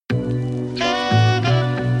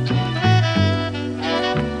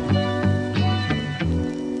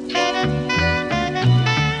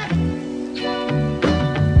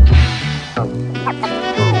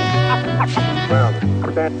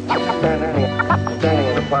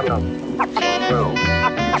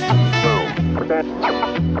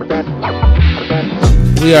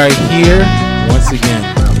We are here once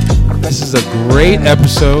again. This is a great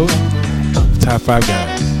episode of Top 5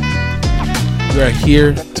 Guys. We are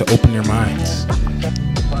here to open your minds.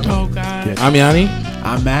 Oh, God. I'm Yanni.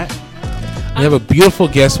 I'm Matt. We have a beautiful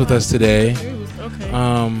guest with us today. Ooh, okay.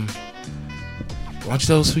 Why don't you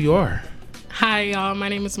tell us who you are? Hi, y'all. My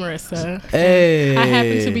name is Marissa. Hey. I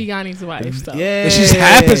happen to be Yanni's wife. So. Yeah. She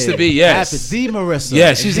happens to be, yes. The Marissa.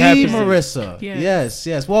 Yeah, she's the happens to be. Marissa. Yes.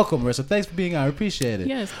 Yes. Welcome, Marissa. Thanks for being on. I appreciate it.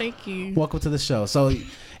 Yes, thank you. Welcome to the show. So,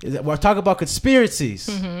 we're talking about conspiracies.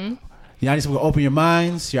 Mm-hmm. Yanni, so we're going to open your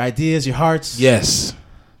minds, your ideas, your hearts. Yes.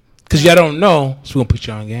 Because y'all don't know, so we're going to put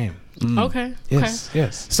you on game. Okay. Yes.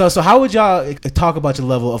 Yes. So how would y'all talk about your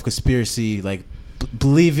level of conspiracy, like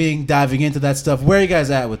believing, diving into that stuff? Where are you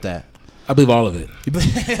guys at with that? I believe all of it. You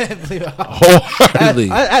believe Wholeheartedly.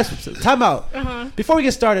 Time out. Uh-huh. Before we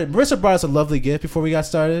get started, Marissa brought us a lovely gift before we got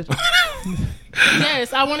started.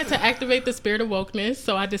 Yes, I wanted to activate the spirit of wokeness,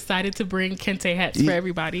 so I decided to bring kente hats for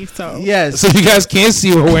everybody. So Yes. So you guys can't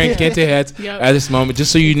see we're wearing kente hats Yep. at this moment,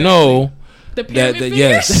 just so you know the that pyramid figure.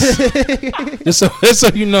 yes, just so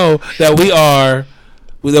you know that we are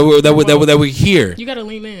that we're here. You gotta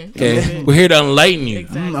lean in. Okay, we're here to enlighten you,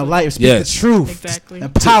 Exactly. A light, speak Yes. the truth. Exactly.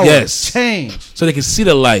 Empower. Yes. Change. so they can see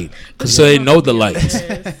the light, so they know the light.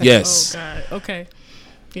 Yes. Yes. Oh God. Okay.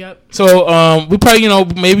 Yep. So we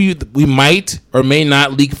probably maybe we might or may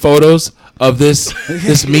not leak photos of this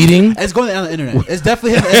meeting It's going on the internet. It's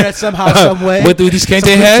definitely hitting the internet somehow, some way. with these kente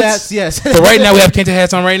Some hats. chats, yes. But right now we have kente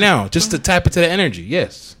hats on right now, just to tap into the energy.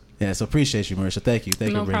 Yes. Yeah, so appreciate you, Marissa. Thank you. Thank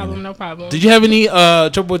you No for bringing problem. it. No problem. Did you have any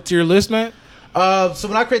trouble with your list, Matt? So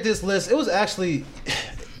when I created this list, it was actually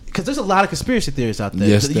because there's a lot of conspiracy theories out there.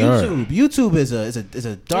 Yes, there are. YouTube is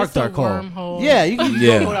a dark It's a hole. wormhole. Yeah, you can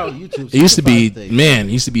Yeah. go down YouTube. It used to be, super fun man,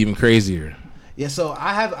 it used to be even crazier. Yeah, so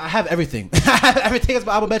I have everything. I have everything as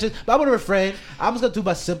my album mentioned. But I'm gonna refrain. I'm just gonna do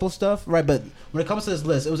my simple stuff, right? But when it comes to this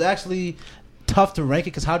list, it was actually tough to rank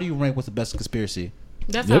it because how do you rank what's the best conspiracy?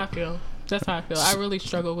 That's Yep. how I feel. That's how I feel. I really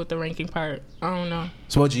struggle with the ranking part. I don't know.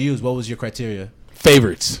 So what'd you use? What was your criteria?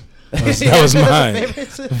 Favorites. That was mine.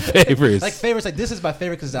 Favorites. Like favorites, like this is my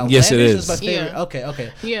favorite because it's outlandish. Yes, it This is. my favorite. Yeah.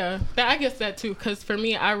 Okay. Yeah, I guess that too. Because for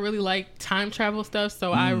me, I really like time travel stuff.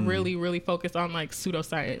 So I really, really focus on like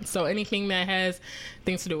pseudoscience. So anything that has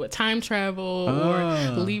things to do with time travel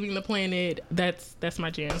or leaving the planet, that's my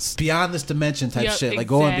jam. Beyond this dimension type Yep, shit, like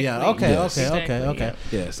going beyond. exactly. Okay, Yes. Exactly, yeah.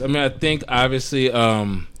 Yes. I mean, I think obviously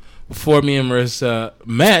before me and Marissa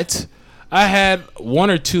met, I had one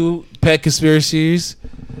or two pet conspiracies,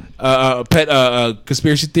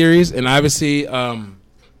 conspiracy theories, and obviously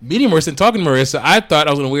meeting Marissa and talking to Marissa, I thought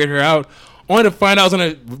I was going to weird her out, only to find out I was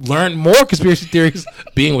going to learn more conspiracy theories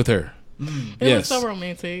being with her. It was so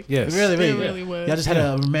romantic. Yes. Really, It really was. Y'all just had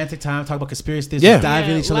a romantic time, talk about conspiracy theories, Yeah. dive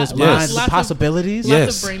in Yeah, each other's lots- minds, lots the of- possibilities. Yeah. Lots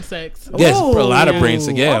Yes. of brain sex. Yes, Oh, a lot of yeah. brains.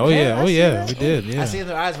 Yeah. Okay, Oh I see yeah. that. We did. Yeah. I see it in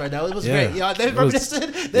their eyes right now. It was Yeah. great. Y'all, they It was-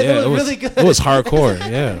 reminiscent. They Yeah, was it was really good. It was hardcore.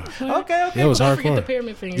 Yeah. Okay. It was Don't forget the hardcore.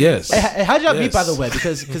 pyramid fingers. Yes. Hey, how'd y'all meet, Yes. by the way?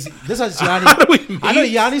 Because this is Yanni. How do we meet? I know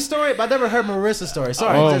Yanni's story, but I never heard Marissa's story.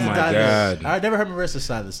 Sorry. Oh, just my dive in. God. I never heard Marissa's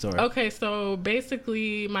side of the story. Okay, so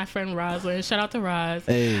basically, my friend Rosalind, shout out to Roz.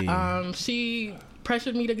 Hey. She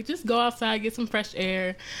pressured me to just go outside, get some fresh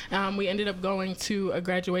air. We ended up going to a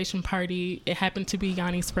graduation party. It happened to be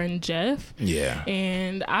Yanni's friend Jeff. Yeah.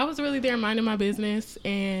 And I was really there minding my business,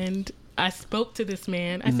 and I spoke to this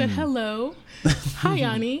man. I said, hello. Hi,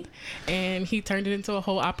 Yanni. And he turned it into a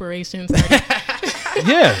whole operation.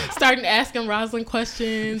 Started asking Rosalind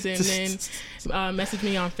questions, and then messaged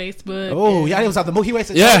me on Facebook. Oh, and Yanni was out the mood. He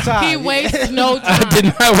wasted Yeah. no time. he wastes no I time. did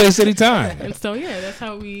not waste any time. And so, yeah, that's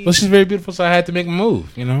how we... Well, she's very beautiful, so I had to make a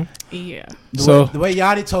move, you know? Yeah. The way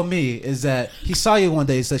Yanni told me is that he saw you one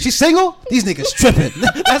day. He said, "She's single. These niggas tripping."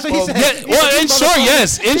 That's what he said. yeah, He well, said, in "These short, motherfuckers-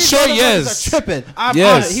 yes. In these short, motherfuckers yes. are tripping. I'm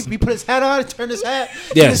Yes. on it. He put his hat on, turned his hat.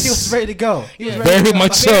 Yes. He was ready to go. He was Yeah. ready to Very go.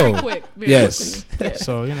 much Very so. quick. Very Yes. quickly. Yeah.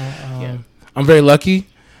 So, you know, Yeah. I'm very lucky,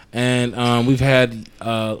 and we've had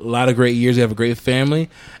a lot of great years. We have a great family,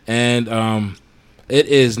 and it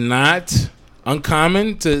is not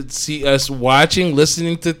uncommon to see us watching,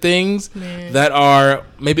 listening to things Man. that are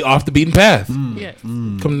maybe off the beaten path. Yes.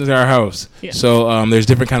 Come to our house. Yeah. So there's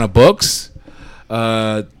different kind of books,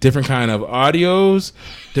 different kind of audios,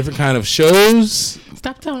 different kind of shows.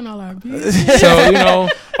 Stop telling all our business. So you know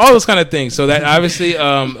all those kind of things. So that obviously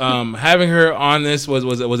having her on this was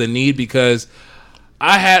a need because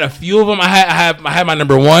I had a few of them. I had my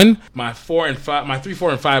number one, my 4 and 5, my 3,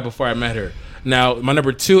 4, and 5 before I met her. Now my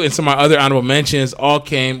number 2 and some of my other honorable mentions all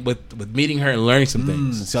came with meeting her and learning some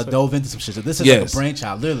things. So I dove into some shit. So this is Yes. like a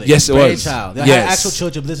brainchild, literally. Yes, it was. Brainchild. I had Yes. actual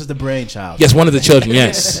children. But this is the brainchild. Yes, one of the children.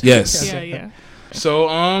 Yes, yes. Yeah.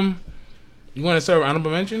 So, you want to start with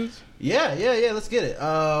honorable mentions? Yeah. Let's get it.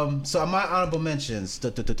 So my honorable mentions.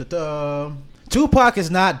 Tupac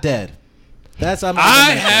is not dead. That's on my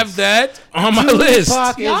I have that on my list.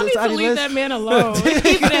 Y'all need to leave that man alone.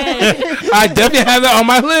 He's dead. I definitely have that on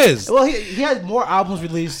my list. Well, he had more albums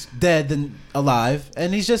released dead than alive,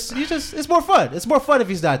 and he's just it's more fun. It's more fun if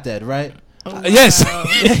he's not dead, right? Oh, wow. Yes.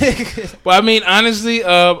 Well, I mean, honestly,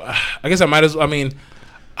 I guess I might as well. I mean,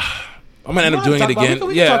 I'm gonna end up doing it again.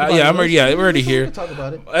 We're already here. Talk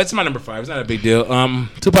about it. That's my number 5. It's not a big deal.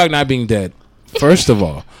 Tupac not being dead. First of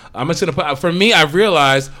all, I'm just gonna put. For me, I've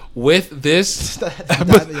realized with this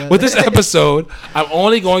episode, I'm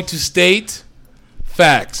only going to state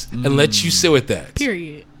facts and let you sit with that.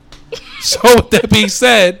 Period. So with that being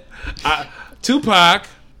said, Tupac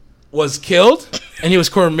was killed and he was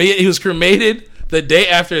cremated. He was cremated the day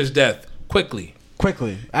after his death. Quickly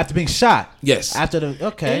after being shot. Yes.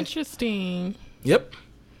 Interesting. Yep.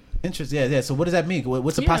 Interesting. Yeah. So what does that mean?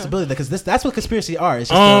 What's the possibility? Because that's what conspiracy are. It's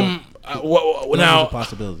just now a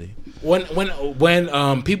possibility.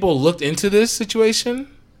 When people looked into this situation,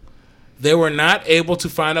 they were not able to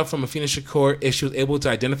find out from Afeni Shakur if she was able to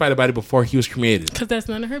identify the body before he was cremated. Because that's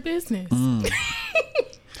none of her business.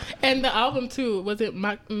 And the album too, was it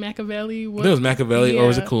Machiavelli? It was Machiavelli, or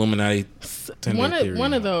was it Illuminati?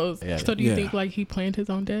 One of those. Yeah. So do you think like he planned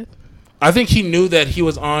his own death? I think he knew that he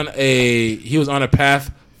was on a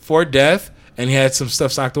path for death, and he had some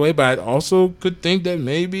stuff socked away. But I also could think that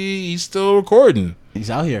maybe he's still recording.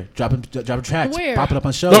 He's out here dropping tracks, Where? popping up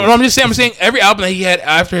on shows. No, I'm saying every album that he had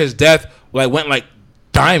after his death went like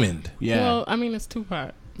diamond. Yeah. Well, I mean, it's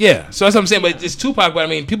Tupac. Yeah, so that's what I'm saying. But it's Tupac. But I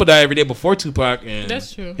mean, people die every day before Tupac. And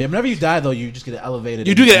that's true. Yeah, whenever you die, though, you just get elevated.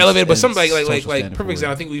 You do get elevated, but something like perfect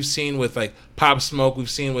example. I think we've seen with like Pop Smoke. We've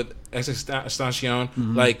seen with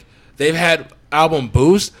XXXTentacion. Like they've had album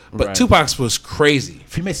boost, but Tupac's was crazy.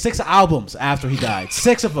 He made 6 albums after he died.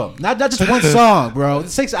 6 of them, not just one song, bro.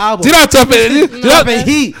 6 albums. Do you know how tough it is? Dropping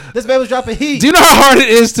heat. This man was dropping heat. Do you know how hard it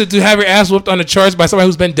is to have your ass whooped on the charts by somebody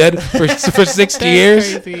who's been dead for 60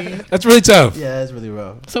 years? Crazy. That's really tough. Yeah, that's really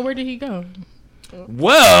rough. So where did he go?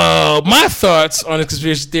 Well, my thoughts on the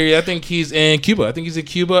conspiracy theory, I think he's in Cuba. I think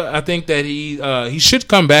that he should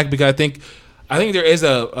come back because I think there is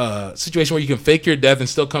a situation where you can fake your death and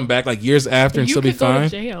still come back like years after and still be fine. You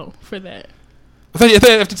could go to jail for that. I thought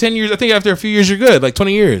after 10 years, I think after a few years you're good, like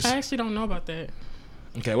 20 years. I actually don't know about that.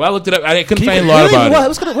 Okay, well I looked it up. I couldn't find a lot about it.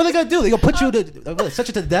 What are they gonna do? They gonna put you set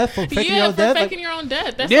you to death for faking your own death? Faking your own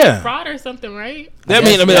death. That's like fraud or something, right?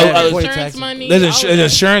 Insurance money. There's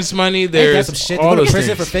insurance money. There's some shit. You go to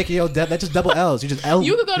prison for faking your own death. That's just double L's. You just L.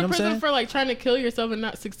 You could go to prison for like trying to kill yourself and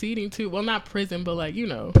not succeeding too. Well, not prison, but like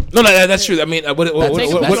No, that's true. I mean, that's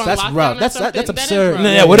rough. That's absurd.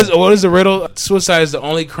 Yeah. What is the riddle? Suicide is the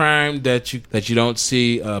only crime that you don't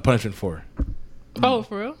see punishment for. Oh,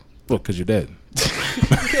 for real? Well, because you're dead.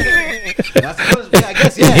 I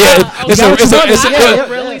guess, yeah. It's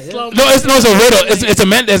really slow. No, it's a riddle. It's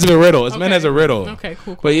meant as a riddle. It's meant as a riddle. Okay,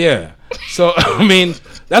 cool. But yeah, so I mean,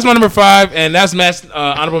 that's my number 5, and that's Matt's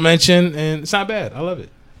honorable mention, and it's not bad. I love it.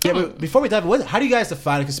 Yeah, but before we dive, how do you guys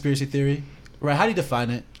define a conspiracy theory? Right? How do you define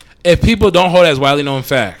it? If people don't hold it as widely known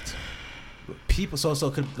fact, people. So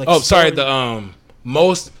could like.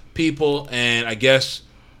 Most people, and I guess.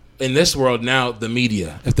 In this world now, the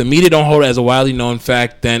media. If the media don't hold it as a widely known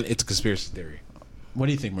fact, then it's a conspiracy theory. What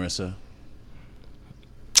do you think, Marissa?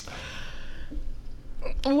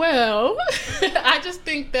 Well, I just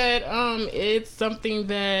think that it's something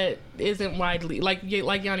that isn't widely, like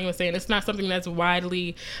Yanni was saying, it's not something that's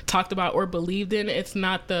widely talked about or believed in. It's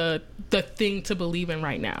not the thing to believe in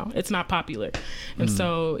right now. It's not popular, and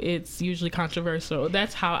so it's usually controversial.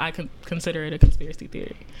 That's how I consider it a conspiracy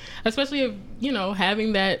theory, especially if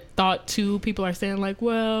having that thought too. People are saying like,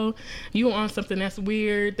 "Well, you on something that's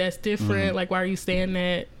weird, that's different. Like, why are you saying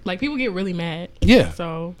that?" Like, people get really mad. Yeah.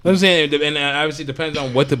 So I'm saying, and obviously it depends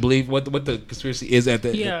on what to believe, what the conspiracy is at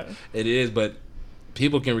the it is, but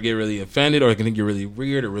people can get really offended, or they can think you're really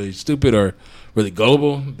weird, or really stupid, or really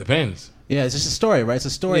gullible. Depends. Yeah, it's just a story, right? It's a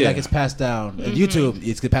story that gets passed down. YouTube,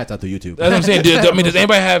 it's gets passed down through YouTube. That's what I'm saying. Does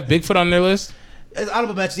anybody have Bigfoot on their list? It's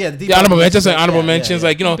honorable mentions, The honorable mentions, honorable mentions,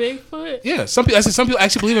 like Bigfoot. Yeah, some people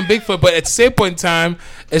actually believe in Bigfoot, but at the same point in time,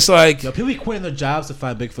 it's like people be quitting their jobs to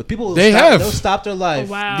find Bigfoot. People they'll stop their life,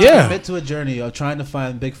 commit to a journey of trying to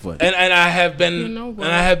find Bigfoot. And I have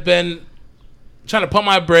been trying to pump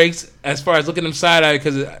my brakes as far as looking them side eye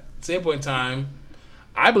because at the same point in time,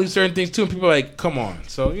 I believe certain things too, and people are like, come on.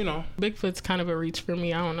 So, Bigfoot's kind of a reach for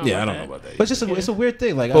me. I don't know. Yeah, I don't know about that. But it's a weird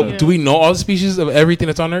thing. Like, but do we know all the species of everything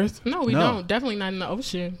that's on Earth? No, we don't. Definitely not in the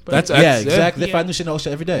ocean. But That's exactly. They find new shit in the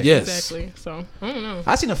ocean every day. Yes. Exactly. So, I don't know.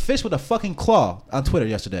 I seen a fish with a fucking claw on Twitter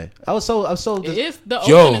yesterday. The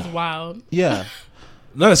ocean is wild. Yeah.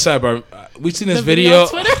 Another sidebar. We've seen this The video on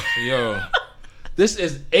Twitter? Yo. This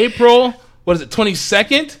is April,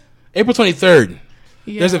 22nd? April 23rd.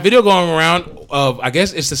 Yeah. There's a video going around of, I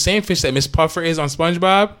guess it's the same fish that Miss Puffer is on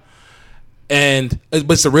SpongeBob, but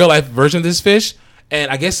it's the real life version of this fish.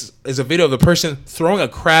 And I guess it's a video of a person throwing a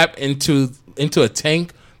crab into a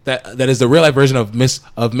tank that is the real life version of Miss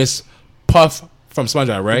Puff from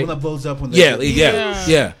SpongeBob, right? The one that blows up when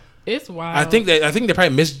yeah. It's wild. I think they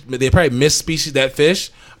probably miss species that fish,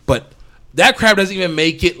 but that crab doesn't even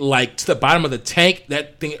make it like to the bottom of the tank.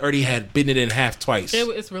 That thing already had bitten it in half twice.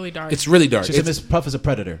 It's really dark. It's really dark. She said Miss Puff is a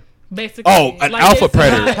predator. Basically, an alpha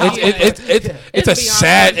predator. It's a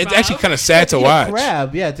sad. It's actually kind of sad to watch.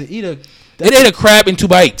 Crab, to eat a. It ate a crab in 2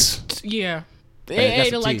 bites. Yeah.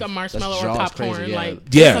 It ate like a marshmallow or popcorn. Crazy,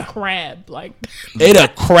 it's a crab. Like ate a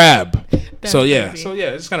crab. So crazy.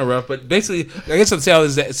 It's kind of rough. But basically, I guess I'd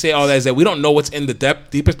say all that is that we don't know what's in the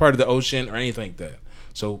deepest part of the ocean or anything like that.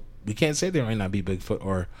 So we can't say there might not be Bigfoot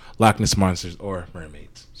or Loch Ness monsters or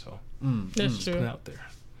mermaids. So that's true. Put it out there.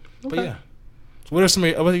 Okay. But yeah. So what are some of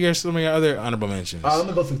your other honorable mentions? Let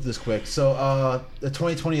me go through this quick. So the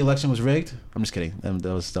 2020 election was rigged. I'm just kidding.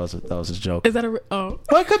 That was a joke. Is that well,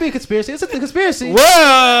 it could be a conspiracy. It's a conspiracy.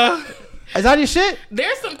 Well. Is that your shit?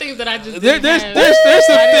 There's some things that I just there's some things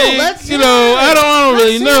I don't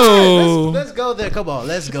really know. Let's go there. Come on,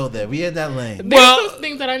 let's go there. We in that lane. There's some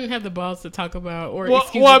things that I didn't have the balls to talk about, or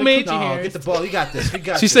excuse me, the coochie hairs. Get the ball. We got this.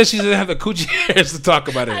 She said she didn't have the coochie hairs to talk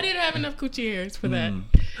about it. I didn't have enough coochie hairs for that.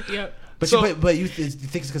 Yep. But you think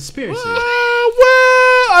it's a conspiracy?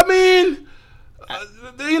 I mean,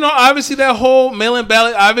 obviously that whole mail-in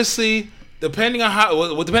ballot, obviously. Depending on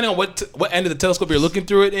what end of the telescope you're looking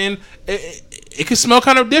through it in, it could smell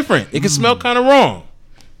kind of different. It could smell kind of wrong,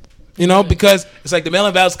 because it's like the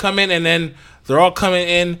mail-in ballots come in and then they're all coming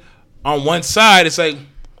in on one side. It's like,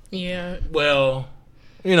 well,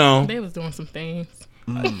 they was doing some things.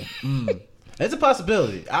 It's a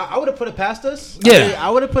possibility. I would have put it past us. Yeah, I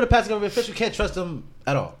would have put it past government officials. We can't trust them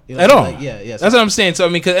at all. At all. That's what I'm saying.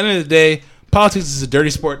 So because at the end of the day, politics is a dirty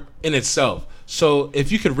sport in itself. So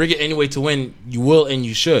if you could rig it any way to win, you will and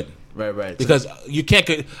you should. Right. Because you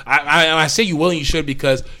can't. I say you will and you should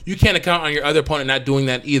because you can't account on your other opponent not doing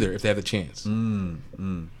that either if they have the chance.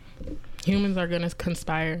 Humans are going to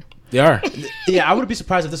conspire. They are. Yeah, I wouldn't be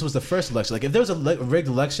surprised if this was the first election. Like if there was a rigged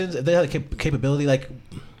elections, if they had a capability, like.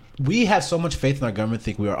 We have so much faith in our government.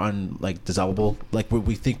 Think we are dissolvable. Like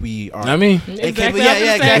we think we are. I mean, exactly.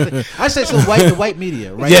 Exactly. I say so. The white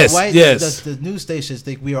media, right? Yes. The news stations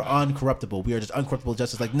think we are uncorruptible. We are just uncorruptible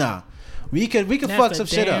justice. Like nah, we could fuck some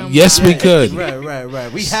shit up. Yes, we could.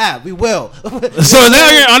 Right. We will. So is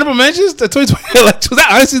that your honorable mentions? The 2020 election was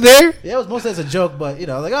that honestly there? Yeah, it was mostly as a joke, but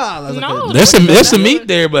there's some meat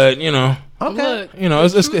there, but Okay.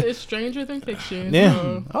 Look, it's stranger than fiction. Yeah.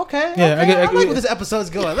 So. Okay. I like where this episode's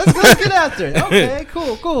going. Let's get after it. Okay.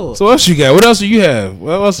 Cool. So what else you got? What else do you have?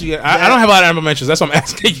 I don't have a lot of honorable mentions. That's what I'm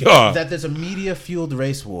asking y'all. That there's a media-fueled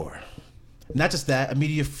race war. Not just that, a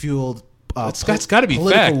media-fueled. It's got to be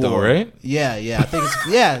fact, war. Though, right? Yeah. I think it's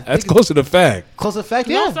That's close to the fact. Close to the fact.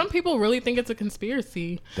 Yeah. No, some people really think it's a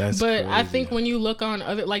conspiracy. But crazy. I think when you look on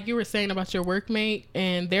other, like you were saying about your workmate,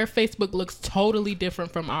 and their Facebook looks totally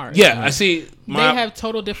different from ours. Yeah, I see. They have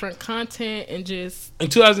total different content and just. In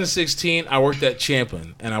 2016, I worked at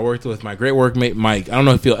Champlin, and I worked with my great workmate Mike. I don't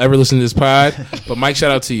know if you'll ever listen to this pod, but Mike,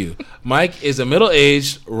 shout out to you. Mike is a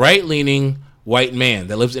middle-aged, right-leaning white man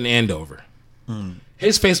that lives in Andover.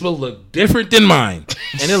 His Facebook looked different than mine,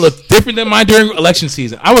 and it looked different than mine during election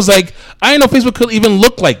season. I was like, I didn't know Facebook could even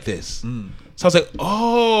look like this. So I was like,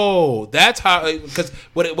 oh, that's how. Because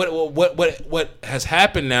what has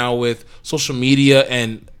happened now with social media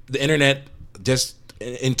and the internet, just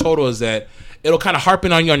in total, is that it'll kind of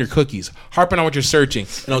harping on you on your cookies, harping on what you're searching,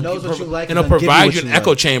 and it'll provide you an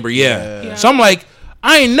echo chamber. Yeah. So I'm like,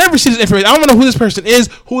 I ain't never seen this information. I don't know who this person is.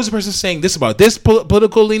 Who is this person saying this about this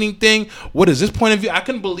political leaning thing? What is this point of view? I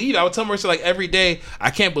couldn't believe it. I would tell Marissa every day, I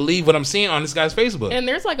can't believe what I'm seeing on this guy's Facebook. And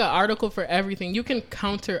there's an article for everything. You can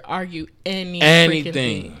counter argue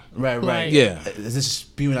anything. Right. Yeah. Is this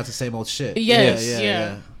spewing out the same old shit? Yes.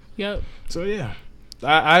 Yeah. Yep. So yeah,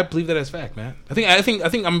 I believe that as fact, man. I think I'm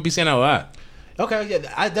gonna be saying that a lot. Okay,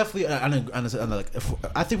 yeah, I definitely.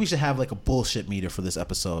 I think we should have like a bullshit meter for this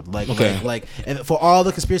episode. Like, and for all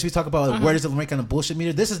the conspiracy we talk about, like, where does it rank on a bullshit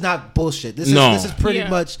meter? This is not bullshit. This is pretty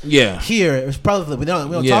much here. It's probably we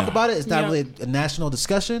don't talk about it. It's not really a national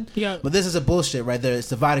discussion. Yeah, but this is a bullshit right there. It's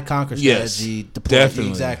divide and conquer strategy. Definitely,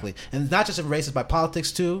 exactly, and it's not just in race. It's by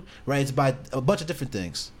politics too, right? It's by a bunch of different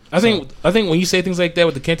things. I think when you say things like that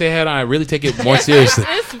with the Kente hat on, I really take it more seriously.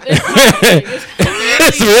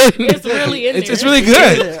 It's really in there. It's really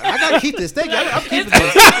good. I gotta keep this. Thank you. I'm keeping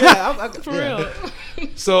this. For real.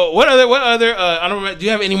 So what other honorable? Do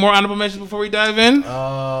you have any more honorable mentions before we dive in?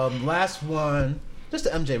 Last one, just the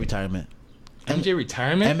MJ retirement. MJ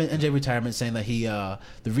retirement? MJ retirement, saying that he the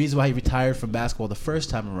reason why he retired from basketball the first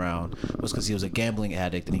time around was because he was a gambling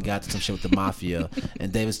addict and he got to some shit with the mafia.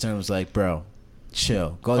 And David Stern was like, "Bro,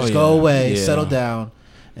 chill. Go away, settle down."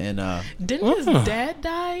 And didn't his dad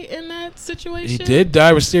die in that situation? He did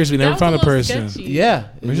die mysteriously. We never found the person. Sketchy. Yeah,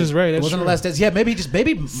 which is right. It wasn't the last days. Yeah, maybe his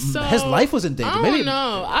life was in danger. I don't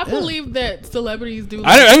know. I believe that celebrities do.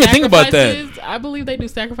 I didn't even think about that. I believe they do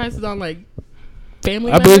sacrifices on like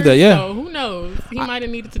family. I believe that. Yeah. So who knows? He might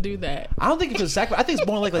have needed to do that. I don't think it's a sacrifice. I think it's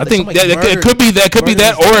more like I think it could be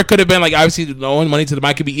that, or it could have been like obviously owing money to the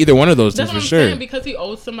might could be either one of those things for sure. Saying, because he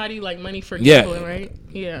owed somebody like money for gambling, right?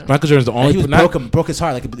 Yeah. Michael Jordan's the only. He broke his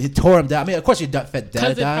heart. Like he tore him down. I mean, of course, your dad died.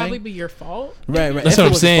 Because it'd probably be your fault. Right. That's what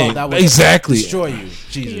I'm saying. Exactly. Destroy you,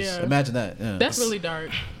 Jesus. Yeah. Imagine that. Yeah. That's really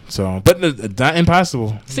dark. So, but not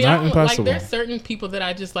impossible. See, not impossible. Like, there's certain people that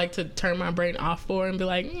I just like to turn my brain off for and be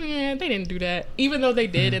like, they didn't do that, even though they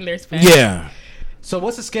did, and there's facts. Yeah. So,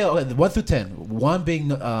 what's the scale? 1 through 10. 1 being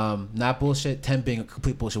not bullshit, 10 being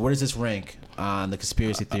complete bullshit. Where does this rank on the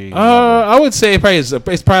conspiracy theory? I would say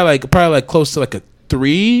it's probably like close to like a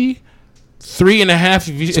 3.5.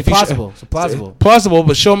 If plausible. Plausible,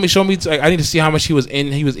 but show me. Like, I need to see how much he was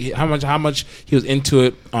in. How much he was into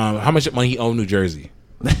it. How much money he owned New Jersey.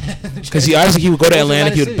 Because he would go to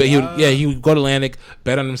Atlantic. He would go to Atlantic,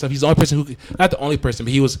 bet on himself. He's the only person not the only person,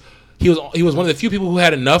 but he was one of the few people who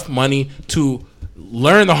had enough money to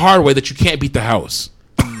learn the hard way that you can't beat the house.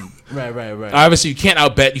 Right. Obviously, you can't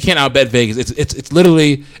outbet Vegas. It's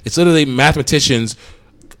literally mathematicians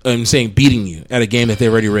saying beating you at a game that they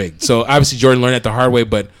already rigged. So obviously Jordan learned that the hard way,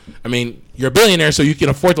 but I mean, you're a billionaire, so you can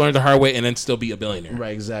afford to learn the hard way and then still be a billionaire.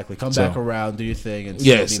 Right, exactly. Come back around, do your thing, and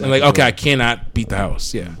and like, okay, I cannot beat the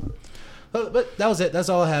house. Yeah. But that was it. That's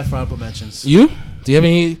all I have for honorable mentions. You? Do you have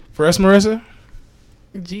any for us, Marissa?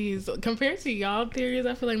 Jeez, compared to y'all theories,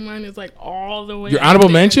 I feel like mine is like all the way. Your honorable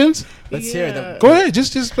mentions? Let's hear them. Go ahead,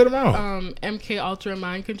 just spit them out. MK Ultra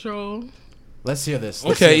mind control. Let's hear this.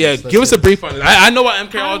 Give us a brief on it. I know about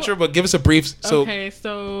MK Ultra, but give us a brief. So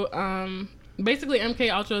basically,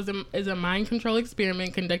 MK Ultra is a mind control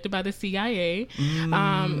experiment conducted by the CIA.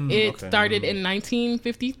 It started in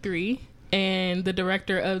 1953, and the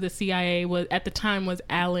director of the CIA was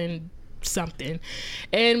Alan something,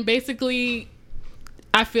 and basically,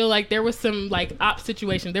 I feel like there was some like op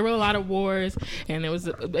situation. There were a lot of wars, and it was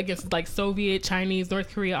against like Soviet, Chinese,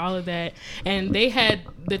 North Korea, all of that. And they had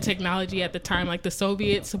the technology at the time, like the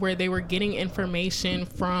Soviets, where they were getting information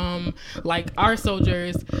from like our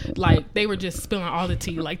soldiers. Like they were just spilling all the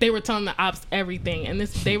tea. Like they were telling the ops everything, and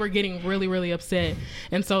they were getting really, really upset.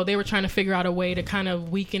 And so they were trying to figure out a way to kind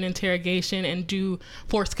of weaken interrogation and do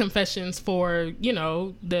forced confessions for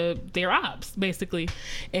their ops basically.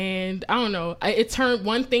 And I don't know,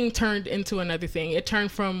 one thing turned into another thing. It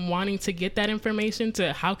turned from wanting to get that information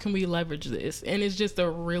to how can we leverage this, and it's just a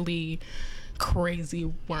really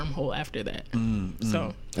crazy wormhole after that.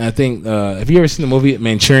 So I think have you ever seen the movie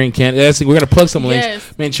Manchurian Candidate? We're gonna plug some links.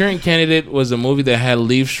 Yes. Manchurian Candidate was a movie that had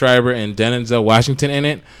Liev Schreiber and Denzel Washington in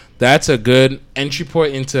it. That's a good entry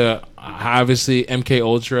point into obviously MK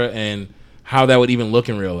Ultra and how that would even look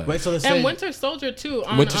in real life. Wait, so and Winter Soldier too.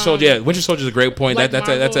 Winter Soldier is a great point. Like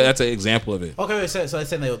that's an example of it. Okay, so they're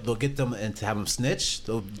saying they'll get them and to have them snitch,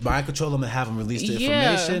 they'll mind control them and have them release the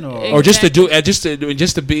information, or just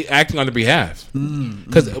to be acting on their behalf.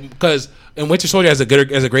 Because and Winter Soldier as a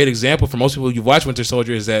great example for most people you've watched Winter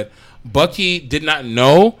Soldier is that Bucky did not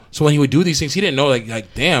know, so when he would do these things, he didn't know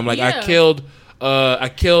like damn, like I killed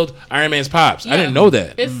Iron Man's pops. I didn't know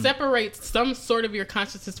that. It separates some sort of your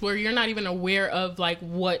consciousness where you're not even aware of like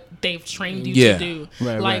what they've trained you to do.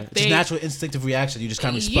 Right. It's natural instinctive reaction. You just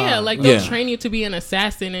kind of respond. Yeah, like they'll train you to be an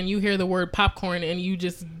assassin and you hear the word popcorn and you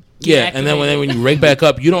just Yeah, and then when you rake back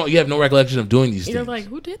up, you have no recollection of doing these things. You're like,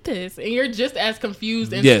 who did this? And you're just as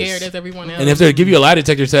confused and scared as everyone else. And if they give you a lie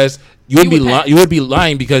detector test, you would be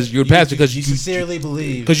lying because you would pass because you sincerely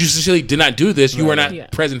believe because you sincerely did not do this. You were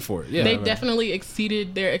not present for it. Yeah, they definitely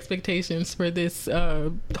exceeded their expectations for this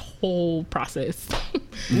whole process.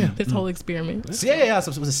 This whole experiment. CIA was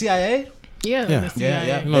the CIA. Yeah.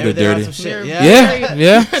 You know they're dirty.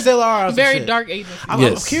 Still are on very shit. Dark agency.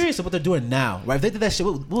 I'm curious of what they're doing now. Right? If they did that shit.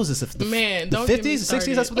 What was this? The 50s, the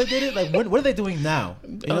 60s. That's what they did it. Like, what are they doing now?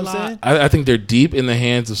 You know what I'm saying? I think they're deep in the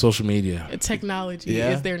hands of social media. Technology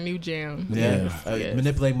is their new jam.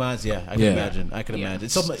 Manipulating minds. I can imagine. I can imagine.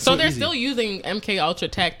 So they're still using MK Ultra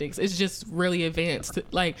tactics. It's just really advanced.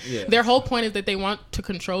 Like their whole point is that they want to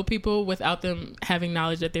control people without them having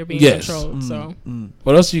knowledge that they're being controlled. So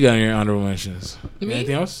what else you got in your honorable mentions?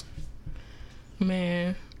 Anything else?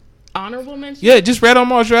 Man, honorable mentions? Yeah, just read them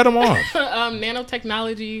off.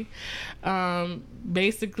 Nanotechnology,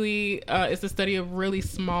 basically, it's the study of really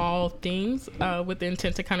small things with the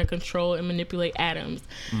intent to kind of control and manipulate atoms.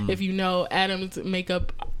 If you know, atoms make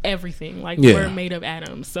up everything. Like we're made of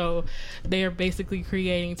atoms, so they are basically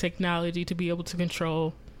creating technology to be able to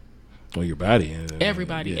control. Well, your body.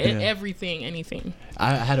 Everybody. Everything, anything.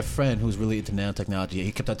 I had a friend who was really into nanotechnology.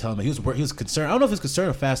 He kept on telling me he was concerned. I don't know if he was concerned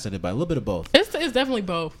or fascinated by a little bit of both. It's definitely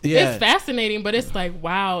both. Yeah. It's fascinating, but it's like,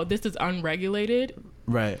 wow, this is unregulated.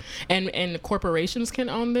 Right. And corporations can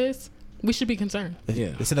own this. We should be concerned. Yeah.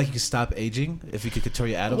 They said like you could stop aging if you could control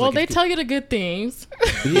your atoms. Well, they tell you the good things.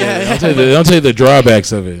 Don't tell you the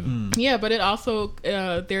drawbacks of it. Yeah, but it also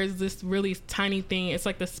there's this really tiny thing. It's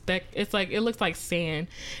like the speck. It's like it looks like sand,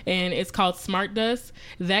 and it's called smart dust.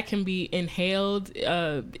 That can be inhaled,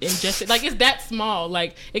 ingested. Like it's that small.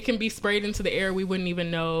 Like it can be sprayed into the air. We wouldn't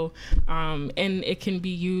even know. And it can be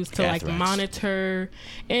used to like monitor,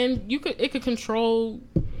 and it could control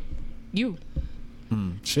you.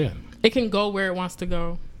 Shit. It can go where it wants to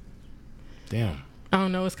go. Damn. I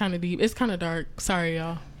don't know. It's kind of deep. It's kind of dark. Sorry,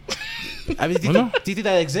 y'all. I mean, do you think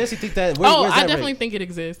that exists? You think that? I definitely think it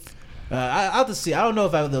exists. I'll just see. I don't know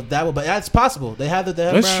if I would dabble, but it's possible. They have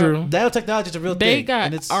That's true. Nanotechnology is a real thing. They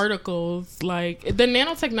got articles like the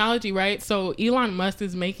nanotechnology, right? So Elon Musk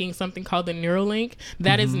is making something called the Neuralink.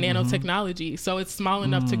 That is nanotechnology. So it's small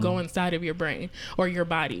enough to go inside of your brain or your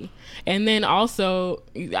body. And then also,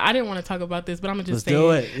 I didn't want to talk about this, but I'm gonna just say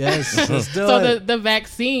do it. Yes, let's do it. So the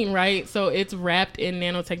vaccine, right? So it's wrapped in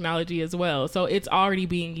nanotechnology as well. So it's already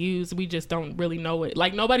being used. We just don't really know it.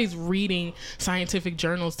 Like nobody's reading scientific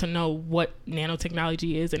journals to know what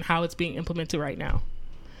nanotechnology is and how it's being implemented right now.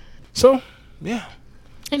 So, yeah.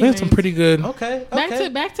 That's some pretty good. Okay.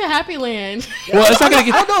 Back to Happy Land. Well, it's not gonna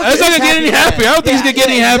get any happier. I don't think it's gonna get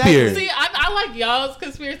any happier. See, I like y'all's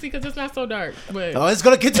conspiracy because it's not so dark. But it's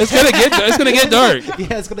gonna get. It's gonna get dark.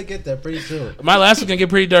 Yeah, it's gonna get there pretty soon. My last one's gonna get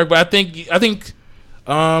pretty dark, but I think we're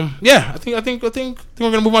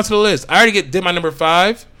gonna move on to the list. I already did my number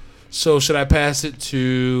 5. So should I pass it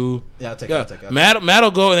to? Yeah, I'll take it. Matt will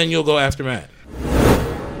go, and then you'll go after Matt.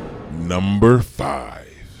 Number 5.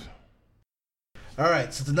 All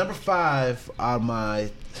right, so the number 5 on my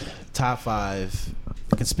top 5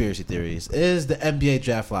 conspiracy theories is the NBA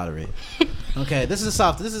draft lottery. Okay, this is a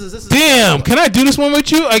soft. This is. Damn, can I do this one with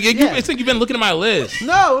you? It's like you've been looking at my list.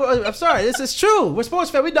 No, I'm sorry. This is true. We're sports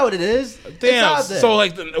fans. We know what it is. Damn. So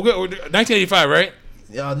like 1985, right?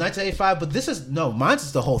 1985, but this is mine's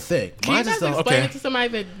is the whole thing. Can you guys explain it to somebody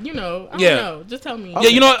that I don't know? Just tell me. Yeah,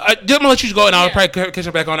 I'm gonna let you go, and I'll probably catch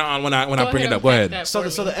up back on when I bring it up. Go ahead. So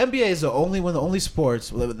the NBA is the only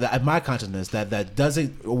sports, in my consciousness, that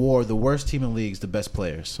doesn't award the worst team in leagues the best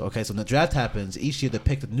players. Okay, so when the draft happens each year, they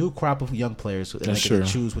pick a new crop of young players and they can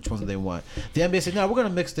choose which ones they want. The NBA said, no, we're gonna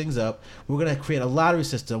mix things up. We're gonna create a lottery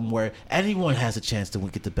system where anyone has a chance to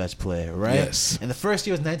get the best player. Right? Yes. And the first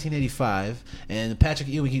year was 1985, and Patrick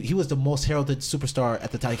Ewing, he was the most heralded superstar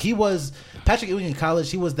at the time. He was Patrick Ewing in college.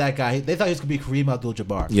 He was that guy. They thought he was going to be Kareem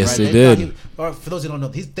Abdul-Jabbar. Yes, right? They did. Or for those who don't know,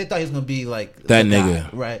 they thought he was going to be like that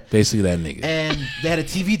nigga, guy, right? Basically that nigga. And they had a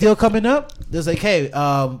TV deal coming up. It was like, hey, we're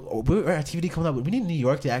a TV deal coming up. We need New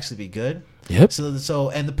York to actually be good. Yep. So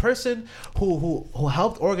and the person who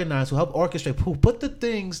helped organize, who helped orchestrate, who put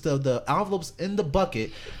the envelopes in the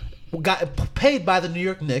bucket, got paid by the New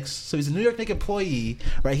York Knicks, so he's a New York Knicks employee,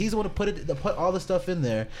 right? He's the one to put all the stuff in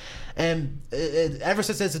there, and ever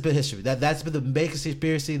since it's been history. That's been the main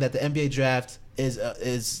conspiracy that the NBA draft is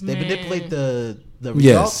they manipulate the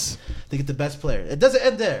results to get the best player. It doesn't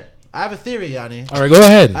end there. I have a theory, Yanni. All right, go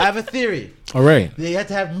ahead. I have a theory. All right. You have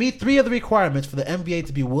to meet 3 of the requirements for the NBA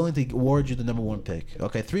to be willing to award you the number 1 pick.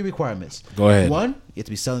 Okay, 3 requirements. Go ahead. 1, you have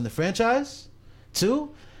to be selling the franchise. 2,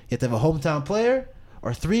 you have to have a hometown player.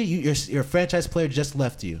 or 3, your franchise player just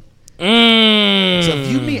left you. So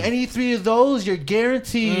if you meet any 3 of those, you're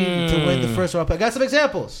guaranteed to win the first round pick. I got some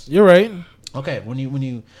examples. You're right. Okay, when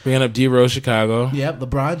you bringing up D-Rose, Chicago. Yep,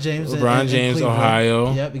 LeBron James, in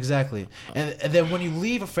Ohio. Yep, exactly. And then when you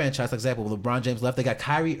leave a franchise, for example, LeBron James left, they got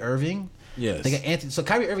Kyrie Irving. Yes. They got Anthony. So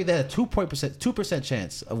Kyrie Irving, they had a 2%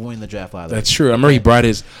 chance of winning the draft lottery. That's true. I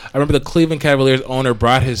remember the Cleveland Cavaliers owner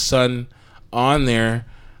brought his son on there.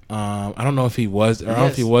 I don't know if he was, or I don't know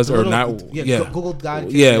if he was or not. Yeah, Google guy.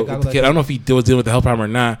 Yeah, I don't know if he was dealing with the health problem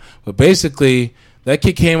or not. But basically, that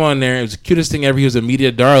kid came on there. It was the cutest thing ever. He was a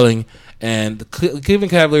media darling. And the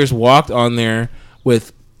Cleveland Cavaliers walked on there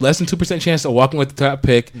with less than 2% chance of walking with the top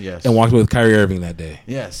pick, and walked with Kyrie Irving that day.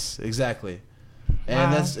 Yes, exactly.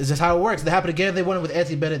 And that's just how it works. It happened again. They won it with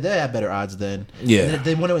Anthony Bennett. They had better odds then. Yeah. And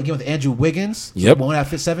they won it again with Andrew Wiggins. Yep. Won at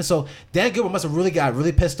 7. So Dan Gilbert must have got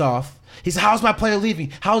really pissed off. He said, "How's my player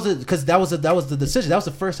leaving? How's it?" Because that was the decision. That was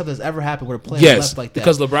the first time that's ever happened where a player left like that.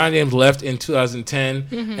 Because LeBron James left in 2010,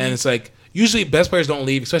 and it's like usually best players don't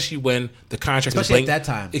leave, especially when the contract is blank. At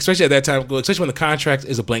that time. Especially when the contract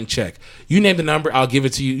is a blank check. You name the number, I'll give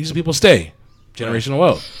it to you. Usually people stay. Generational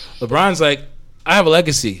wealth. LeBron's like, I have a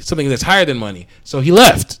legacy, something that's higher than money. So he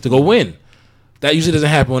left to go win. That usually doesn't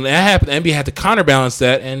happen. When that happened, the NBA had to counterbalance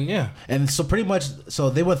that, and yeah. And so pretty much, so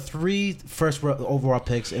they won 3 first overall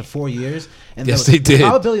picks in 4 years. And yes, they did. The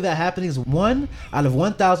probability of that happening is 1 out of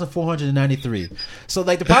 1,493. So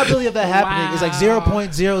like the probability of that happening is like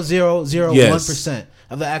 0.0001%.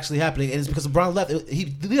 Of that actually happening, and it's because LeBron left.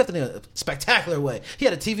 He left in a spectacular way. He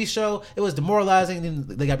had a TV show. It was demoralizing, and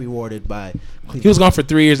then they got rewarded by Cleveland. He was gone for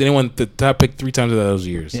 3 years, and they won the top pick 3 times of those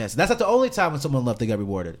years. Yes, that's not the only time when someone left they got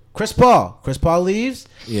rewarded. Chris Paul leaves.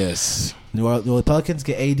 Yes. New Orleans Pelicans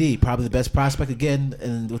get AD, probably the best prospect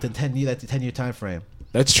again within 10-year time frame.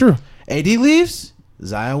 That's true. AD leaves.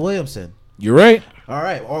 Zion Williamson. You're right. All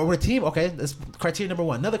right, or with a team. Okay, that's criteria number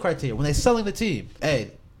 1. Another criteria when they're selling the team.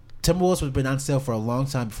 Hey. Timberwolves have been on sale for a long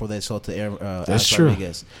time before they sold to That's true.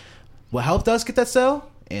 Rodriguez. What helped us get that sale?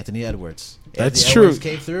 Anthony Edwards. That's Anthony true. Edwards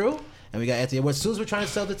came through, and we got Anthony Edwards. As soon as we're trying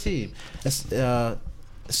to sell the team, as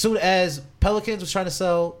soon as Pelicans was trying to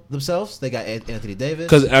sell themselves, they got Anthony Davis.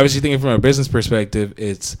 Because obviously, thinking from a business perspective,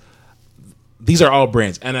 these are all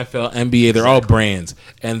brands. NFL, NBA, they're all brands,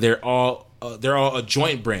 and they're all a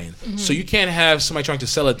joint brand. Mm-hmm. So you can't have somebody trying to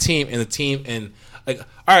sell a team and like,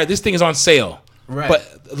 all right, this thing is on sale. Right.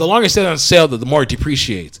 But the longer it's on sale, the more it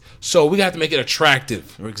depreciates. So we have to make it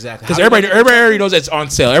attractive. Exactly. Because everybody already knows that it's on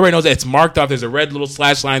sale. Everybody knows that it's marked off. There's a red little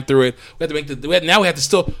slash line through it. We have to now we have to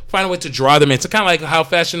still find a way to draw them in. It's kind of like how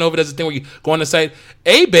Fashion Nova does the thing where you go on the site,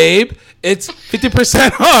 hey, babe, it's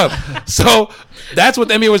 50% off. So that's what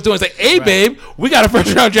the NBA was doing. It's like, hey, babe, we got a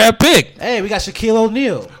first-round draft pick. Hey, we got Shaquille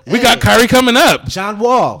O'Neal. We got Kyrie coming up. John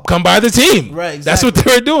Wall. Come buy the team. Right, exactly. That's what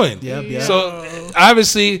they were doing. Yep. So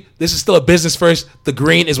obviously, this is still a business first. The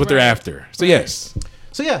green is what they're after. So yes.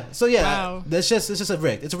 So yeah. Wow. It's just a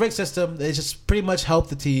rig. It's a rigged system. They just pretty much help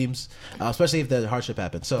the teams, especially if the hardship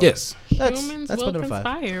happens. So yes, that's will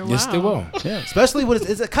conspire. Wow. Yes, they will. Yeah, especially when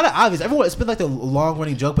it's kind of obvious. It's been like the long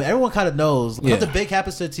running joke, but everyone kind of knows if something big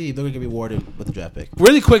happens to the team, they're gonna get rewarded with the draft pick.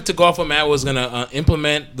 Really quick to go off what Matt was gonna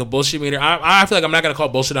implement the bullshit meter. I feel like I'm not gonna call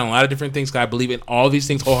bullshit on a lot of different things because I believe in all these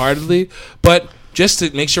things wholeheartedly. But just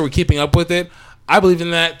to make sure we're keeping up with it, I believe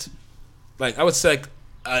in that. Like I would say.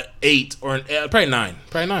 8 or probably 9.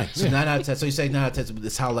 Probably 9. So 9 out of 10. So you say 9 out of 10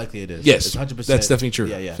 is how likely it is. Yes, it's 100%. That's definitely true.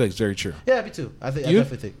 Yeah. I feel like it's very true. Yeah, me too. I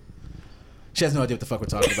definitely think. She has no idea what the fuck we're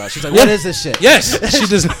talking about. She's like, "What is this shit?" Yes, she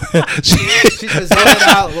does. She's been zoning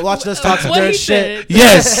out, watching us talk some dirt shit.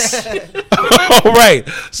 Yes. All right.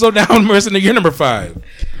 So now I'm listening to your number 5.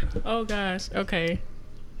 Oh gosh. Okay.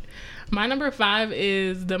 My number 5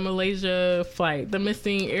 is the Malaysia flight, the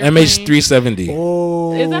missing airplane. MH370.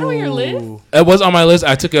 Oh. Is that on your list? It was on my list.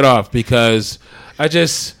 I took it off because I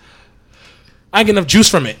get enough juice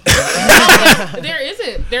from it. There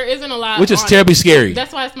isn't a lot. Which is terribly scary.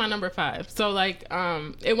 That's why it's my number 5. So like,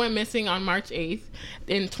 it went missing on March 8th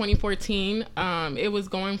in 2014. It was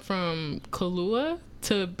going from Kailua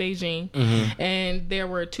to Beijing, and there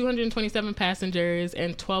were 227 passengers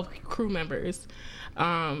and 12 crew members.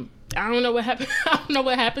 I don't know what happened. I don't know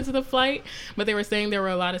what happened to the flight, but they were saying there were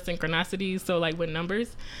a lot of synchronicities. So, like with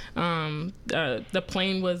numbers, the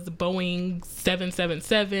plane was Boeing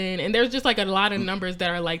 777, and there's just like a lot of numbers that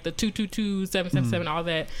are like the 222, 777, all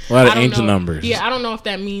that. A lot of ancient numbers. Yeah, I don't know if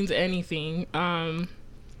that means anything.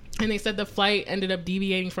 And they said the flight ended up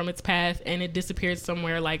deviating from its path and it disappeared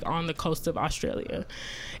somewhere like on the coast of Australia.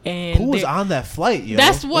 And who was on that flight, yo?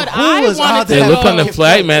 That's what I wanted to know. They looked on the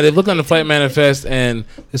flight, man. They looked on the flight manifest, and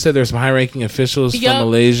they said there's some high-ranking officials from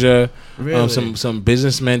Malaysia, really? some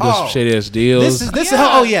businessmen doing shady ass deals. This is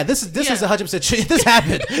 100% true. This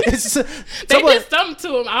happened. They did something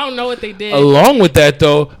to him. I don't know what they did. Along with that,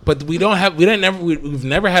 though, but we've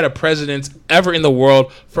never had a president ever in the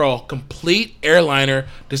world for a complete airliner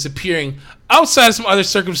disappearing outside of some other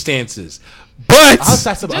circumstances. But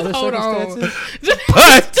outside some other circumstances,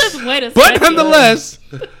 just wait a second. But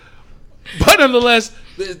nonetheless,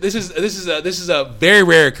 this is a very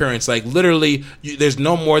rare occurrence. Like literally, there's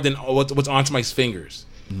no more than what's on somebody's fingers.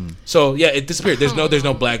 So yeah, it disappeared. There's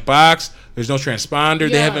no black box. There's no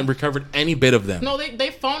transponder. They haven't recovered any bit of them. No,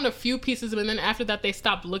 they found a few pieces, and then after that they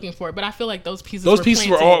stopped looking for it. But I feel like those pieces are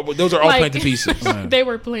all planted pieces. They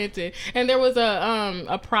were planted, and there was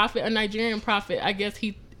a prophet, a Nigerian prophet. I guess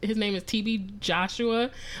his name is TB Joshua.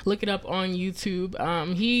 Look it up on YouTube.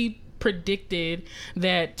 He predicted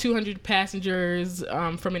that 200 passengers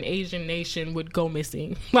from an Asian nation would go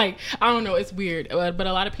missing. Like, I don't know, it's weird, but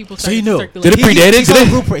a lot of people started circulating. Did it predate it?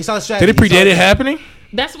 Did it predate it happening?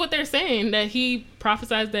 That's what they're saying, that he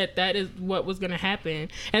prophesied that is what was going to happen.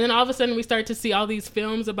 And then all of a sudden we start to see all these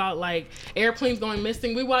films about like airplanes going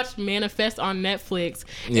missing. We watched Manifest on Netflix,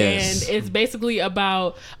 and it's basically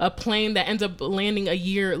about a plane that ends up landing a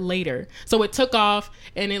year later. So it took off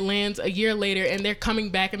and it lands a year later, and they're coming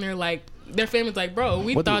back and they're like, their family's like, bro,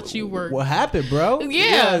 we thought you were... What happened, bro?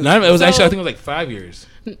 Yeah. No, it was actually, I think it was like 5 years.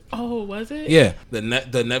 Oh, was it? Yeah. The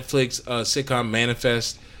Netflix sitcom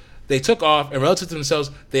Manifest, they took off, and relative to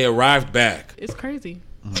themselves, they arrived back. It's crazy.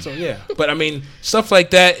 So, yeah. But, I mean, stuff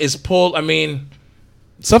like that is pulled,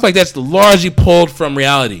 stuff like that's largely pulled from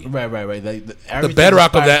reality. Right. The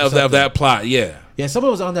bedrock of that plot, yeah. Yeah,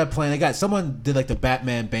 someone was on that plane. Someone did like the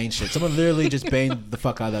Batman Bane shit. Someone literally just baned the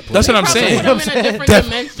fuck out of that plane. That's what I'm saying. In a different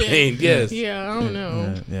dimension. Yes. Yeah, I don't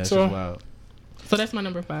know. Yeah, so wild. So that's my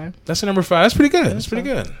number 5. That's a number 5. That's pretty good. That's pretty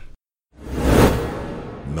good.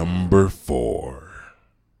 Number 4.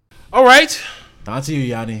 All right. On to you,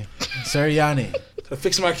 Yanni. Sir Yanni.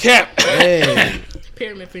 Fix my cap. Hey.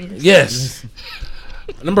 Pyramid fingers. Yes.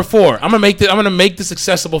 Number 4. I'm gonna make this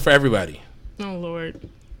accessible for everybody. Oh Lord.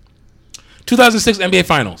 2006 NBA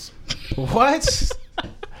Finals. What?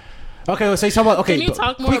 Okay, so you talking about... Okay, can you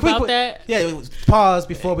talk more about that? Yeah, pause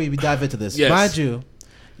before we dive into this. Yes. Mind you,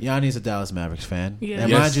 Yanni's a Dallas Mavericks fan. Yeah.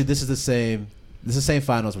 And mind you, this is the same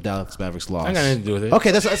finals where Dallas Mavericks lost. I ain't got nothing to do with it.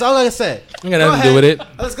 Okay, that's all I gotta say. I ain't got nothing to do with it.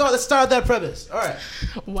 Let's go. Let's start that premise. All right.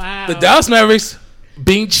 Wow. The Dallas Mavericks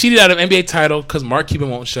being cheated out of NBA title because Mark Cuban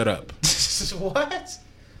won't shut up. What?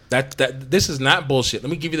 That this is not bullshit. Let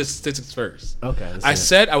me give you the statistics first. Okay. I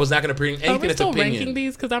said I was not going to bring anything that's opinion. Are we still ranking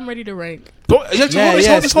these? Because I'm ready to rank. Hold on. Let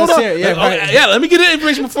me get the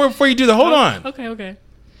information before you do that. Hold on. Okay.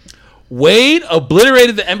 Wade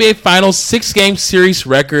obliterated the NBA Finals 6-game series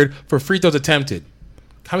record for free throws attempted.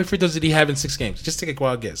 How many free throws did he have in 6 games? Just take a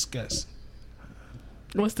wild guess.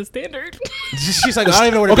 What's the standard? She's like, I don't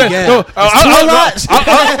even know where to begin. No,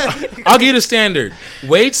 I'll give you the standard.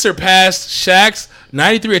 Wade surpassed Shaq's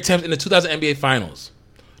 93 attempts in the 2000 NBA Finals.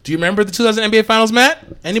 Do you remember the 2000 NBA Finals, Matt?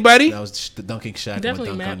 Anybody? That was the dunking Shaq.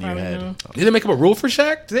 Definitely Matt. On your head. Did they make up a rule for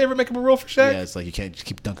Shaq? Did they ever make up a rule for Shaq? Yeah, it's like you can't just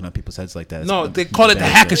keep dunking on people's heads like that. No, they call it the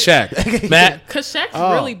hack of Shaq, Matt. Because Shaq's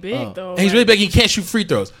really big, though. And he's really big. He can't shoot free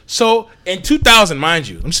throws. So in 2000, mind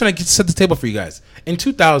you, I'm just trying to set the table for you guys. In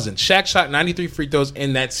 2000, Shaq shot 93 free throws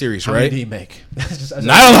in that series, right? How many did he make?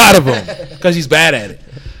 Not a lot of them, because he's bad at it.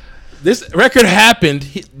 This record happened.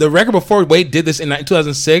 The record before Wade did this in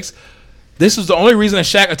 2006. This was the only reason that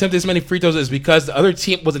Shaq attempted this many free throws is because the other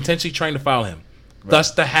team was intentionally trying to foul him. Right. Thus,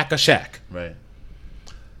 the hack of Shaq. Right.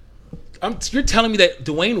 You're telling me that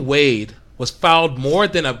Dwayne Wade was fouled more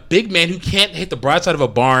than a big man who can't hit the broadside of a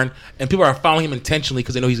barn, and people are fouling him intentionally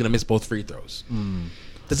because they know he's going to miss both free throws.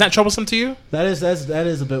 Is that troublesome to you? That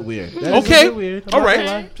is a bit weird. Okay. Weird. All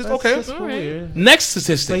right. Just okay. That's weird. Next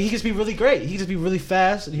statistic. Like, he could just be really great. He could just be really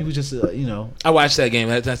fast, and he was just, I watched that game.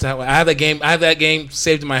 That's how I have that game. I have that game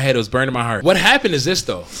saved in my head. It was burned in my heart. What happened is this,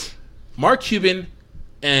 though. Mark Cuban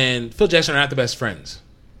and Phil Jackson are not the best friends.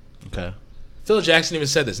 Okay. Phil Jackson even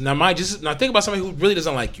said this. Now think about somebody who really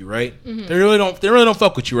doesn't like you, right? Mm-hmm. They really don't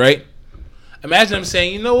fuck with you, right? Imagine them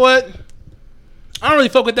saying, you know what? I don't really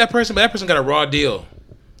fuck with that person, but that person got a raw deal.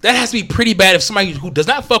 That has to be pretty bad if somebody who does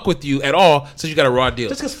not fuck with you at all says you got a raw deal.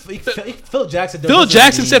 Just because Phil Jackson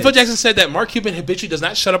said that Mark Cuban habitually does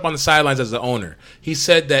not shut up on the sidelines as the owner. He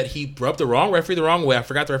said that he rubbed the wrong referee the wrong way. I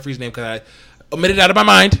forgot the referee's name because I omitted it out of my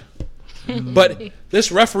mind. But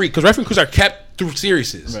this referee, because referee crews are kept through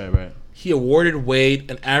series. Right. He awarded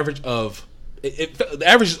Wade an average of the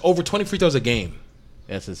average is over 20 free throws a game.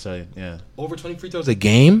 That's insane. Yeah, over 20 free throws a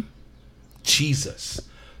game. Jesus.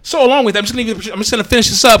 So along with that, I'm just gonna finish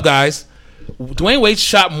this up, guys. Dwayne Wade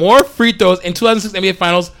shot more free throws in 2006 NBA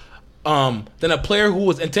Finals than a player who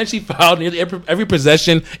was intentionally fouled nearly every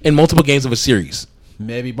possession in multiple games of a series.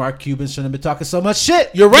 Maybe Mark Cuban shouldn't have been talking so much shit.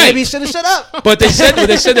 You're right. Maybe he should have shut up. But they said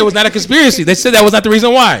there was not a conspiracy. They said that was not the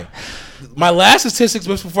reason why. My last statistics,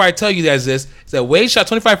 just before I tell you guys this, is that Wade shot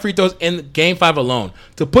 25 free throws in Game 5 alone.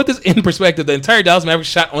 To put this in perspective, the entire Dallas Mavericks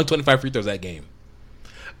shot only 25 free throws that game.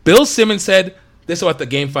 Bill Simmons said this about the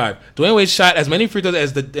Game 5. Dwayne Wade shot as many free throws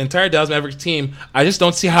as the entire Dallas Mavericks team. I just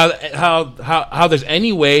don't see how there's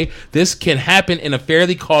any way this can happen in a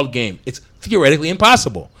fairly called game. It's theoretically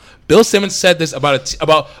impossible. Bill Simmons said this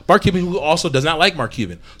about Mark Cuban, who also does not like Mark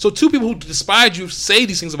Cuban. So two people who despise you say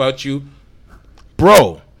these things about you,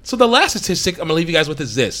 bro. So the last statistic I'm gonna leave you guys with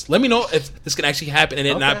is this. Let me know if this can actually happen and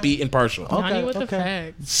it not be impartial.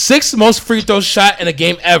 Okay. 6 most free throws shot in a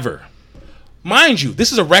game ever. Mind you,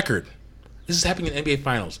 this is a record. This is happening in NBA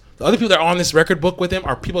Finals. The other people that are on this record book with him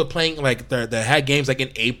are people playing like that had games like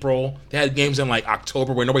in April. They had games in like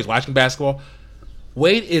October where nobody's watching basketball.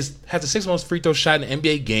 Wade has the 6th most free throws shot in an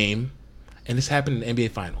NBA game, and this happened in the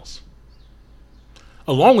NBA Finals.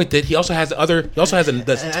 Along with it, he also has the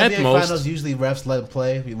 10th most. Finals usually refs let them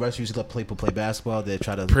play. Refs usually let people play basketball. They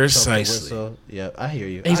try to precisely. Yeah, I hear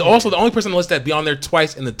you. And he's also the only person on the list that be on there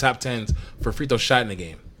twice in the top 10s for free throws shot in a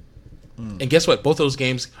game. And guess what? Both those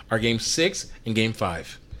games are Game 6 and Game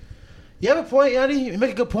 5. You have a point, Yanni. You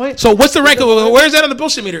make a good point. So what's the rank? Where's that on the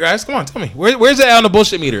bullshit meter, guys? Come on, tell me. Where's that on the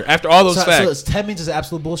bullshit meter after all those facts? So it's 10 means it's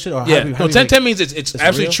absolute bullshit? Or yeah. 10 means it's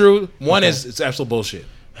absolutely true. 1 is it's absolute bullshit.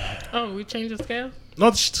 Oh, we changed the scale?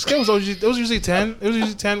 No, the scale was usually 10. It was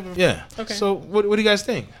usually 10. Yeah. Okay. So what do you guys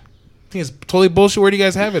think? I think it's totally bullshit. Where do you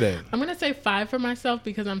guys have it at? I'm going to say 5 for myself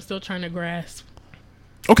because I'm still trying to grasp.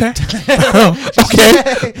 Okay. Okay.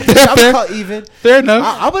 I'm gonna call even. Fair enough.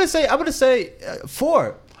 I'm gonna say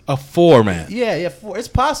 4. A 4, man. Yeah, 4. It's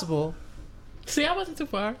possible. See, I wasn't too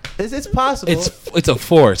far. It's possible. It's a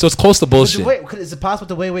 4, so it's close to bullshit. Is it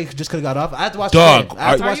possible the way just could have got off? I have to watch the game. I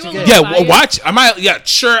have to watch the game. Yeah, watch.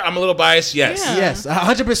 Sure, I'm a little biased. Yes. Yeah. Yes,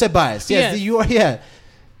 100% biased. Yes, you are. Yeah.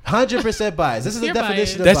 100% biased. This is the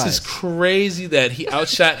definition of bias. That's just crazy that he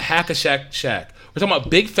outshot Hack-a-Shaq. We're talking about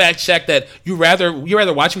big fat Shaq that you rather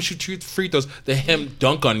watch him shoot free throws than him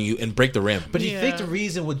dunk on you and break the rim. But do you think the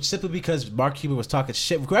reason was simply because Mark Cuban was talking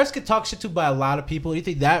shit? Refs get talked shit to by a lot of people. Do you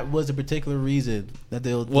think that was a particular reason that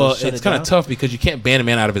they'll shut it it's kind of tough because you can't ban a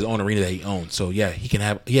man out of his own arena that he owns. So yeah,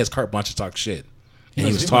 he has carte blanche to talk shit. And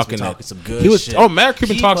he was talking some good shit. Oh, Mark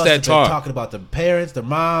Cuban talks that talk. Talking about the parents, the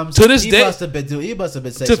moms. To this day, he must have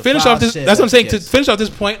been saying to finish off this. That's what I'm saying. To finish off this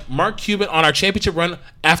point, Mark Cuban on our championship run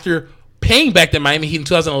after paying back the Miami Heat in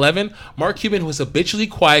 2011, Mark Cuban was habitually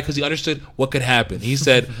quiet because he understood what could happen. He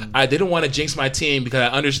said, I didn't want to jinx my team because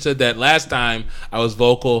I understood that last time I was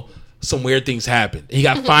vocal, some weird things happened. He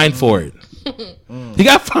got fined for it. He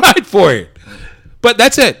got fined for it. But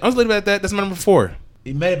that's it. I was leaving at that. That's my number 4.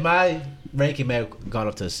 He made my ranking may have gone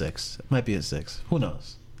up to a 6. It might be a 6. Who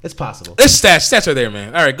knows? It's possible. It's stats are there,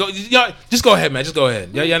 man. All right, go. Y'all, just go ahead, man. Just go ahead.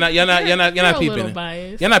 You're not peeping.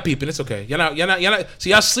 You're not peeping. It's okay. You're not. See,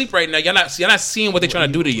 y'all sleep right now. You're not seeing what they're trying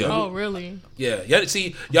to do to you. Oh, really? Yeah.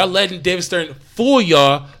 See, y'all letting David Stern fool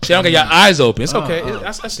y'all. So y'all don't get your eyes open. It's okay. I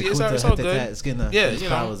see. It's all good. It's getting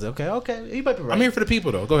powers. Okay. You might be right. I'm here for the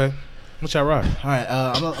people, though. Go ahead. What y'all rock? All right.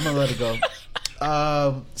 I'm gonna let it go.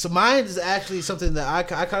 So mine is actually something that I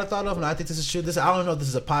kind of thought of, and I think this is true. I don't know if this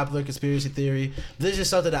is a popular conspiracy theory. This is just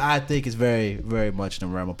something that I think is very, very much in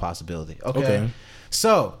the realm of possibility. Okay.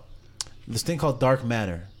 So this thing called dark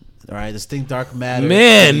matter. All right, this thing dark matter.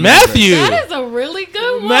 Man, Matthew, that is a really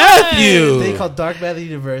good one. Matthew, this thing called dark matter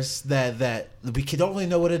universe that we don't really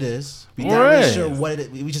know what it is. We're not really sure what it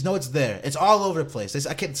is. We just know it's there. It's all over the place.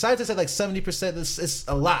 Scientists said like 70%. It's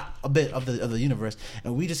a bit of the universe,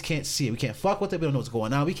 and we just can't see it. We can't fuck with it. We don't know what's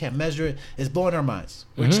going on. We can't measure it. It's blowing our minds.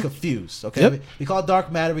 We're just confused. Okay, yep. we call it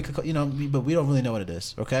dark matter. We could, but we don't really know what it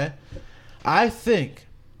is. Okay, I think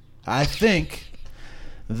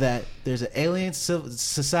that there's an alien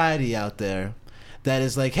society out there that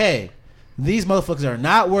is like, hey, these motherfuckers are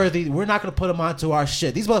not worthy. We're not going to put them onto our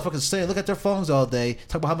shit. These motherfuckers say, look at their phones all day,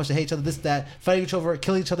 talk about how much they hate each other, this, that, fighting each other,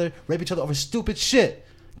 killing each other, rape each other over stupid shit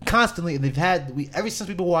constantly. And ever since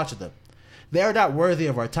we've been watching them. They are not worthy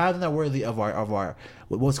of our time. They're not worthy of our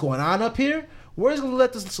what's going on up here. We're just going to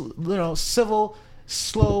let this civil,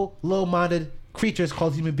 slow, low-minded creatures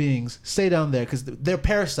called human beings stay down there because they're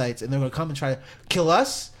parasites and they're going to come and try to kill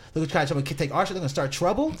us. They're gonna try to take our shit. They're gonna start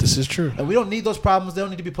trouble. This is true, and we don't need those problems. They don't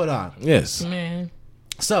need to be put on. Yes, man.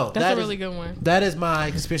 So that's a really good one. That is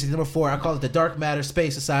my conspiracy number 4. I call it the dark matter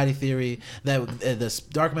space society theory. That the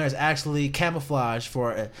dark matter is actually camouflage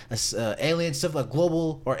for a alien civil,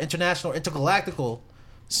 global or international, intergalactical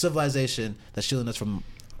civilization that's shielding us from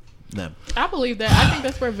them. I believe that. I think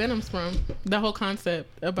that's where Venom's from. The whole concept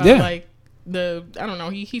about like I don't know.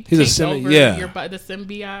 He's takes over your body, the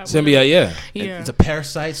symbiote. Symbiote, It's a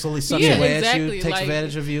parasite, slowly sucks away at you, takes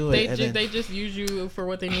advantage of you. They just use you for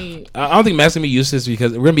what they need. I don't think Matt's gonna be useless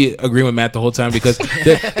because we're gonna be agreeing with Matt the whole time because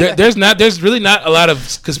there's really not a lot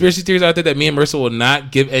of conspiracy theories out there that me and Marissa will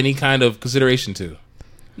not give any kind of consideration to.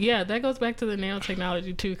 Yeah, that goes back to the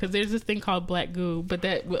nanotechnology too, because there's this thing called black goo, but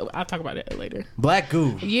I'll talk about it later. Black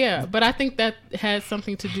goo. Yeah, but I think that has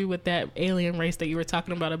something to do with that alien race that you were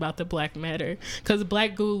talking about the black matter, because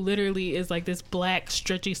black goo literally is like this black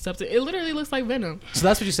stretchy substance. It literally looks like venom. So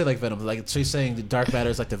that's what you say, like venom. Like, so you're saying the dark matter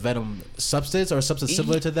is like the venom substance or a substance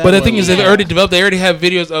similar to that? But the thing is, they already developed. They already have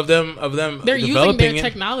videos of them. They're using their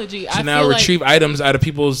technology to now retrieve items out of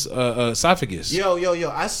people's esophagus. Yo!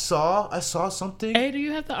 I saw something. Hey, do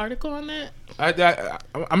you have the article on that?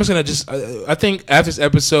 I'm just gonna I think after this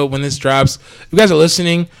episode, when this drops, if you guys are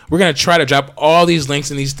listening, we're gonna try to drop all these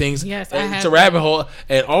links and these things. Yes, it's a rabbit hole,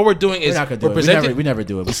 and all we're doing is we're presenting. We never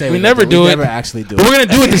do it. We say we never do it. We never actually do it. But we're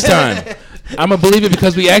gonna do it this time. I'm gonna believe it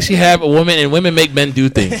because we actually have a woman, and women make men do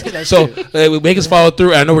things. So we make us follow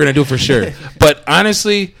through. I know we're gonna do it for sure. But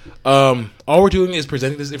honestly, all we're doing is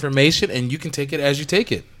presenting this information, and you can take it as you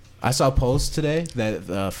take it. I saw a post today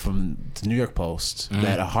that from the New York Post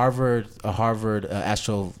that a Harvard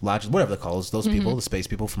astrologist, whatever they call those people, the space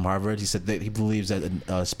people from Harvard, he said that he believes that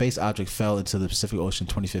a space object fell into the Pacific Ocean in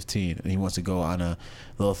 2015, and he wants to go on a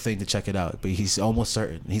little thing to check it out. But he's almost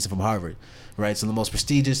certain. He's from Harvard, right? So the most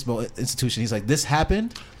prestigious institution. He's like, this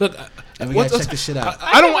happened. Look, and we gotta check this shit out.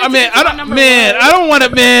 I don't want to, man.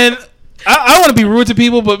 I want to be rude to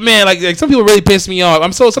people, but man, like some people really piss me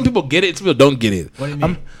off. Some people get it, some people don't get it. What do you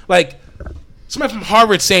mean? Like somebody from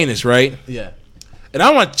Harvard saying this, right? Yeah. And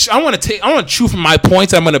I want to chew from my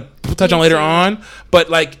points I'm gonna touch on later on, but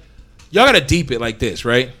like y'all gotta deep it like this,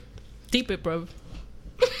 right? Deep it, bro.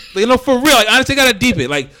 For real, like honestly, gotta deep it.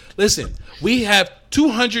 Like, listen, we have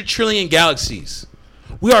 200 trillion galaxies.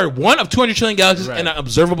 We are one of 200 trillion galaxies in an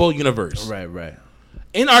observable universe. Right.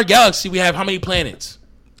 In our galaxy, we have how many planets?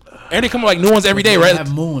 And they come up like new ones every day, right?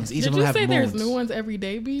 Have moons. Each of them have moons. Did you say there's new ones every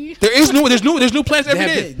day, B? There's new planets every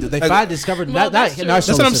day. They discovered not in our solar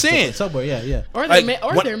system. That's what I'm saying. Somewhere, yeah. Or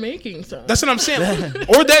they're making some. That's what I'm saying.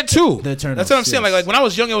 Or that too. That's what I'm saying. Like when I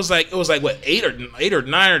was young, it was like what 8 or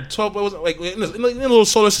 9 or 12. It was like in a little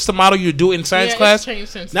solar system model you do in science class.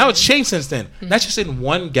 Now it's changed since then. That's just in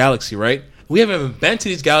one galaxy, right? We haven't been to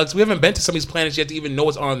these galaxies. We haven't been to some of these planets yet to even know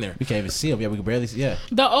what's on there. We can't even see them. Yeah, we can barely see. Yeah.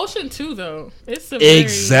 The ocean too, though. It's a very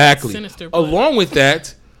sinister place. Along with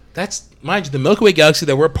that, that's mind you, the Milky Way galaxy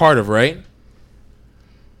that we're part of, right?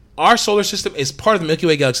 Our solar system is part of the Milky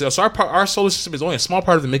Way galaxy. So our solar system is only a small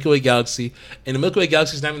part of the Milky Way galaxy, and the Milky Way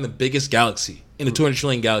galaxy is not even the biggest galaxy in the 200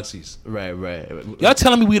 trillion galaxies. Right. Y'all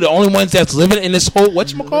telling me we the only ones that's living in this whole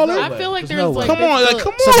whatchamacallit? I feel like there's like... Come on.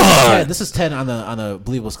 So this is 10 on a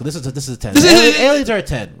believable scale. This is a 10. Aliens are a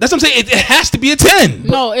 10. That's what I'm saying. It has to be a 10.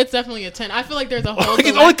 No, it's definitely a 10. I feel like there's a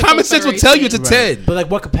whole... only common sense will tell you it's a 10. But like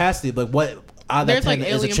what capacity? Like what... There's like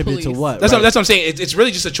is attributed to what? That's what I'm saying. It's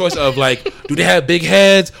really just a choice of like, do they have big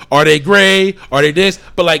heads? Are they gray? Are they this?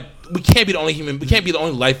 But like, we can't be the only human. We can't be the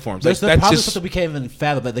only life forms. There's probably something we can't even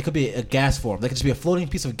fathom. But they could be a gas form. They could just be a floating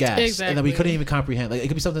piece of gas, and that we couldn't even comprehend. Like it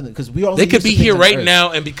could be something because we are. They could be here right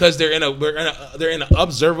now, and because they're in an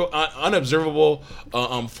unobservable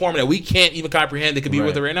form that we can't even comprehend. They could be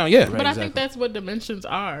with it right now. Yeah, but I think that's what dimensions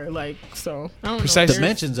are. Like so, I don't know.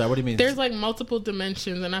 Dimensions are. What do you mean? There's like multiple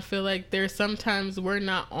dimensions, and I feel like there's sometimes we're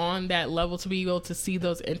not on that level to be able to see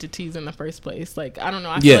those entities in the first place. Like I don't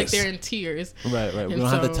know. I feel like they're in tiers. Right. We don't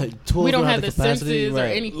have the tools. We don't have the senses or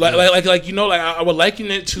anything. Like I would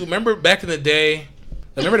liken it to remember back in the day.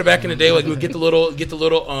 Like we would get the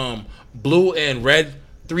little blue and red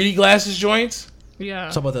 3D glasses joints.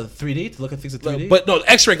 Yeah. So about the 3D to look at things in 3D. But no,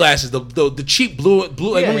 X-ray glasses, the cheap blue.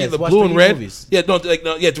 Like remember the blue and red. Movies. Yeah,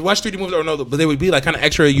 to watch 3D movies or no, but they would be like kind of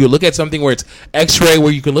X-ray. You look at something where it's X-ray,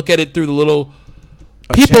 where you can look at it through the little.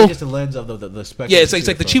 People, just the lens of the spectrum. Yeah, it's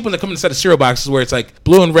like the cheap ones that come inside of cereal boxes where it's like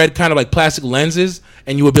blue and red, kind of like plastic lenses,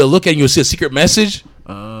 and you would be able to look at it and you would see a secret message.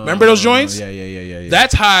 Remember those joints? Yeah.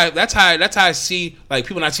 That's how I see like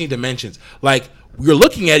people not seeing dimensions. Like you're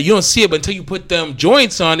looking at it, you don't see it, but until you put them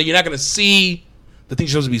joints on it, you're not going to see the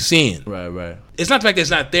things you're supposed to be seeing. Right. It's not the fact that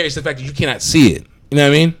it's not there; it's the fact that you cannot see it. You know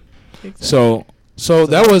what I mean? Exactly. So So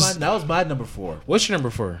that was my number 4. What's your number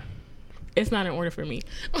 4? It's not in order for me.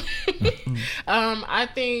 I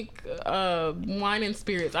think wine and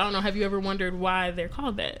spirits. I don't know. Have you ever wondered why they're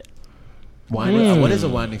called that? Wine. What is a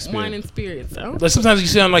wine and spirits? Wine and spirits. Oh. Like sometimes you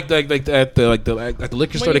see on at the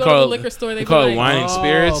liquor store, they call it wine and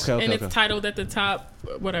spirits, and it's titled at the top,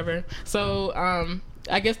 whatever. So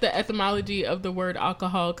I guess the etymology of the word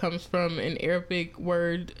alcohol comes from an Arabic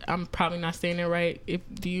word. I'm probably not saying it right.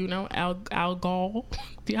 Do you know alcohol?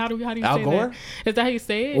 How do you say that? Is that how you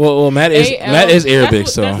say it? Well, Matt is Arabic,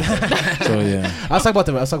 so yeah. I'll talk about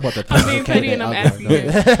that. I'm being petty and I'm asking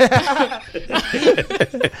you.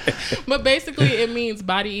 But basically, it means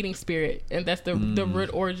body-eating spirit, and that's the root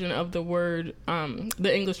origin of the word,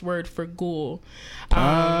 the English word for ghoul.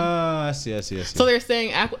 I see. So they're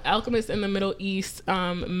saying alchemists in the Middle East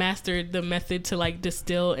mastered the method to like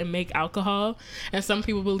distill and make alcohol, and some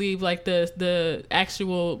people believe like the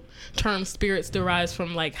actual term spirits derives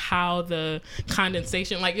from like how the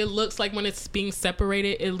condensation, like it looks like when it's being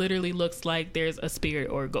separated, it literally looks like there's a spirit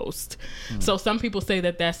or a ghost. So some people say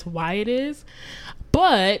that that's why it is.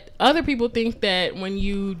 But other people think that when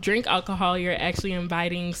you drink alcohol, you're actually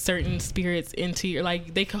inviting certain spirits into your,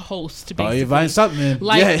 like, they could host. Basically. Oh, you're inviting something.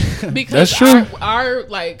 Like, because that's true.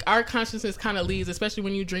 Our consciousness kind of leaves, especially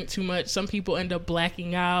when you drink too much. Some people end up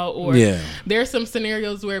blacking out, or there's some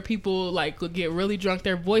scenarios where people like get really drunk,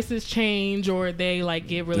 their voices change, or they like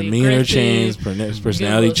get really demeanor change,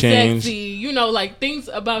 personality change. Sexy, you know, like things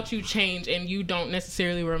about you change and you don't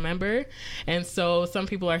necessarily remember. And so some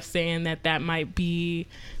people are saying that might be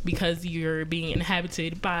because you're being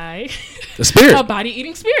inhabited by the spirit, a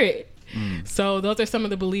body-eating spirit. So those are some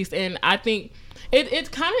of the beliefs, and I think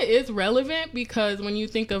it kind of is relevant because when you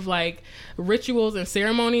think of like rituals and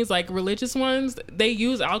ceremonies, like religious ones, they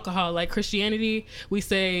use alcohol. Like Christianity, we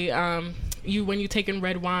say when you take in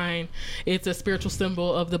red wine, it's a spiritual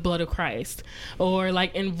symbol of the blood of Christ. Or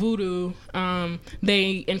like in voodoo,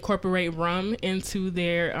 they incorporate rum into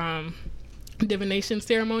their divination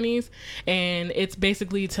ceremonies, and it's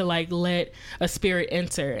basically to like let a spirit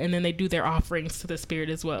enter, and then they do their offerings to the spirit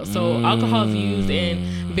as well. So alcohol is used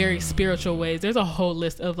in very spiritual ways. There's a whole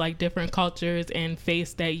list of like different cultures and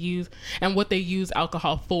faiths that use and what they use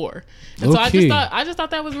alcohol for. And so I just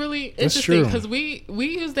thought that was really interesting because we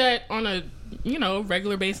use that on a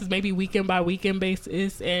regular basis, maybe weekend by weekend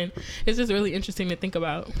basis, and it's just really interesting to think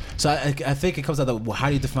about. So I think it comes out of how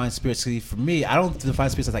do you define spirits? For me, I don't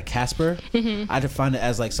define spirits as like Casper. I define it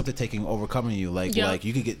as like something overcoming you, like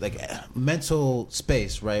you could get like mental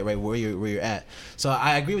space, right where you're at. So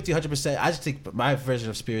I agree with you 100%. I just think my version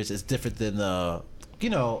of spirits is different than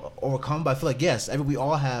overcome. But I feel like we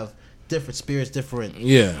all have different spirits, different.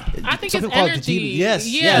 I think it's energy.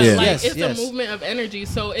 It's a movement of energy.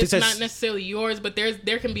 So it's not necessarily yours, but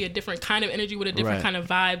there can be a different kind of energy with a different kind of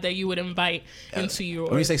vibe that you would invite into your.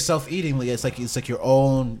 When you say self-eating, it's like your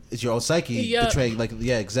own. It's your own psyche betraying. Like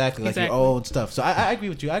exactly. Like your own stuff. So I agree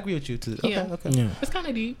with you. Too. Okay. It's kind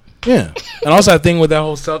of deep. Yeah, and also I think with that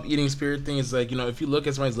whole self-eating spirit thing is like if you look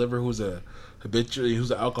at somebody's liver who's an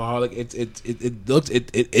alcoholic,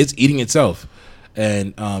 it's eating itself.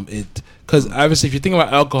 And because obviously if you're thinking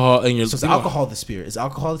about alcohol and it's alcohol the spirit. Is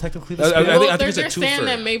alcohol technically the spirit? I think they're saying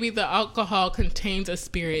that maybe the alcohol contains a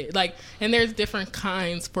spirit, like, and there's different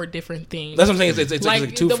kinds for different things. That's what I'm saying. It's like a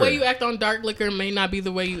twofer. The way you act on dark liquor may not be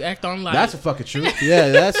the way you act on light. That's a fucking truth. Yeah,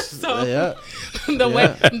 that's way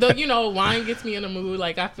wine gets me in a mood,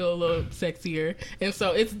 like I feel a little sexier, and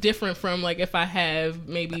so it's different from like if I have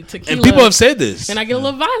maybe tequila. And people have said this, and I get a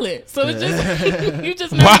little violent. So it's just you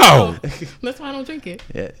just never know. That's why I don't drink it.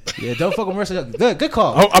 Yeah. Don't fuck with Mercer. Good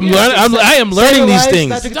call. I am learning these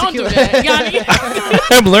things. Don't do that.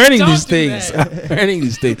 I'm learning these things.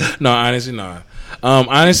 No, honestly, no.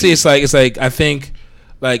 Honestly, it's like I think,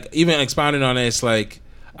 like even expounding on it, it's like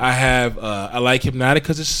I like Hypnotic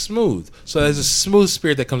because it's smooth. So there's a smooth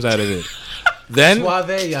spirit that comes out of it. Then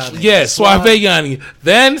Suave Yanni. Yes, Suave Yanni.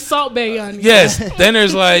 Then Salt Bay Yanni. Yes. Then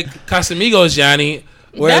there's like Casamigos Yanni.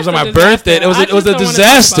 Where it was on my birthday, it was a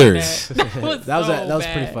disaster. That was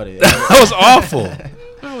pretty funny. That was awful.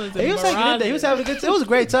 He was having a good time. It was a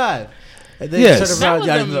great time. Yes. That was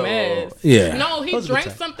a mess. Yeah. No, he drank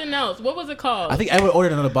something else. What was it called? I think Edwin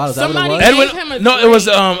ordered another bottle. Somebody gave him a drink. It was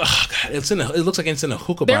it looks like it's in a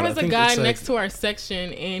hookah bottle. There was a guy next to our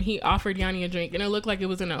section, and he offered Yanni a drink, and it looked like it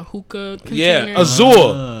was in a hookah container. Yeah,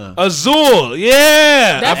 Azul.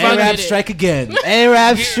 Yeah. Arab strike again.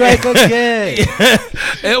 Arab strike again.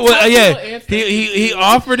 It was He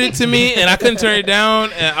offered it to me, and I couldn't turn it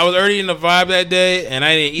down. And I was already in the vibe that day, and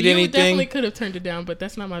I didn't eat anything. You definitely could have turned it down, but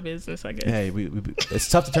that's not my business, I guess. Hey, it's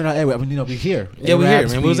tough to turn out. Hey, we're here. Yeah, we're here,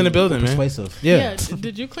 man. We was in the building, man. Persuasive. Yeah.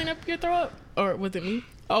 Did you clean up your throw up, or was it me?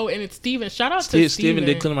 Oh, and it's Steven. Shout out to Steven. Steven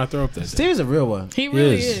did clean up my throw up. Steven's a real one. He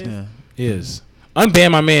really is. Yeah. He is.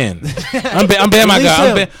 Unban my man. Unban my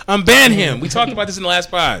guy. Unban him. We talked about this in the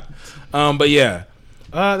last pod. But yeah,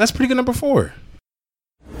 that's pretty good. Number 4.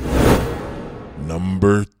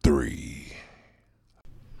 Number 3.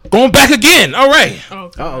 Going back again. All right.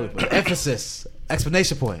 Emphasis.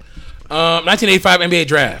 Explanation point. 1985 NBA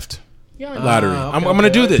draft. Lottery. I'm going to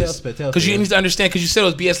do this because you need to understand, because you said it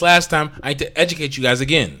was BS last time. I need to educate you guys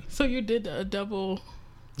again. So you did a double.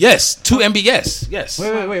 Yes, 2 NBA. Yes.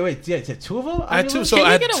 Wait. Yeah, 2 of them. I had 2. So Can I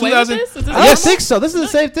you had get away with 2000. this? I think so. This is the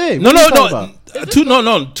same thing. No.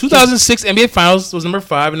 2006 NBA Finals was number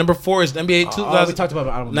 5, and number 4 is NBA 2000. We talked about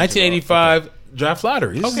 1985 draft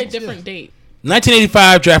lottery. Okay, different date.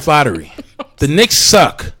 1985 draft lottery. The Knicks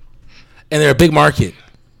suck, and they're a big market.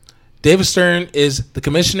 David Stern is the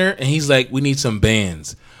commissioner, and he's like, we need some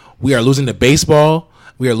bands. We are losing to baseball.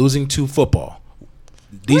 We are losing to football.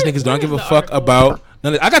 These niggas don't give a fuck about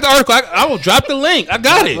none of it. I got the article. I will drop the link. I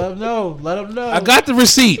got it. Let them know. I got the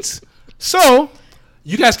receipts. So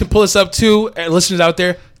you guys can pull this up too, and listeners out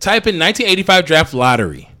there, type in 1985 draft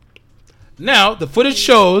lottery. Now, the footage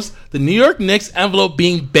shows the New York Knicks envelope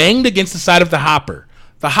being banged against the side of the hopper.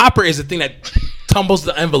 The hopper is the thing that tumbles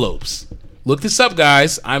the envelopes. Look this up,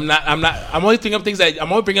 guys. I'm only bringing up things that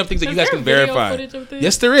you guys can verify.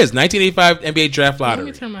 Yes, there is. 1985 NBA draft lottery.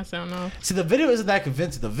 Let me turn my sound off. See, the video isn't that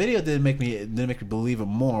convincing. The video didn't make me believe it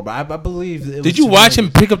more, but I believe it was. Did you watch him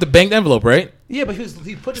pick up the banged envelope, right? Yeah, but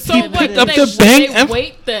he put it. So what? picked up the banged envelope.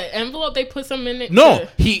 Wait, the envelope they put some in it. No,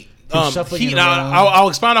 I'll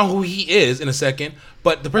expound on who he is in a second.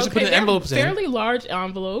 But the person putting the envelopes fairly large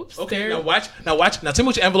envelopes. Okay, now watch. Now tell me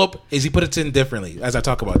which envelope is he put it in differently as I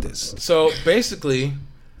talk about this. So basically,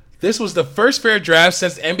 this was the first fair draft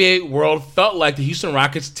since the NBA world felt like the Houston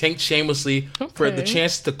Rockets tanked shamelessly for the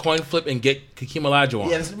chance to coin flip and get Hakeem Olajuwon.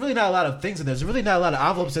 Yeah, there's really not a lot of things in there. There's really not a lot of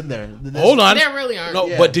envelopes in there. Hold on. There really aren't.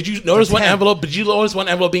 No, but did you notice one envelope? Did you notice one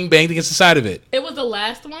envelope being banged against the side of it? It was the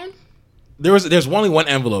last one. There's only one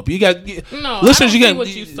envelope. You got no listeners. I don't see what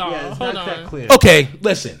you saw. Yeah, Hold on. Clear. Okay,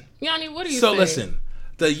 listen. Yanni, what are you saying? So listen,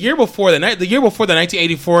 the year before the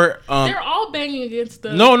 1984. They're all banging against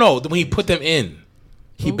the. No. When he put them in,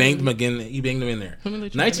 he banged them again. He banged them in there.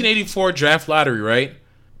 1984 draft lottery, right?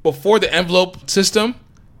 Before the envelope system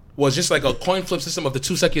was just like a coin flip system of the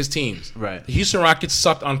 2 suckiest teams. Right. The Houston Rockets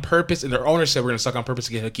sucked on purpose, and their owner said we're going to suck on purpose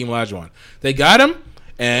to get Hakeem Olajuwon. They got him,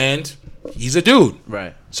 and he's a dude.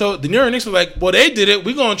 Right. So the New York Knicks were like, well, they did it.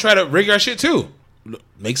 We're going to try to rig our shit too.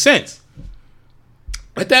 Makes sense.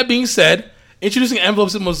 With that being said, introducing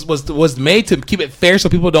envelopes was made to keep it fair so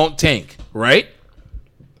people don't tank, right?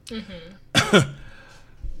 Mm-hmm.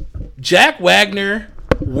 Jack Wagner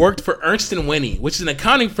worked for Ernst & Winnie, which is an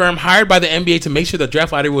accounting firm hired by the NBA to make sure the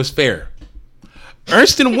draft lottery was fair.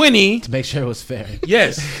 Ernst & Winnie... to make sure it was fair.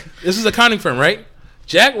 Yes. This is an accounting firm, right?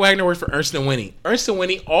 Jack Wagner worked for Ernst & Winnie. Ernst &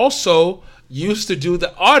 Winnie also used to do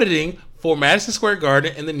the auditing for Madison Square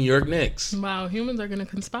Garden and the New York Knicks. Wow, humans are going to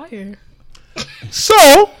conspire.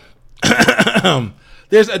 So,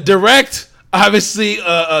 there's a direct, obviously,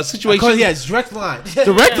 situation. Yeah, it's direct line.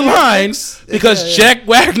 Direct lines, because Jack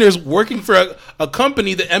Wagner's working for a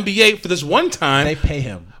company, the NBA, for this one time. They pay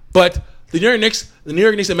him. But the New York Knicks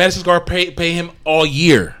and Madison Square Garden pay him all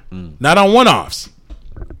year, not on one-offs.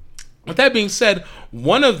 With that being said,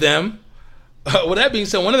 one of them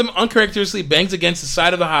uncharacteristically bangs against the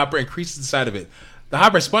side of the hopper and creases the side of it. The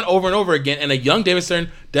hopper spun over and over again, and a young David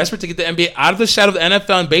Stern, desperate to get the NBA out of the shadow of the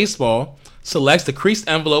NFL and baseball, selects the creased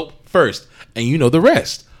envelope first. And you know the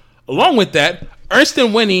rest. Along with that, Ernst &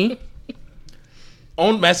 Winnie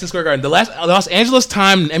owned Madison Square Garden. The Los Angeles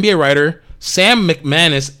Times NBA writer Sam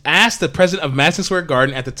McManus asked the president of Madison Square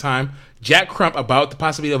Garden at the time, Jack Crump, about the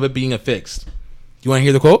possibility of it being affixed. You want to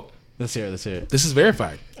hear the quote? Let's hear it. This is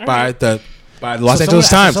verified by the Los Angeles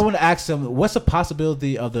Times. Someone asked him, what's the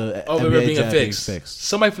possibility of the NBA being affixed?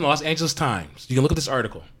 Somebody from the Los Angeles Times. You can look at this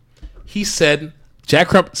article. He said, Jack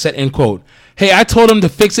Crump said, end quote, hey, I told him to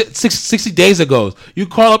fix it 60 days ago. You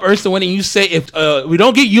call up Ernst & Winnie and you say, if we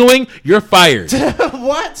don't get Ewing, you're fired.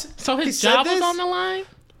 What? So his job was on the line?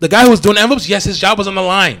 The guy who was doing envelopes, yes, his job was on the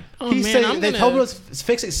line. He said they told him to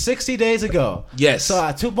fix it 60 days ago. Yes.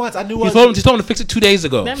 So 2 months, I knew. He told him to fix it 2 days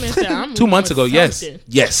ago. That means that 2 months ago. Yes.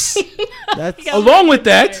 That's Along with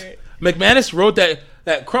that, McManus wrote that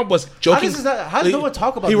that Crump was joking. How does no one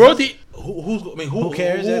talk about? He wrote the. Who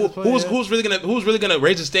cares? Who's really gonna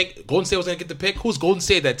raise the stake? Golden State was gonna get the pick. Who's Golden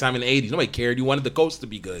State at that time in the '80s? Nobody cared. You wanted the coast to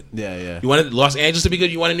be good. Yeah. You wanted Los Angeles to be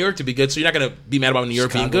good. You wanted New York to be good. So you're not gonna be mad about New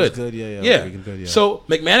York being good. Yeah. So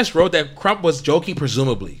McManus wrote that Crump was joking,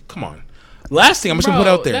 presumably. Come on. Last thing I'm just gonna put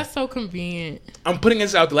out there. That's so convenient. I'm putting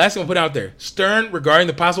this out. The last thing I'm putting out there. Stern regarding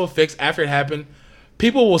the possible fix after it happened.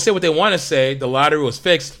 People will say what they want to say. The lottery was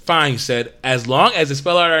fixed. Fine, he said. As long as they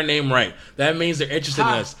spell out our name right. That means they're interested in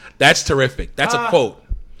us. That's terrific. That's a quote.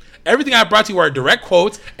 Everything I brought to you are direct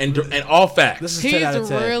quotes and all facts. He's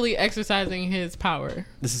really exercising his power.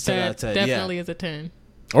 This is 10 out of 10. Definitely is a 10.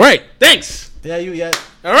 All right. Thanks. Yeah.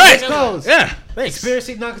 All right. Yeah. Thanks.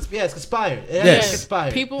 Conspiracy, non-conspiracy. Yeah, it's conspired. Yes.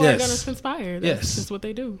 Conspired. People are going to conspire. That's just what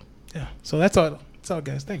they do. Yeah. So that's all. That's all,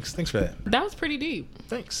 guys. Thanks for that. That was pretty deep.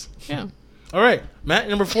 Thanks. Yeah. All right, Matt,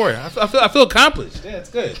 number 4. I feel accomplished. Yeah, it's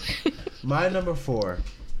good. My number 4.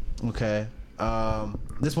 Okay.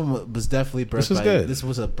 This one was definitely birthed. This was good. This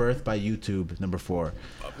was a birth by YouTube. Number 4.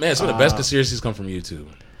 Man, some of the best conspiracies come from YouTube,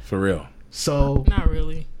 for real. So not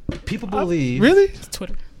really. People believe really it's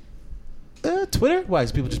Twitter. Twitter? Why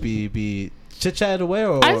does people just be chit chatting away?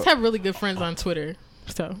 Or I just have really good friends on Twitter.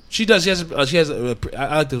 So she does. She has.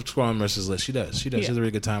 I like to scroll on Mercer's list. She does. She has a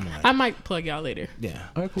really good timeline. I might plug y'all later. Yeah.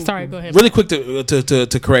 Right, cool, Sorry. Go ahead. Really quick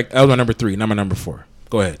to correct. That was my number 3. Not my number 4.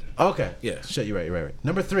 Go ahead. Okay. Yeah. Shit. You're right.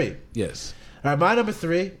 Number 3. Yes. All right. My number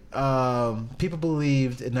 3. People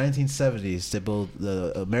believed in 1970s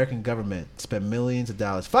the American government spent millions of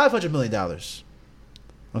dollars, $500 million.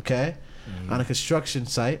 Okay. On a construction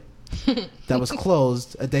site that was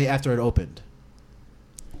closed a day after it opened.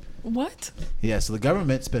 What? Yeah, so the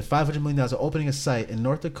government spent $500 million opening a site in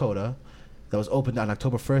North Dakota that was opened on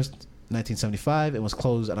October 1st, 1975, and was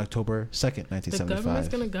closed on October 2nd, 1975. The government's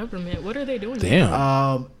going to government. What are they doing?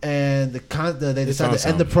 Damn. And they decided to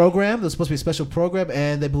end the program. There was supposed to be a special program,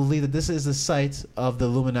 and they believe that this is the site of the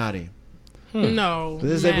Illuminati. No.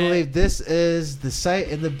 They believe this is the site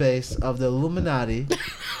and the base of the Illuminati.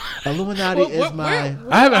 Illuminati is my.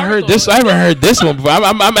 I haven't heard this. I haven't heard this one before.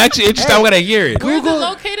 I'm actually interested. I'm gonna hear it. Where's it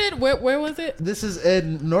located? Where was it? This is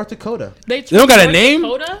in North Dakota. They don't got a name.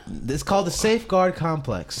 Dakota? It's called the Safeguard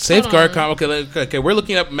Complex. Safeguard Complex. Okay. We're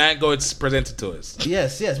looking up. Matt, go. It's presented to us.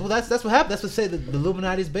 Yes. Well, that's what happened. That's what say the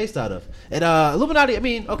Illuminati is based out of. And Illuminati. I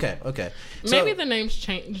mean, okay. So, maybe the name's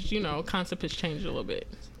changed. Concept has changed a little bit.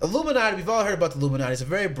 Illuminati, we've all heard about the Illuminati. It's a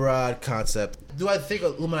very broad concept. Do I think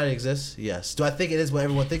Illuminati exists? Yes. Do I think it is what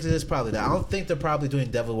everyone thinks it is? Probably not. I don't think they're probably doing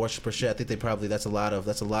devil worship or shit. I think that's a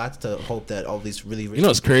lot to hope that all these really rich. You know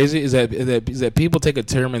what's crazy is that people take a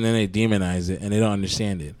term and then they demonize it and they don't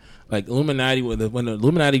understand it. Like Illuminati, when the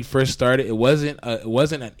Illuminati first started, it wasn't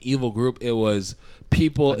an evil group. It was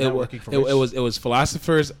people. It was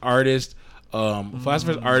philosophers, artists,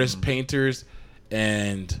 painters,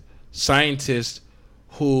 and scientists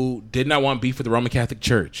who did not want beef with the Roman Catholic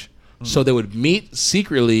Church. So they would meet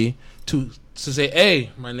secretly to say, hey,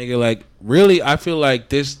 my nigga, like, really, I feel like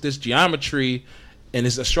this geometry and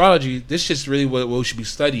this astrology, this shit's really what we should be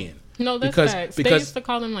studying. No, that's facts. They used to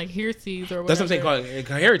call them, like, heresies or whatever. That's what I'm saying,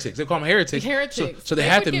 call heretics. They call them heretics. So they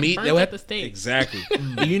have to meet. They would have to, exactly.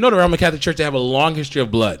 You know the Roman Catholic Church, they have a long history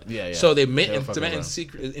of blood. Yeah. So they met in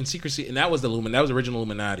secrecy, and that was the original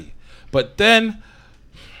Illuminati. But then,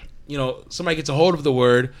 somebody gets a hold of the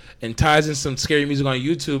word and ties in some scary music on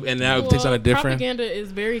YouTube, and now it takes on a different. Propaganda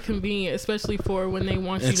is very convenient, especially for when they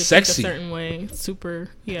want you to think a certain way. Super,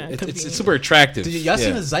 it's super attractive. Did y'all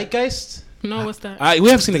seen the Zeitgeist? No, what's that? We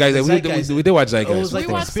have seen the guys. We did watch Zeitgeist. It was like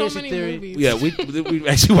we watched so many theory. movies. Yeah, we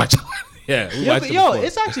actually watched. Yeah,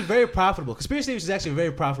 it's actually very profitable. Conspiracy theories is actually a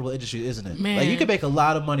very profitable industry, isn't it? Man. Like you can make a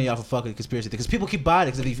lot of money off of fucking conspiracy theories because people keep buying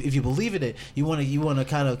it. Because if you believe in it, you want to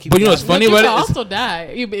kind of keep. But you know what's funny about it? You also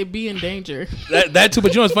die. You'd be in danger. That too.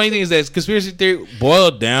 But you know what's funny thing is that conspiracy theory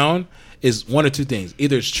boiled down is one of two things: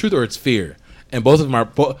 either it's truth or it's fear, and both of them are.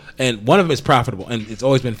 And one of them is profitable, and it's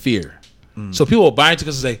always been fear. So people will buy into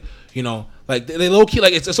because it's like like they low key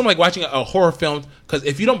like it's something like watching a horror film because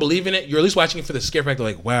if you don't believe in it, you're at least watching it for the scare factor.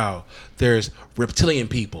 Like, wow, there's reptilian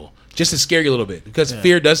people, just to scare you a little bit because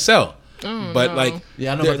fear does sell. But I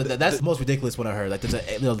know about that. That's the most ridiculous one I heard. Like there's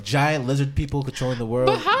a giant lizard people controlling the world.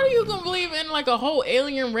 But how are you gonna believe in like a whole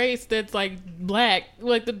alien race that's like black,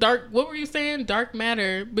 like the dark? What were you saying? Dark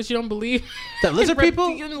matter, but you don't believe that lizard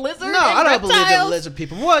people? Lizard? No, I don't believe in lizard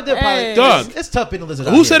people. What? Hey. Dog, it's tough being a lizard.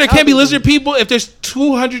 Who said there can't be lizard people if there's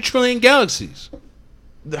 200 trillion galaxies?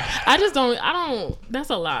 I don't.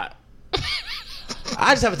 That's a lot.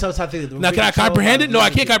 I just have a tough time thinking. Now, can I comprehend it? No, I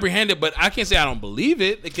can't comprehend it, but I can't say I don't believe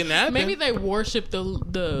it. It can happen. Maybe they worship the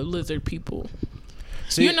lizard people.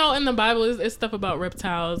 So you know, in the Bible, it's stuff about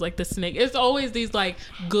reptiles, like the snake. It's always these like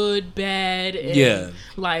good, bad, and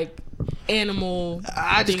like animal.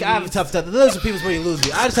 I have a tough time. The lizard people's where you lose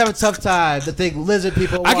me. I just have a tough time to think lizard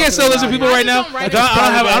people. I can't sell lizard people right now. I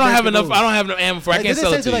don't have enough ammo for. I can't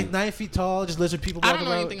sell it to you. Like 9 feet tall, just lizard people. I don't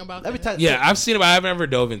know anything about that. Yeah, I've seen it, but I've never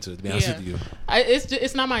dove into it. To be honest with you,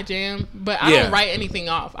 it's not my jam. But I don't write anything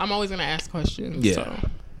off. I'm always gonna ask questions. Yeah. So.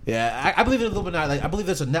 Yeah, I believe in Illuminati. Like, I believe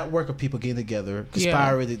there's a network of people getting together,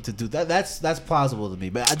 conspiring to do that. That's plausible to me.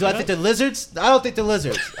 But do I think they're lizards? I don't think they're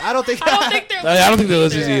lizards. I don't think they're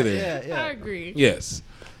lizards either. Yeah. I agree. Yes.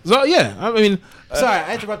 So yeah, I mean, sorry,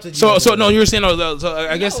 I interrupted you. So no, you were saying so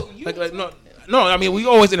I guess No, I mean, we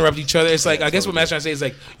always interrupt each other. It's like, I guess what Matt's trying to say is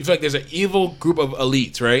like, you feel like there's an evil group of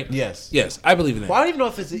elites, right? Yes, I believe in that. Well, I don't even know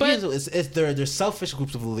if it's evil. It's they're selfish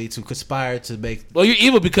groups of elites who conspire to make. Well, you're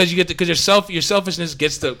evil because your selfishness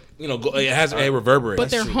gets to, it has a reverberate. But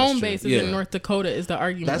their home base is in North Dakota is the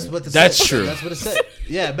argument. That's true. That's what it said.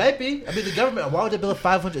 Yeah, maybe. I mean, the government. Why would they build a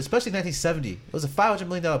 500? Especially in 1970, it was a $500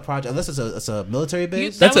 million project. Unless it's a military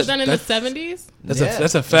base. That was done in the 70s.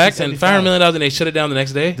 That's a fact. And $500 million, and they shut it down the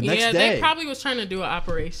next day. They probably was trying to do an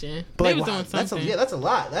operation. But they was doing something. That's a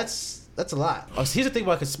lot. That's a lot. Oh, so here's the thing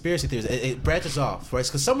about conspiracy theories. It branches off, right?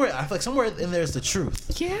 Because I feel like somewhere in there is the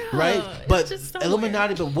truth. Yeah. Right? But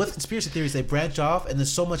Illuminati, but with conspiracy theories, they branch off, and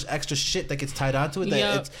there's so much extra shit that gets tied onto it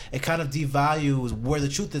that it kind of devalues where the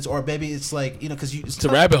truth is, or maybe it's like, because it's a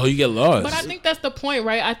rabbit hole, you get lost. But I think that's the point,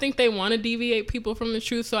 right? I think they want to deviate people from the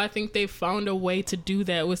truth, so I think they found a way to do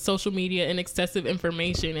that with social media and excessive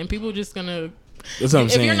information, and people just gonna. That's what I'm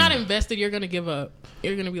saying. If you're not invested, you're gonna give up.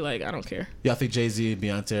 You're gonna be like, I don't care. Y'all think Jay-Z and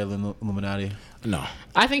Beyonce are Illuminati? No.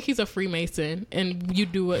 I think he's a Freemason, and you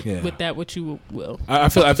do with that what you will. I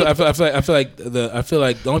feel like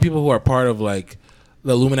the only people who are part of like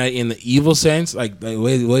the Illuminati in the evil sense, like the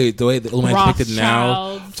way the Illuminati depicted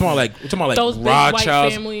now. We're talking about those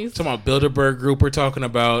Rothschilds. We're talking about Bilderberg Group. We're talking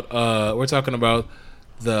about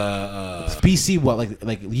the BC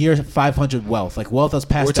like year 500 wealth, like wealth that's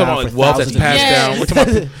passed down. We're talking about wealth that's passed down. We're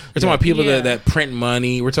talking about people that print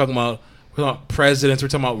money. We're talking about presidents. We're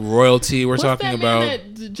talking about royalty. What's talking about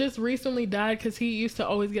man that just recently died because he used to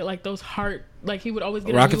always get like those heart. Like he would always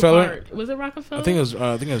get Rockefeller. A new heart. Was it Rockefeller? I think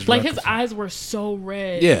it was. Like his eyes were so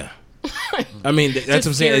red. Yeah. I mean, that's what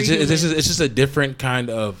I'm saying. It's just a different kind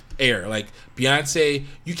of air. Like Beyonce,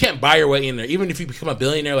 you can't buy your way in there. Even if you become a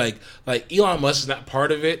billionaire, like Elon Musk is not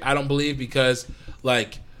part of it. I don't believe, because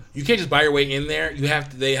like you can't just buy your way in there. You have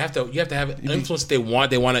to have an influence that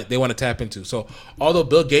they want to tap into. So although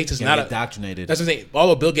Bill Gates is not indoctrinated, that's what I'm saying.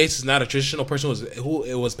 Although Bill Gates is not a traditional person who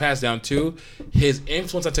it was passed down to, his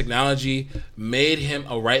influence on technology made him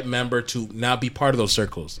a right member to now be part of those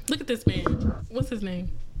circles. Look at this man. What's his name?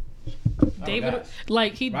 David,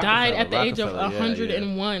 he died at the age of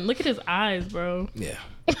 101. Yeah. Look at his eyes, bro. Yeah.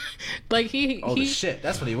 Like he shit.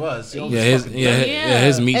 That's what he was. His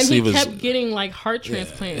meat sleeve was. And he kept getting like heart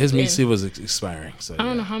transplants. His meat sleeve was expiring. So I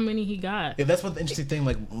don't know how many he got. Yeah, that's one interesting thing.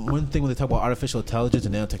 Like one thing when they talk about artificial intelligence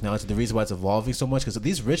and nanotechnology, the reason why it's evolving so much, because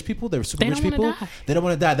these rich people, they're super rich people. They don't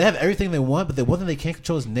want to die. They have everything they want, but the one thing they can't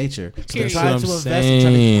control is nature. So they're trying to invest in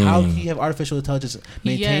trying to how can you have artificial intelligence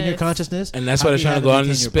maintain your consciousnly, and that's why they're trying to go out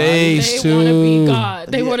into space too. They want to be God.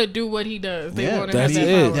 They want to do what he does. They want to have that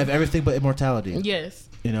power. They have everything but immortality. Yes.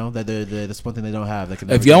 That's one thing they don't have.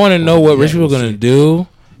 If y'all want to know what rich people are going to do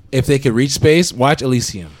if they could reach space, watch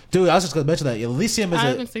Elysium. Dude, I was just going to mention that. Elysium is I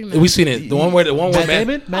haven't seen that. We've seen it. The one where Matt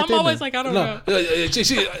Damon? I'm always like, I don't know. It's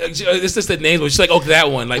just the names, but she's like,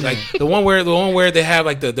 that one. Like the one where they have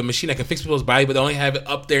like the machine that can fix people's body, but they only have it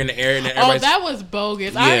up there in the air. And that was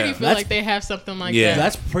bogus. I already feel like they have something like that.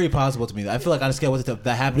 That's pretty possible to me. I feel like on a scale that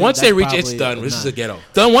happened. Once they reach, it's done. This is a ghetto.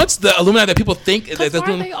 Then once the Illuminati that people think,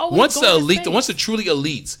 once the truly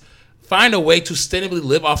elites find a way to sustainably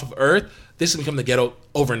live off of Earth, this can become the ghetto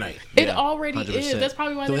overnight. It already 100%. Is. That's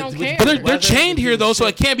probably why they don't care. But they're chained here, though, so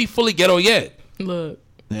it can't be fully ghetto yet. Look,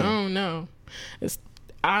 I don't know. That's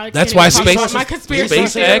why my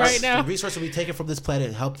conspiracy right now. The resources we taken from this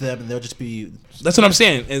planet help them, and they'll just be. That's what I'm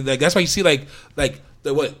saying, and that's why you see like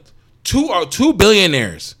the two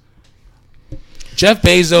billionaires, Jeff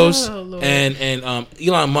Bezos and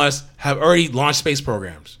Elon Musk have already launched space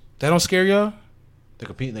programs. That don't scare y'all? They're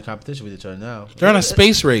competing in competition with each other now. They're on a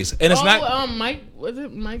space race, and it's not. Mike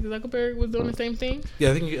Zuckerberg was doing the same thing? Yeah,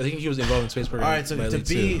 I think he was involved in space program. All right, so is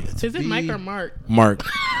it Mike or Mark? Mark.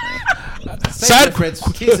 Quick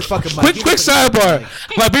sidebar.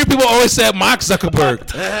 Liberian people always said Mark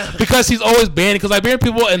Zuckerberg because he's always banned. Because Liberian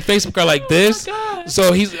people and Facebook are like this,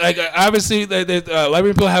 so he's like obviously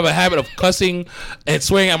Liberian people have a habit of cussing and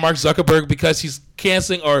swearing at Mark Zuckerberg because he's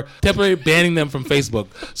canceling or temporarily banning them from Facebook.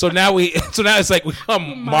 So now it's like we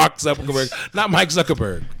become Mark Zuckerberg, not Mike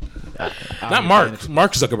Zuckerberg. Not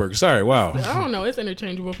Mark Zuckerberg. Sorry, wow. I don't know. It's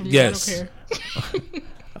interchangeable for me. Yes. I don't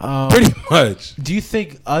care. Pretty much. Do you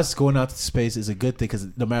think us going out to space is a good thing? Because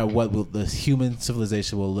no matter what, the human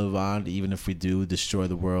civilization will live on, even if we do destroy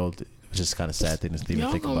the world. Which is kind of sad thing to even think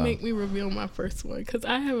about. Y'all gonna make me reveal my first one because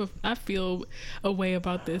I feel a way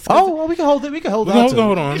about this. Oh, well, we can hold it. We can hold on.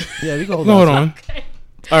 Hold on. Yeah, we can hold on. Okay.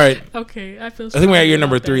 All right. Okay, I feel. I think we're at your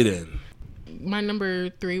number 3 then. My number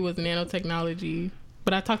 3 was nanotechnology,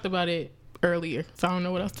 but I talked about it earlier, so I don't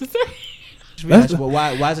know what else to say. Why is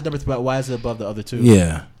it number 3? Why is it above the other 2?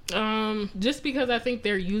 Yeah. Just because I think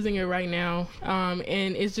they're using it right now,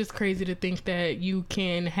 and it's just crazy to think that you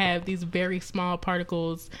can have these very small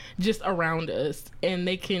particles just around us, and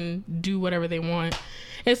they can do whatever they want.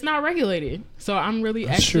 It's not regulated, so I'm really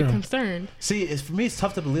concerned. See, for me, it's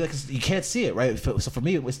tough to believe because you can't see it, right? So for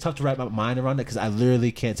me, it's tough to wrap my mind around it because I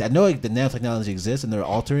literally can't see. I know the nanotechnology exists and they're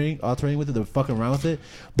altering with it, they're fucking around with it,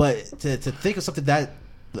 but to think of something that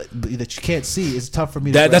you can't see is tough for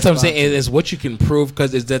me. That's what I'm saying. Is what you can prove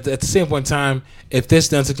because at the same point in time, if this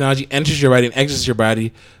nanotechnology enters your body and exits your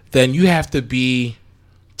body, then you have to be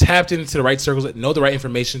tapped into the right circles that know the right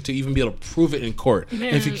information to even be able to prove it in court. Man.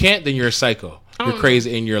 And if you can't, then you're a psycho. You're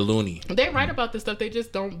crazy and you're a loony. They write about this stuff. They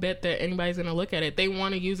just don't bet that anybody's going to look at it. They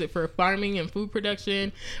want to use it for farming and food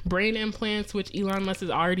production, brain implants, which Elon Musk is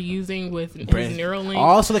already using with his Neuralink.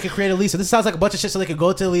 Also, they can create Elysium. This sounds like a bunch of shit so they can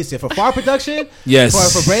go to Elysium. For farm production, yes.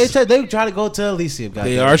 For brain tech, they try to go to Elysium.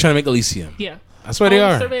 They are trying to make Elysium. Yeah. That's where they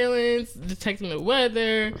are. Surveillance, detecting the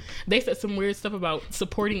weather. They said some weird stuff about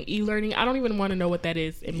supporting e-learning. I don't even want to know what that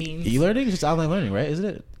is. It means e-learning is just online learning, right? Isn't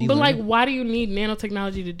it? E-learning? But like, why do you need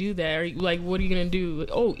nanotechnology to do that? Or like, what are you gonna do? Like,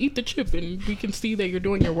 oh, eat the chip and we can see that you're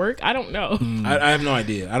doing your work. I don't know. I have no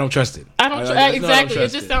idea. I don't trust it. Exactly.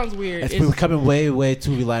 It just sounds weird. It's becoming way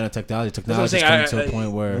too reliant on technology. Technology is coming to a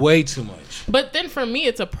point where way too much. But then for me,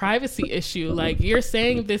 it's a privacy issue. Like you're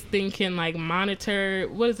saying, this thing can like monitor.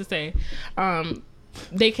 What does it say?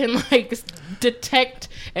 They can like detect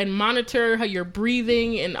and monitor how you're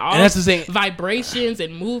breathing and all and that's the thing. Vibrations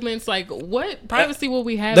and movements. Like, what privacy will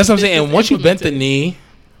we have? That's what I'm saying. And once you bent the knee,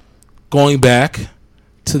 going back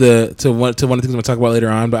to one of the things I'm gonna talk about later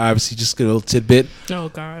on, but obviously just a little tidbit. Oh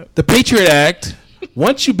God, the Patriot Act.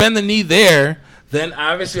 Once you bend the knee there, then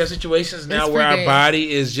obviously we have situations now where our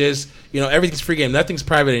body is just, everything's free game. Nothing's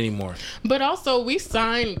private anymore. But also, we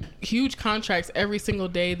sign huge contracts every single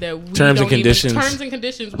day that we terms and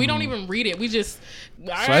conditions. We don't even read it. We just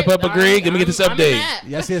swipe up, agree. Let me get this update.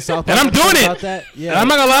 Yes, and I'm doing it. Yeah. And I'm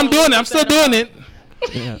not gonna lie, I'm doing it. I'm still doing it.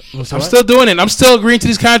 Yeah. I'm still doing it. I'm still agreeing to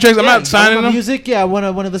these contracts. I'm not signing them. Music, I want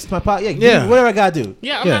to listen to my podcast. Yeah, whatever I gotta do.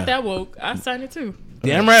 Yeah, I'm not that woke. I sign it too.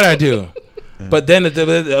 Damn right I do. But then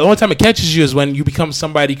the only time it catches you is when you become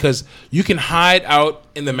somebody, because you can hide out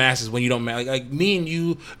in the masses when you don't matter. Like me,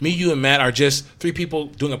 you, and Matt are just 3 people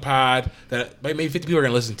doing a pod that maybe 50 people are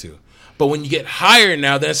going to listen to. But when you get higher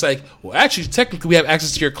now, then it's like, well, actually, technically, we have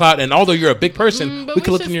access to your cloud, and although you're a big person, we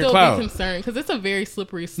can look in your cloud. Be concerned because it's a very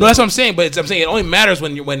slippery slope. No, that's what I'm saying. But I'm saying it only matters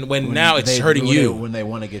when now it's hurting you. When they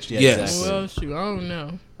want to get you. Yes. Exactly. Well, shoot, I don't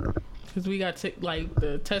know. Because we got like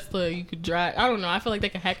the Tesla, you could drive. I don't know. I feel like they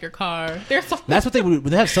can hack your car. That's what when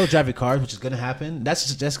they have self-driving cars, which is going to happen.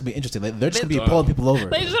 That's gonna be interesting. Like, they're just going to be pulling people over.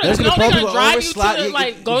 They're just going to pull people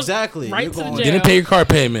over, go exactly. Right to the jail. Didn't pay your car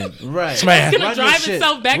payment. Right. It's going to drive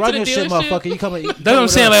itself back to the dealership. Shit, motherfucker. You come. That's what I'm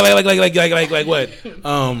saying. Like what?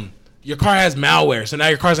 Your car has malware, so now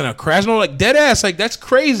your car's gonna crash. No, like dead ass. Like that's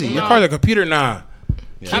crazy. Your car's a computer. Nah.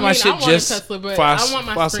 Yeah. I want a Tesla, but I want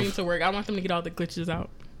my screen to work. I want them to get all the glitches out.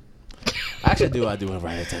 Actually, I do want to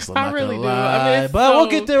ride a Tesla. I really do. But we'll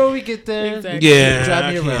get there when we get there. Exactly. Yeah,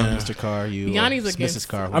 drive me around, Mr. Car. Yanni's against Mrs.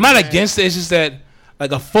 Car. I'm not against it. It's just that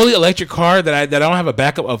like a fully electric car that I don't have a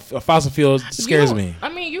backup of fossil fuels scares me. I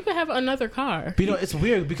mean, you could have another car. But it's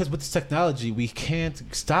weird because with this technology, we can't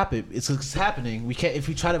stop it. It's happening. We can't. If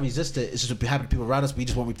we try to resist it, it's just happening to people around us. We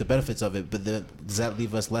just won't reap the benefits of it. But does that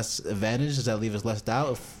leave us less advantage? Does that leave us less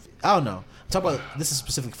doubt? I don't know. I'm talking about this is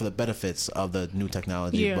specifically for the benefits of the new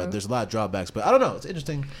technology, but there's a lot of drawbacks. But I don't know. It's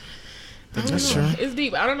interesting. That's true. It's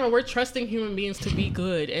deep. I don't know. We're trusting human beings to be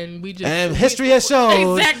good, and history has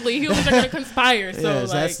shown exactly humans are going to conspire. So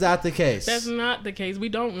yes, that's not the case. That's not the case. We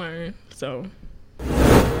don't learn. So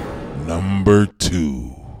number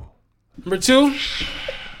 2. Number 2.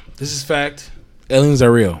 This is fact. Aliens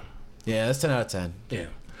are real. Yeah, that's 10 out of 10. Yeah.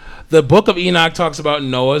 The Book of Enoch talks about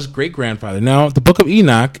Noah's great-grandfather. Now, the Book of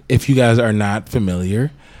Enoch, if you guys are not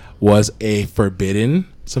familiar, was a forbidden,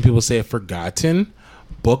 some people say a forgotten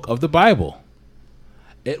book of the Bible.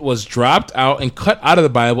 It was dropped out and cut out of the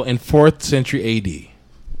Bible in 4th century A.D.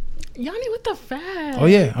 Yanni, what the fact? Oh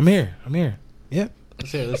yeah, I'm here. Yep.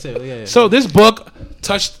 Let's say. Yeah. So this book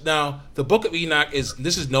touched. Now the Book of Enoch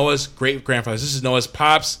is Noah's great grandfather. This is Noah's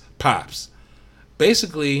pops.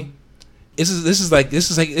 Basically, this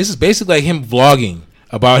is basically like him vlogging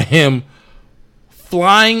about him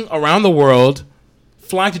flying around the world,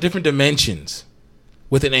 flying to different dimensions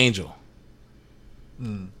with an angel.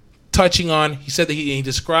 Touching on, he said that he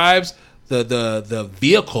describes the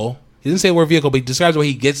vehicle. He didn't say the word vehicle, but he describes where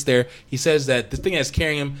he gets there. He says that the thing that's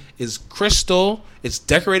carrying him is crystal. It's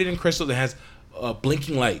decorated in crystal that has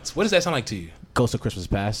blinking lights. What does that sound like to you? Ghost of Christmas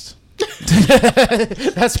Past.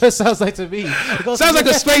 That's what it sounds like to me. It sounds like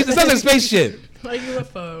a spaceship. Like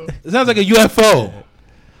UFO. It sounds like a UFO.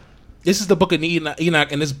 This is the Book of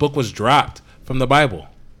Enoch, and this book was dropped from the Bible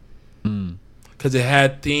because it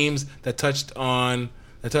had themes that touched on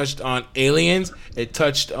aliens. It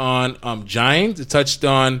touched on giants. It touched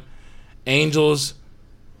on angels.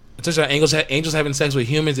 It touched on angels having sex with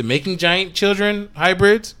humans and making giant children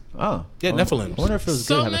hybrids. Oh, yeah, Nephilim. I wonder if it was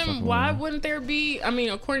so then, why wouldn't there be? I mean,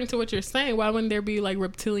 according to what you're saying, why wouldn't there be like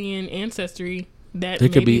reptilian ancestry that there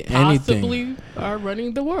could be possibly anything are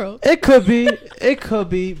running the world? It could be.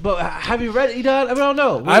 But have you read it? I don't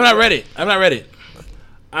know. I've not read it.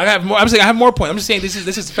 I have more. I'm saying I have more points. I'm just saying this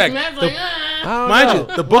is fact. Mind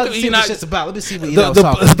you, the Book of Enoch. Let me see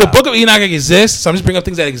what the Book of Enoch exists. So I'm just bringing up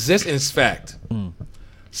things that exist, and it's fact.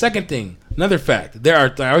 Second thing, another fact. I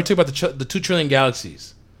already talked about the 2 trillion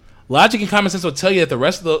galaxies. Logic and common sense will tell you that the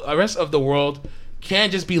rest of the world can't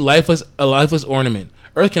just be a lifeless ornament.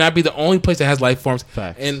 Earth cannot be the only place that has life forms.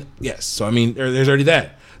 Facts. And yes, so I mean, there's already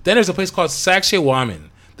that. Then there's a place called Sacsayhuaman.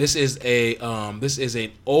 This is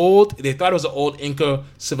an old. They thought it was an old Inca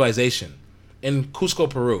civilization in Cusco,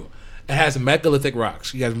 Peru. It has megalithic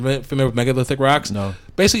rocks. You guys familiar with megalithic rocks? No.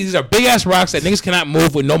 Basically, these are big ass rocks that niggas cannot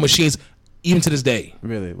move with no machines, even to this day.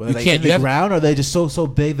 Really? Well, you can't. In the ground, or are they just so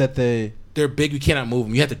big that they're big? You cannot move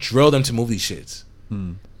them. You have to drill them to move these shits.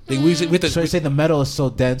 So you say the metal is so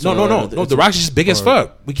dense? No. The rocks are just big as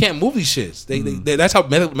fuck. We can't move these shits. That's how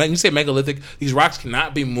when you say megalithic, these rocks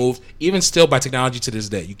cannot be moved, even still by technology to this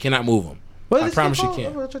day. You cannot move them. I promise you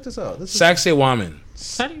can't. Check this out. Sacsayhuaman.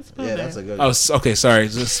 How do you spell that? That's a good. Oh, okay. Sorry.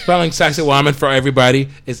 Just spelling Sacsayhuaman for everybody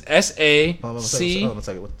is S-A-C. Hold on a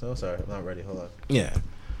second. Oh, sorry, I'm not ready. Hold on. Yeah.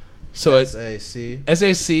 So it's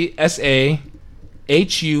S-A-C-S-A-Human.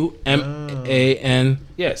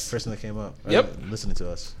 Yes. First thing that came up. Yep. Listening to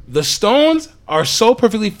us. The stones are so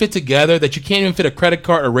perfectly fit together that you can't even fit a credit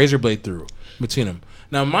card or razor blade through between them.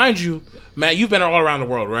 Now, mind you, Matt, you've been all around the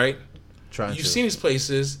world, right? You've seen these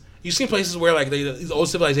places. You've seen places where like these old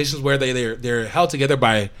civilizations where they're held together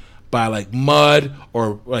by like mud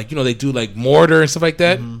or like they do like mortar and stuff like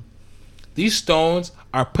that. Mm-hmm. These stones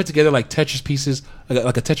are put together like Tetris pieces,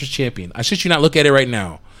 like a Tetris champion. I shit you not. Look at it right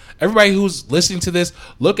now. Everybody who's listening to this,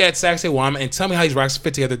 look at Sacsayhuaman and tell me how these rocks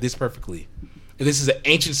fit together this perfectly. If this is an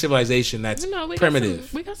ancient civilization that's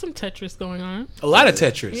primitive. We got some Tetris going on. A lot of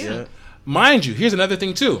Tetris. Yeah. Mind you, here's another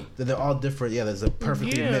thing too. They're all different. Yeah, there's a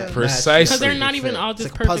perfectly matched. Precisely. Because they're not even all just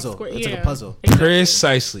perfect puzzle. Square. It's like a puzzle. Exactly.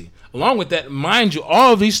 Precisely. Along with that, mind you,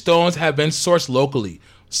 all of these stones have been sourced locally,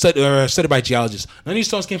 studied by geologists. None of these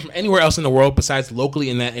stones came from anywhere else in the world besides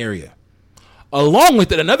locally in that area. Along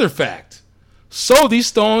with it, another fact. So these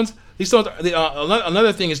stones.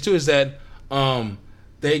 Another thing is that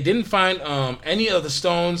they didn't find any of the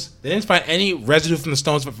stones. They didn't find any residue from the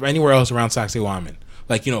stones from anywhere else around Sacsayhuaman,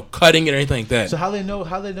 like cutting it or anything like that. So how they know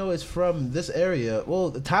it's from this area? Well,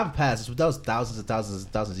 the time passed. That was thousands and thousands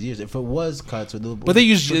and thousands of years. If it was cut, but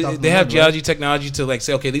they have geology technology to like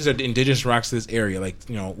say, okay, these are the indigenous rocks to this area, like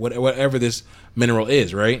whatever this mineral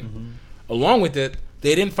is, right? Mm-hmm. Along with it,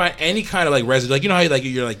 they didn't find any kind of like residue. Like how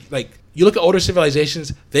you're like. You look at older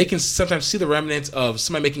civilizations, they can sometimes see the remnants of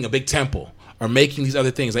somebody making a big temple or making these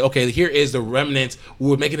other things. Like, okay, here is the remnants. We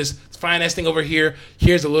were making this fine-ass thing over here.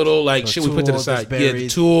 Here's a little, like, shit we put to the side. The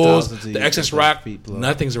tools, the excess rock.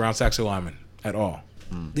 Nothing's around Sacsayhuaman at all.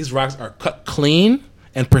 These rocks are cut clean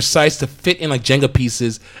and precise to fit in like Jenga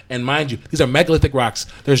pieces. And mind you, these are megalithic rocks.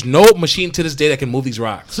 There's no machine to this day that can move these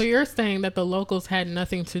rocks. So you're saying that the locals had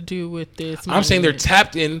nothing to do with this? I'm saying they're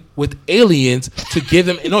tapped in with aliens to give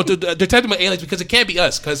them. No, they're tapped in with aliens because it can't be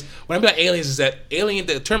us. Because when I mean aliens, is that alien?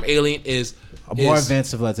 The term alien is a more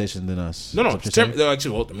advanced civilization than us. No. The term,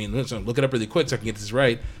 actually, well, I mean, let's look it up really quick so I can get this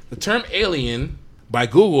right. The term alien by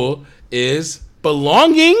Google is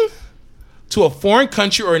belonging to a foreign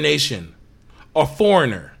country or nation. A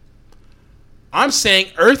foreigner. I'm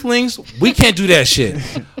saying Earthlings, we can't do that shit.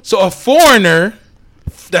 So a foreigner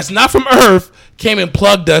that's not from Earth came and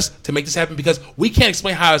plugged us to make this happen because we can't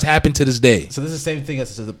explain how it's happened to this day. So this is the same thing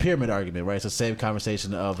as the pyramid argument, right? It's the same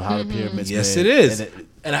conversation of how the pyramids. Yes, made. It is.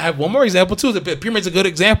 And I have one more example too. The pyramid's a good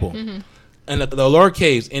example. And the lower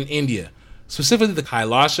caves in India, specifically the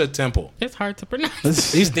Kailasa Temple. It's hard to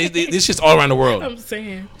pronounce. This shit's all around the world. I'm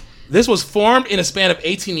saying. This was formed in a span of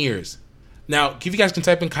 18 years. Now, if you guys can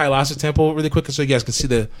type in Kailasa Temple really quick so you guys can see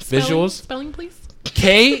the visuals. Spelling, please.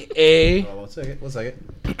 K-A... Oh, one second.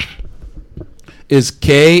 Is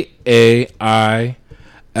Kailasa,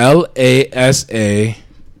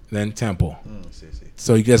 then Temple. See.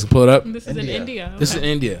 So you guys can pull it up. This is in India. This is in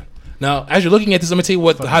India. Now, as you're looking at this, let me tell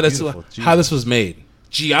you how this was made.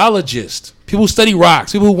 Geologists, people who study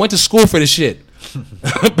rocks, people who went to school for this shit.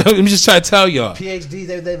 Let me just try to tell y'all.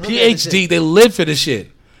 PhD, they live for this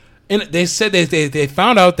shit. And they said they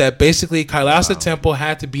found out that basically Kailasa Temple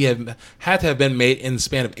had to have been made in the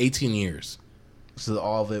span of 18 years. So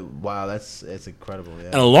all of it, wow, that's incredible. Yeah.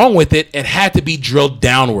 And along with it, it had to be drilled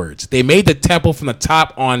downwards. They made the temple from the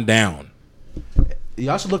top on down.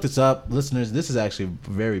 Y'all should look this up, listeners. This is actually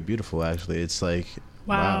very beautiful. Actually, it's like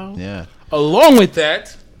wow. Yeah. Along with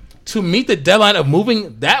that, to meet the deadline of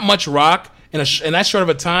moving that much rock in that short of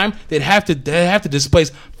a time, they'd have to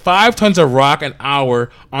displace 5 tons of rock an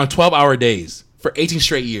hour on 12-hour days for 18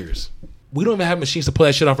 straight years. We don't even have machines to pull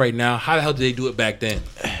that shit off right now. How the hell did they do it back then?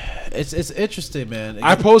 It's interesting, man.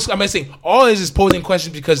 I'm saying all this is posing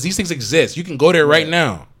questions because these things exist. You can go there right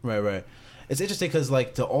now. Right. It's interesting because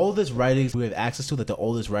like the oldest writings we have access to, like the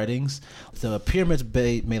oldest writings, the pyramids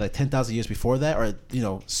made like 10,000 years before that, or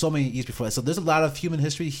so many years before that. So there's a lot of human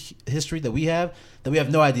history that we have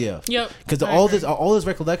no idea. Yep. Because all those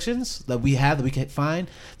recollections that we have that we can't find,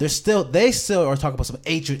 they still are talking about some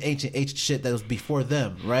ancient shit that was before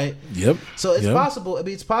them, right? Yep. So it's possible. I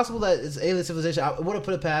mean, it's possible that it's alien civilization. I wouldn't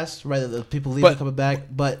put it past the people leaving coming back,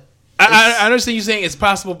 but I understand you saying it's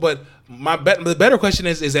possible, but the better question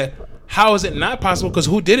is that how is it not possible? Because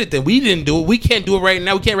who did it then? We didn't do it. We can't do it right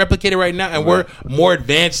now. We can't replicate it right now, and we're more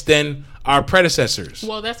advanced than our predecessors.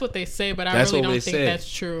 Well, that's what they say, but I really don't think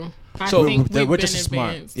that's true. So we're just as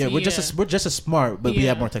smart. Yeah, we're just as smart, but we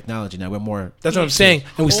have more technology now. We're more. That's what I'm saying,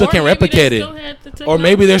 and we still can't replicate it. Or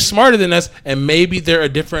maybe they're smarter than us, and maybe they're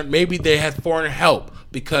maybe they had foreign help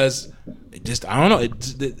because. I don't know.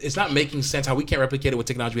 It's not making sense how we can't replicate it with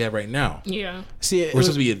technology we have right now. Yeah. See, we're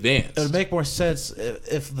supposed to be advanced. It would make more sense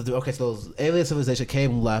if so those alien civilization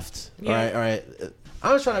came and left. Yeah. All right.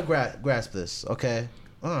 I'm just trying to grasp this. Okay.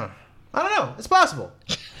 I don't know. It's possible.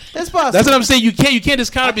 It's possible. That's what I'm saying. You can't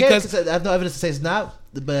discount it because I have no evidence to say it's not,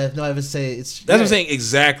 but I have no evidence to say it's. That's what I'm saying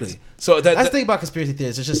exactly. So that's the thing about conspiracy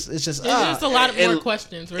theories. It's just there's just a lot of more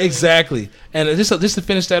questions. Really. Exactly. And just to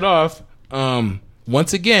finish that off,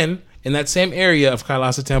 once again. In that same area of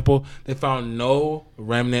Kailasa Temple, they found no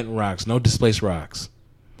remnant rocks, no displaced rocks.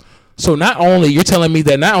 So you're telling me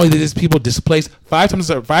that not only did these people displace 5 tons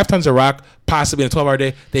of rock, possibly in a 12-hour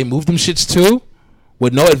day, they moved them shits too,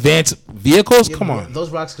 with no advanced vehicles. Come on, those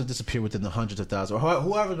rocks could disappear within the hundreds of thousands, or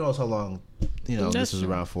whoever knows how long this is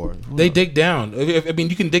around for. They dig down. I mean,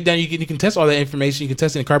 you can dig down. You can test all that information. You can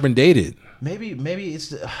test it and carbon date it. Maybe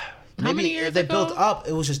it's. How many years they built up?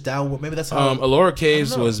 It was just downward. Maybe that's how. Ellora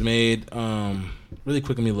Caves was made. Really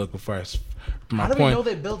quick, let me look before How do we know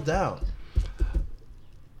they built down?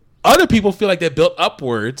 Other people feel like they built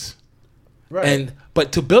upwards, right?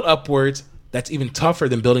 But to build upwards, that's even tougher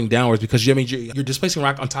than building downwards because you're displacing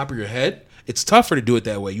rock on top of your head. It's tougher to do it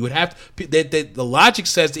that way. You would have to. The logic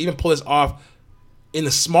says to even pull this off, in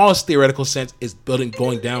the smallest theoretical sense, is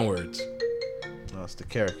going downwards. No, it's the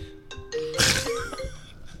Carrick.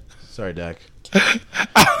 Sorry, Dak.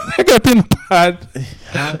 I got in the pod.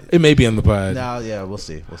 It may be in the pod. No, yeah, we'll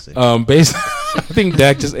see. Basically, I think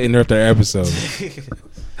Dak just interrupted our episode.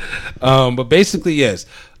 But basically, yes.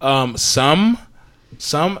 Some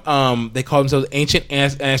they call themselves ancient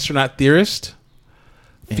astronaut theorists.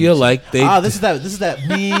 Feel like they. This is that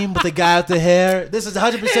meme with the guy with the hair. This is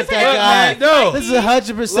 100% that guy. No, this is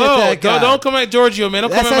 100% that guy. Don't come at Giorgio, man.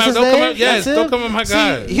 Don't come at my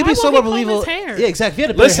guy. He'd be so more believable. Yeah, exactly. If he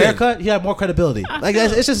had a better haircut, he had more credibility.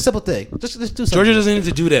 It's just a simple thing. Just do something. Giorgio doesn't need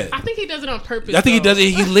to do that. I think he does it on purpose. I think he does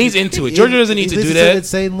it. He leans into it. Giorgio doesn't need to do that.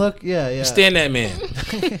 Insane look. Yeah. Stand that man.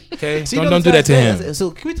 Okay, don't do that to him.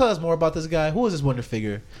 So can we tell us more about this guy? Who is this wonder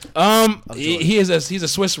figure? He's a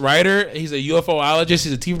Swiss writer. He's a UFOologist.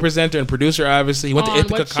 He's a TV presenter and producer. Obviously, he went to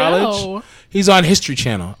Ithaca College. Show? He's on History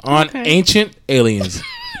Channel on Ancient Aliens.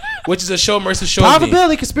 which is a show Marissa showed Profitability,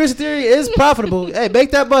 me. conspiracy theory is profitable. Hey,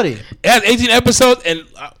 make that money. It has 18 episodes, and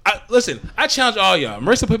listen, I challenge all y'all.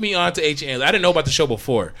 Marissa put me on to Ancient Aliens. I didn't know about the show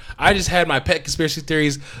before. I just had my pet conspiracy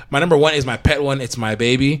theories. My number one is my pet one. It's my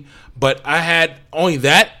baby. But I had only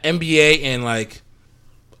that, NBA, and like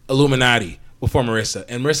Illuminati before Marissa.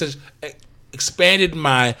 And Marissa expanded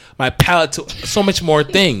my palette to so much more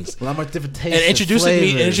things. A lot more different tastes and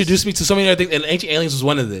introduced me to so many other things. And Ancient Aliens was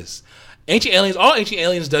one of this. Ancient Aliens, all Ancient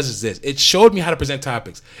Aliens does is this. It showed me how to present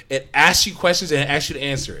topics. It asks you questions and it asks you to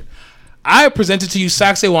answer it. I presented to you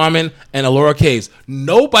Saxe Waman and Alora Case.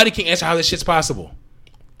 Nobody can answer how this shit's possible.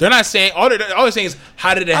 They're not saying, all they're saying is,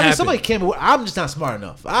 how did it happen? Somebody can't, I'm just not smart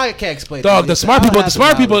enough. I can't explain. Dog, the smart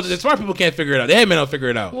people can't figure it out. They don't figure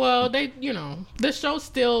it out. Well, the show's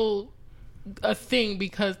still a thing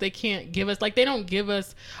because they can't give us, like, they don't give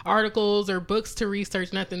us articles or books to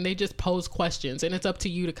research, nothing. They just pose questions, and it's up to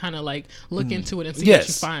you to kind of like look into it and see what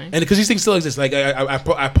you find. And because these things still exist, like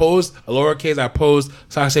I posed a lowercase, I posed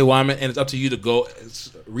Saxe Waman, and it's up to you to go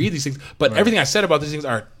read these things. But everything I said about these things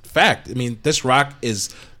are fact. I mean, this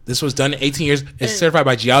was done in 18 years. It's certified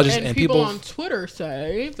by geologists and people on Twitter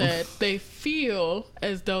say that they feel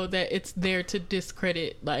as though that it's there to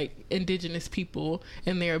discredit like indigenous people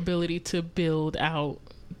and their ability to build out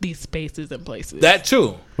these spaces and places. That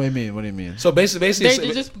too. What do you mean? So basically,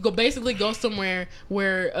 they just go somewhere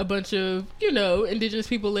where a bunch of indigenous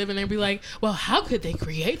people live, and they'd be like, "Well, how could they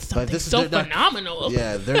create something so phenomenal?"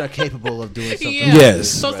 They're not capable of doing something. Yeah. Yes.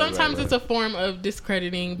 So sometimes it's a form of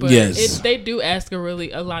discrediting, but they do ask a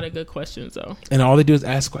lot of good questions, though. And all they do is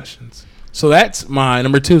ask questions. So that's my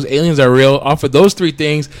number 2 is aliens are real. Off of those 3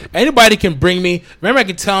 things, anybody can bring me. Remember,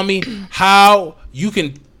 can tell me how you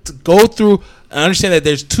can go through and understand that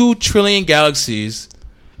there's 2 trillion galaxies,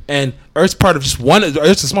 and Earth's part of just one.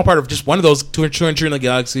 Earth's a small part of just one of those 2 trillion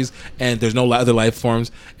galaxies, and there's no other life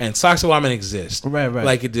forms. And Saxe Waman exists, right,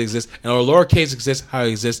 like it exists, and our lowercase exists, how it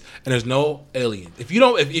exists, and there's no alien. If you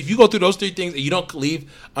go through those 3 things and you don't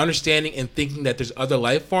leave understanding and thinking that there's other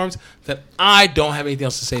life forms, then I don't have anything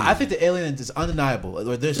else to say. I think the alien is undeniable.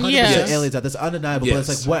 There's 100% aliens out. That's undeniable. Yes.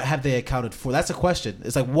 But it's like, what have they accounted for? That's a question.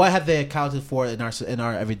 It's like, what have they accounted for in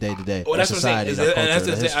our everyday to day? Well, that's society, what I'm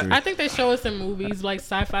saying. I think they show us in movies like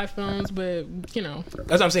sci-fi films, but that's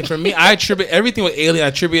what I'm saying. For me, I attribute everything with alien. I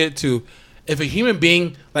attribute it to if a human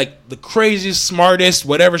being, like the craziest, smartest,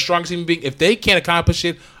 whatever, strongest human being, if they can't accomplish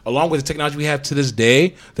it along with the technology we have to this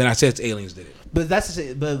day, then I say it's aliens did it. But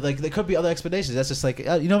like there could be other explanations. That's just like you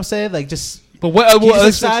know what I'm saying, like just. But what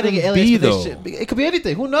deciding alien though? It could be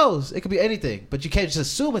anything. Who knows? It could be anything. But you can't just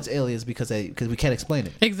assume it's aliens because we can't explain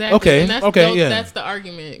it. Exactly. Okay. That's the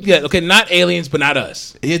argument. Yeah. Okay. Not aliens, but not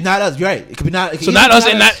us. It's not us. You're right. It could be not. So not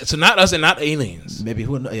us and not aliens. Maybe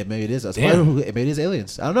maybe it is us. Maybe it is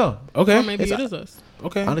aliens. I don't know. Okay. Or maybe it is us.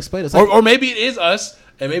 Okay. Unexplained. Or maybe it is us.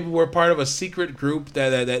 And maybe we're part of a secret group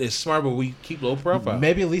that is smart, but we keep low profile.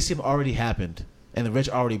 Maybe Elysium already happened, and the rich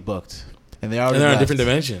already booked. And they're in a different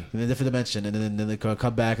dimension. In a different dimension. And then they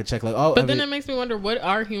come back and check like, oh. But then it makes me wonder, what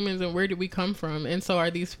are humans and where did we come from? And so are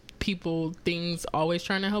these people, things always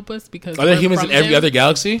trying to help us? Because are there humans in every other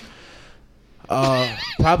galaxy?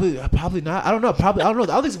 Probably not. I don't know. I don't know. I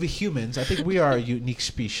don't think it's be humans. I think we are a unique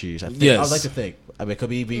species. I would like to think. I mean, it could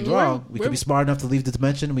be wrong. We could be smart enough to leave the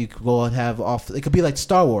dimension. We could go and have it could be like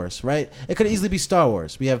Star Wars, right? It could easily be Star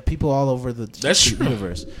Wars. We have people all over the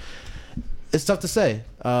universe. It's tough to say.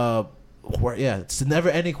 It's never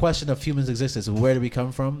any question of humans' existence. Where do we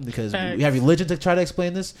come from? Because we have religion to try to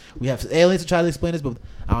explain this. We have aliens to try to explain this, but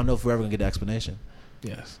I don't know if we're ever going to get an explanation.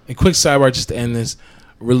 Yes. A quick sidebar just to end this.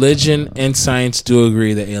 Religion and science do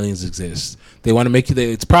agree that aliens exist. They want to make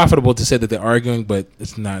it's profitable to say that they're arguing, but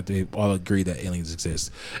it's not. They all agree that aliens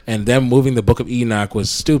exist. And them moving the Book of Enoch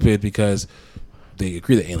was stupid because they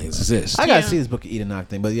agree that aliens exist. I gotta see this Book of Enoch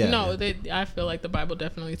thing, but I feel like the Bible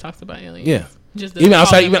definitely talks about aliens. Yeah. Just even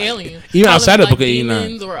outside of the Book of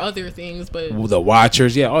Enoch or other things, but the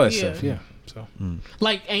Watchers, all that stuff, So,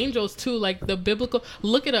 like angels too, like the biblical.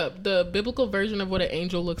 Look it up. The biblical version of what an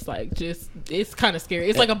angel looks like. It's kind of scary.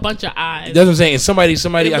 It's like a bunch of eyes. That's what I'm saying. It's somebody. It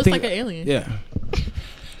I looks think like an alien. Yeah.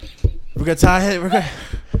 We're gonna tie it. We're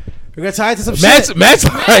gonna tie it to some shit. Matt's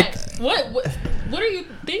like, what are you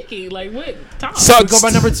thinking? Like what? Tom. So we go by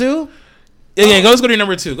number 2. Yeah. Let's go to your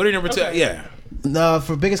number 2. Go to your number 2. Yeah. No,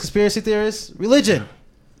 for biggest conspiracy theorists, religion.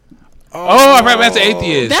 I forgot Matt's an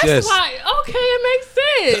atheist. That's why. Okay, it makes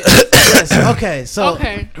sense. Yes. Okay. So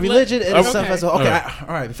religion and stuff as well. Okay. All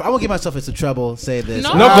right. I won't get myself into trouble saying this.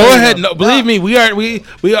 No, go ahead. No, believe me, we are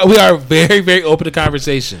very, very open to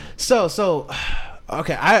conversation. So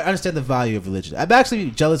Okay, I understand the value of religion. I'm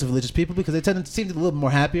actually jealous of religious people because they tend to seem a little more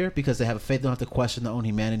happier because they have a faith. They don't have to question their own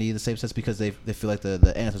humanity in the same sense because they feel like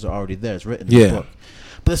the answers are already there. It's written in the book.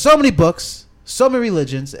 But there's so many books, so many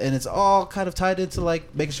religions, and it's all kind of tied into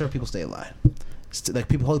like making sure people stay alive. Like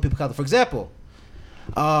people holding people accountable. For example,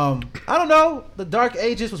 I don't know. The Dark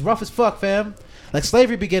Ages was rough as fuck, fam. Like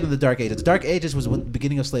slavery began in the Dark Ages. The Dark Ages was the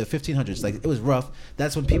beginning of slavery, 1500s. Like it was rough.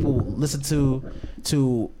 That's when people listened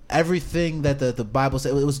to everything that the Bible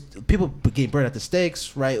said. It was people getting burned at the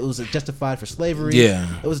stakes, right? It was justified for slavery. Yeah,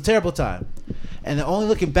 it was a terrible time. And then only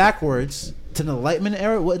looking backwards to the Enlightenment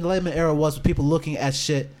era. What the Enlightenment era was people looking at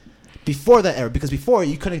shit before that era, because before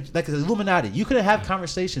you couldn't, like the Illuminati, you couldn't have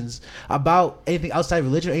conversations about anything outside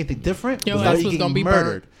religion or anything different without you getting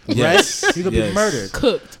murdered. Yes. Right? You're gonna be murdered,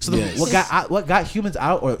 cooked. So what got humans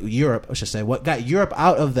out, or Europe, I should say, what got Europe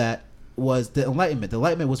out of that was the Enlightenment. The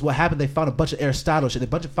Enlightenment was what happened. They found a bunch of Aristotle shit. They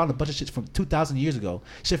found a bunch of shit from 2,000 years ago,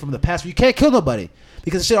 shit from the past where you can't kill nobody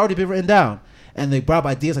because the shit already been written down. And they brought up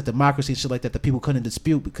ideas like democracy and shit like that that people couldn't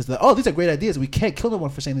dispute because these are great ideas. We can't kill no one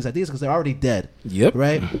for saying these ideas because they're already dead. Yep.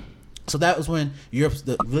 Right. So that was when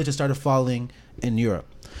the religion started falling in Europe.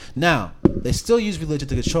 Now, they still use religion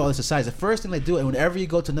to control other societies. The first thing they do, and whenever you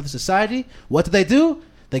go to another society, what do?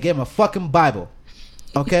 They gave them a fucking Bible.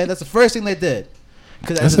 Okay? That's the first thing they did.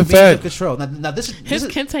 Because that's a means of control. Now this is his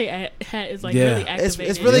Kente hat is like really activated.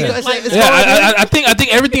 It's really good. I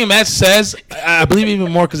think everything Matt says, I believe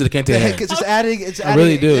even more because of the Kente hat. It's just adding. I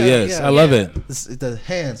really do. Yes, I love it. The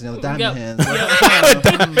hands, the diamond hands.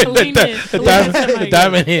 The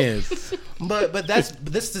diamond hands. But that's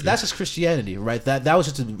just Christianity, right? That was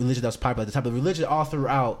just a religion that was popular at the time. But religion all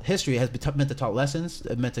throughout history has meant to taught lessons,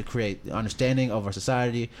 it meant to create understanding of our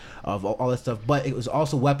society, of all that stuff. But it was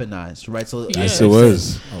also weaponized, right? So yes, it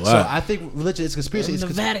was a lot. So I think religion is conspiracy. It's the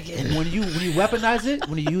Vatican. When you weaponize it,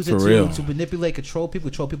 when you use it to manipulate, control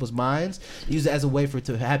people's minds, use it as a way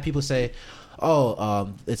to have people say,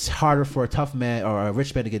 it's harder for a tough man or a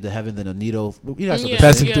rich man to get to heaven than a needle. You know,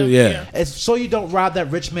 It's so you don't rob that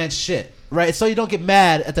rich man's shit, right? It's so you don't get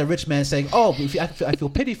mad at that rich man saying, I feel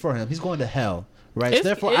pity for him. He's going to hell, right? So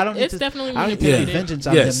therefore, I don't need to take vengeance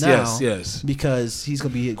on him now because he's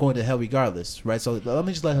going to be going to hell regardless, right? So let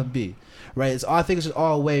me just let him be, right? I think it's just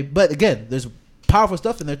all a way. But again, there's powerful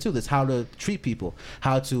stuff in there too. That's how to treat people,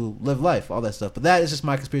 how to live life, all that stuff. But that is just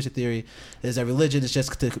my conspiracy theory: is that religion is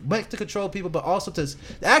just to control people, but also to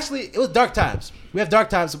actually it was dark times. We have dark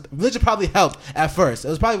times. Religion probably helped at first. It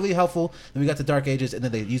was probably really helpful. Then we got the Dark Ages, and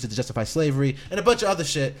then they used it to justify slavery and a bunch of other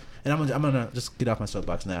shit. And I'm gonna just get off my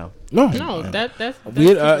soapbox now. That's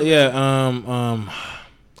weird. All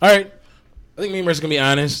right. I think me and Marissa gonna be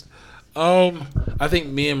honest. I think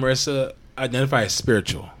me and Marissa identify as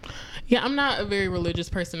spiritual. Yeah, I'm not a very religious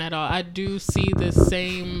person at all. I do see the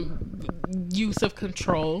same use of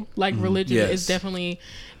control. Like religion is definitely,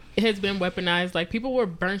 it has been weaponized. Like people were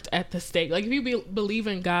burnt at the stake. Like if you believe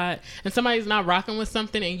in God and somebody's not rocking with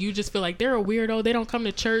something and you just feel like they're a weirdo, they don't come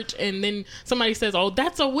to church, and then somebody says, "Oh,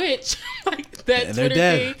 that's a witch," like that and Twitter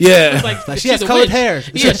thing. Yeah, like she has colored hair.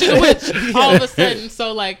 Yeah, she's a witch. All of a sudden,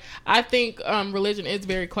 so like I think religion is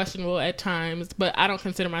very questionable at times, but I don't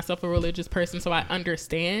consider myself a religious person, so I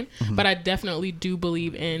understand. But I definitely do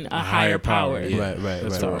believe in a higher power. Yeah. Right.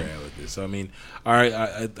 That's where we're at with this. So I mean, all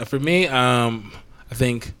right, for me, I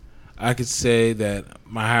think I could say that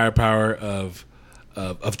my higher power of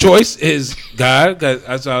choice is God.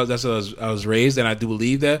 That's how I was raised, and I do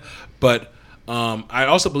believe that. But I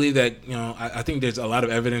also believe that I think there's a lot of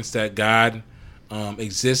evidence that God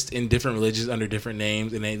exists in different religions under different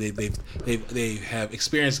names, and they have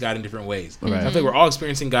experienced God in different ways. Right. I think we're all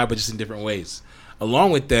experiencing God, but just in different ways.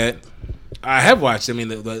 Along with that, I have watched. I mean,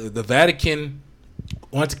 the Vatican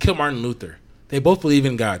wanted to kill Martin Luther. They both believe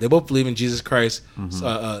in God. They both believe in Jesus Christ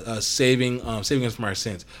saving us from our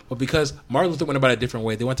sins. But because Martin Luther went about it a different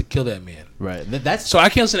way, they want to kill that man. Right. So I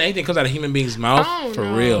can't listen to anything that comes out of a human being's mouth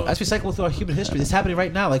real. That's recycled through our human history. It's happening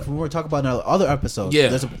right now. Like when we were talking about in our other episodes. Yeah.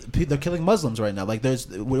 They're killing Muslims right now. Like it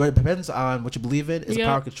depends on what you believe in. It's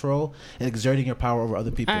power control and exerting your power over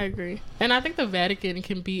other people. I agree. And I think the Vatican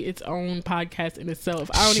can be its own podcast in itself.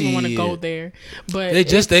 I don't even want to go there. But I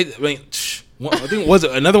think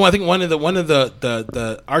one of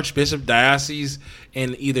the archbishop diocese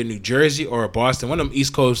in either New Jersey or Boston, one of them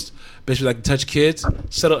East Coast bishops like to touch kids,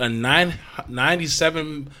 settled a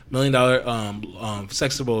 $97 million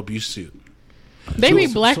sexual abuse suit. They be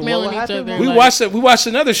blackmailing each other. We watched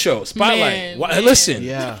another show, Spotlight. Listen,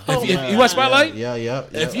 if you watch Spotlight,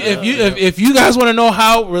 if you guys want to know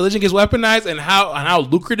how religion gets weaponized and how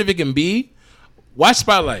lucrative it can be, Watch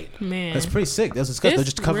Spotlight. Man, that's pretty sick. That's disgusting. They're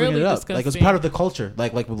just covering really it up, disgusting. like it's part of the culture.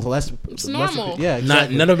 Like less. It's normal. Yeah,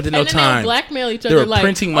 exactly. None of it did no time. They blackmail each They other. were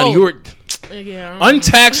printing money. You were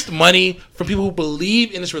untaxed money from people who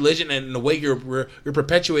believe in this religion, and the way you're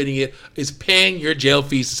perpetuating it is paying your jail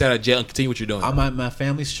fees to stay out of jail and continue what you're doing. My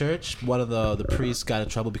family's church, one of the priests got in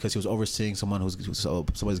trouble because he was overseeing someone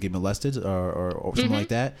somebody's getting molested or something like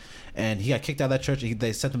that, and he got kicked out of that church. And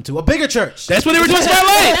they sent him to a bigger church. That's what they were doing.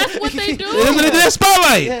 Spotlight. That's what they do. That's what they did at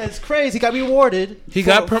Spotlight. Yeah, it's crazy. He got rewarded.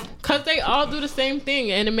 Because they all do the same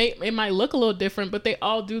thing, and it might look a little different, but they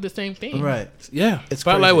all do the same thing. Right. Yeah.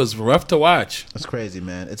 Spotlight was rough to watch. That's crazy,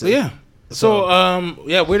 man. So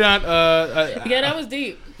we're not. Yeah, that was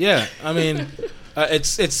deep. Yeah, I mean,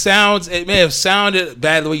 it may have sounded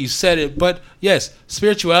bad the way you said it, but yes,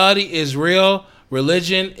 spirituality is real.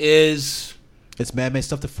 Religion is. It's man-made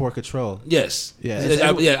stuff for control. Yes.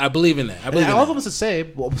 Yeah. I believe in that. All of them is the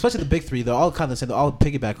same. Well, especially the big three. They're all kind of the same. They all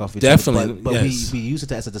piggyback off each Definitely, other. But yes. we use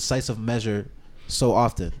it as a decisive measure so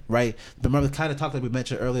often, right? Remember the kind of talk that we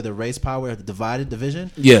mentioned earlier, the race power, the division?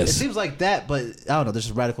 Yes. It seems like that, but I don't know. There's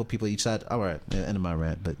just radical people each side. All right. End of my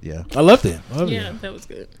rant, but yeah. I loved it. That was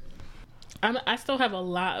good. I still have a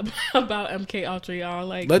lot about MK Ultra, y'all.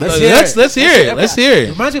 Like, let's hear it. Let's hear it.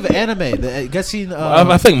 It reminds me of an anime. You guys seen?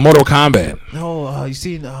 I think Mortal Kombat. No, you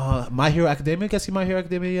seen My Hero Academia? You guys seen My Hero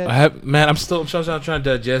Academia yet? I have. Man, I'm still trying to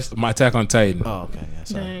digest my Attack on Titan. Oh, okay. Yeah,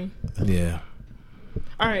 sorry. Dang. Yeah.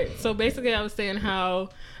 All right. So basically, I was saying how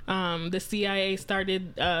the CIA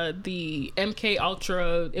started the MK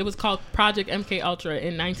Ultra. It was called Project MK Ultra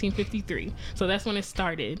in 1953. So that's when it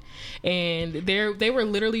started, and they were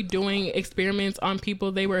literally doing experiments on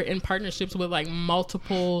people. They were in partnerships with like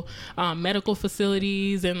multiple medical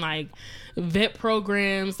facilities and like vet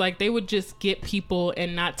programs. Like they would just get people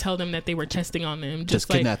and not tell them that they were testing on them. Just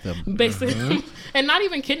like, kidnap them, basically, and not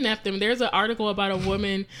even kidnap them. There's an article about a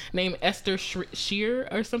woman named Esther Shear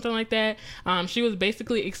or something like that. She was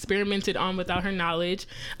basically experimented on without her knowledge.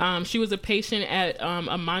 She was a patient at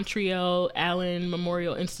a Montreal Allen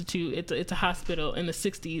Memorial Institute. It's a hospital in the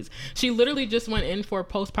 60s. She literally just went in for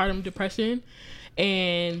postpartum depression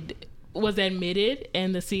and was admitted,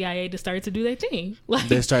 and the CIA just started to do their thing. Like,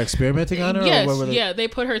 they started experimenting on her? Yes, or yeah. They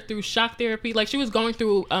put her through shock therapy. Like, she was going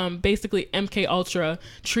through basically MK Ultra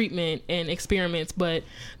treatment and experiments, but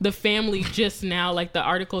the family just now, like the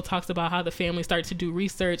article talks about how the family started to do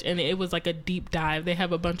research, and it was like a deep dive. They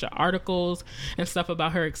have a bunch of articles and stuff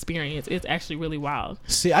about her experience. It's actually really wild.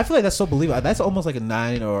 See, I feel like that's so believable. That's almost like a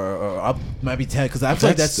 9 or up, might be 10, because I feel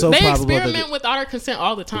like that's so they probable. They experiment without our consent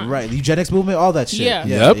all the time. Right. The eugenics movement, all that shit.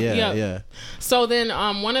 Yeah. Yeah. So then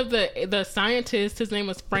one of the scientists, his name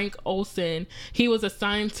was Frank Olson, he was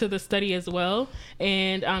assigned to the study as well,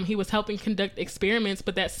 and he was helping conduct experiments,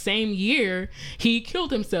 but that same year he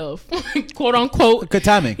killed himself. Quote unquote. Good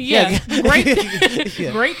timing. Yeah.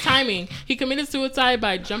 Great timing. He committed suicide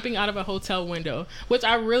by jumping out of a hotel window, which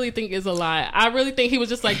I really think is a lie. I really think he was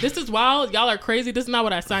just like, this is wild, y'all are crazy, this is not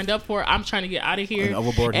what I signed up for, I'm trying to get out of here.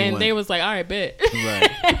 And they was like, all right, bet. Right.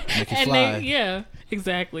 Make it fly.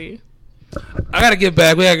 Exactly. I gotta get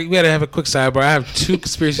back. We gotta have a quick sidebar. I have 2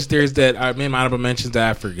 conspiracy theories that I made my honorable mentions that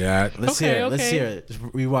I forgot. Let's hear it. Just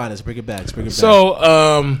rewind. Let's bring it back.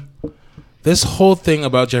 So, this whole thing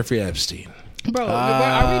about Jeffrey Epstein. Bro,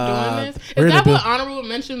 are we doing this? Is that what honorable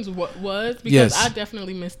mentions was? Because yes. I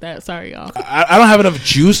definitely missed that. Sorry, y'all. I don't have enough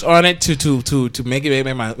juice on it to make it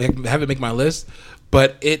make my list.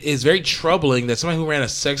 But it is very troubling that somebody who ran a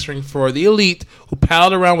sex ring for the elite, who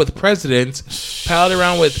palled around with presidents, palled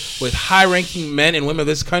around with high-ranking men and women of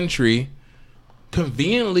this country,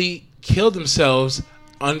 conveniently killed themselves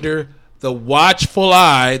under the watchful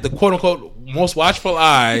eye, the quote-unquote most watchful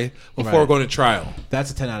eye, before going to trial.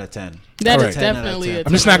 That's a 10 out of 10. That's definitely a 10.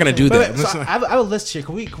 I'm just not going to do that. So I have a list here.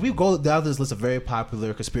 Can we go down this list of very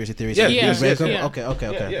popular conspiracy theories? Yeah.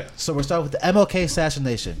 Okay. So we're starting with the MLK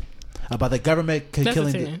assassination. About the government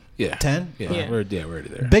killing. 10? Yeah. We're already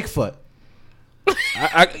there. Bigfoot.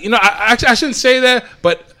 I shouldn't say that,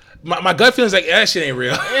 but my gut feeling is like, that shit ain't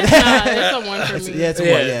real. It's a 1 for me. It's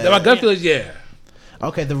a 1. My gut feeling is,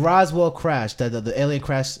 Okay, the Roswell crash, the alien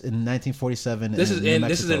crash in 1947. This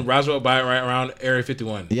is in Roswell, right around Area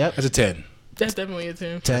 51. Yep. That's a 10. That's definitely a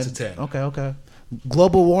 10. That's a 10. Okay.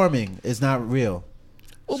 Global warming is not real.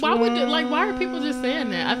 Well, why are people just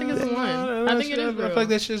saying that? I think it's a 1. I think it is real. I feel like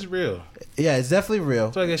that shit's real. Yeah, it's definitely real.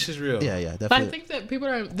 I feel like that shit's real. Yeah, definitely. But I think that people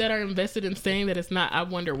that are invested in saying that it's not, I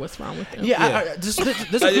wonder what's wrong with them.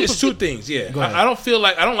 It's 2 things. Yeah, I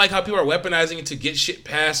don't like how people are weaponizing it to get shit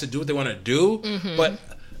passed, to do what they want to do. Mm-hmm. But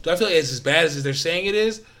do I feel like it's as bad as they're saying it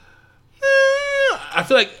is? I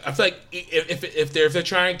feel like if they're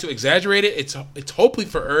trying to exaggerate it, it's hopefully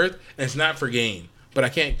for Earth and it's not for gain. But I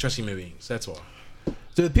can't trust human beings. That's all.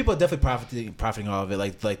 So people are definitely profiting off of it.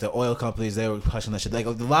 Like the oil companies, they were pushing that shit. Like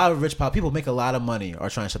a lot of rich people make a lot of money are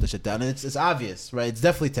trying to shut this shit down, and it's obvious, right? It's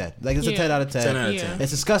definitely 10. Like it's a 10 out of 10. 10 out of 10.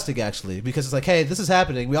 It's disgusting actually because it's like, hey, this is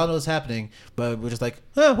happening. We all know it's happening, but we're just like,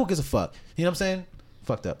 who gives a fuck? You know what I'm saying?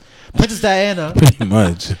 Fucked up. Princess Diana. Pretty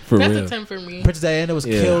much. For That's real. a 10 for me. Princess Diana was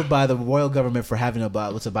killed by the royal government for having a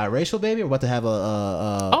biracial baby, or what to have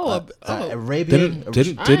a Arabian.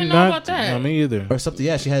 Didn't know about that. Not me either. Or something.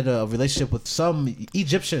 Yeah, she had a relationship with some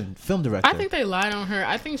Egyptian film director. I think they lied on her.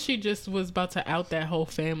 I think she just was about to out that whole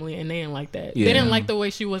family, and they didn't like that. Yeah. They didn't like the way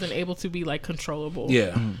she wasn't able to be like controllable.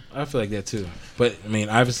 Yeah, I feel like that too. But I mean,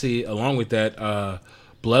 obviously, along with that,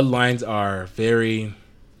 bloodlines are very.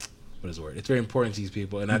 What is the word? It's very important to these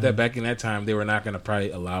people, and at that back in that time, they were not going to probably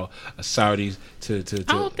allow Saudis to.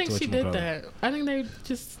 I don't think she did that. I think they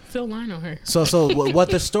just still lying on her. So what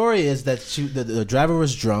the story is that the driver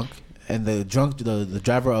was drunk, and the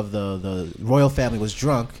driver of the royal family was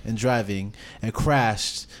drunk and driving and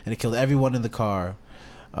crashed, and it killed everyone in the car.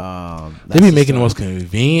 They be making the most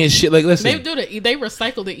convenient shit. Like, listen, they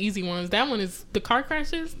recycle the easy ones. That one is the car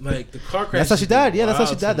crashes. Like the car crashes. That's how she died. Yeah, that's how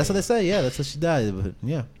she died. That's what they say. Yeah, that's how she died. But,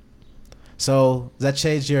 yeah. So does that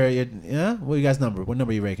change your yeah? What you guys number? What number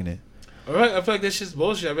are you ranking it? All right, I feel like this shit's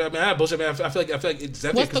bullshit. I mean, I bullshit. I feel like it's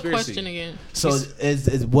definitely What's a conspiracy. the question again? So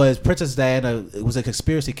was Princess Diana was a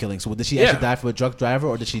conspiracy killing? So did she actually die from a drunk driver,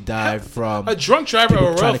 or did she die from a drunk driver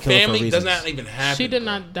or a royal family? Does not even happen. She did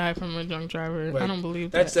not die from a drunk driver. I don't believe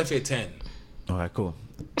that's definitely a 10. All right, cool.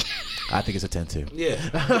 I think it's a 10 too.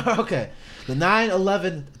 Yeah. Okay. The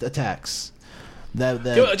 9/11 attacks.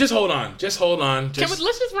 Just hold on. Let's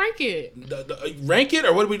just rank it. Rank it,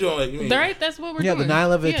 or what are we doing? Right, that's what we're doing. Yeah, the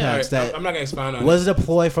 9/11 attacks. Right, I'm not gonna expound on it. Was a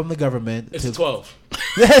ploy from the government. It's a 12.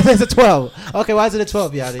 It's a 12. Okay, why is it a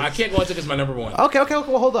 12, Yadi? I can't go into it because it's my number one. Okay.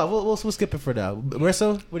 Well, hold on. We'll skip it for now.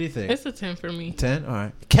 Marissa, what do you think? It's a 10 for me. 10. All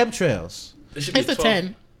right. Chemtrails. It's a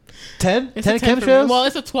 10. 10? It's 10 a 10 chemtrails? Well,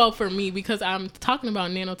 it's a 12 for me because I'm talking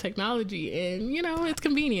about nanotechnology and, it's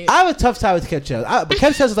convenient. I have a tough time with chemtrails. But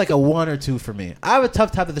chemtrails is like a 1 or 2 for me. I have a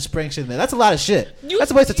tough time with the spring shit in there. That's a lot of shit.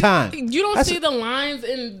 That's a waste of time. You don't see the lines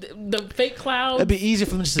in the fake clouds? It'd be easier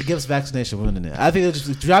for them just to give us vaccination, wouldn't it? I think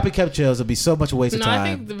just dropping chemtrails would be so much a waste of time.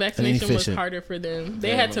 I think the vaccination was harder for them.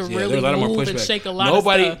 They had to really move and shake a lot of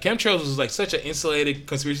stuff. Chemtrails was like such an insulated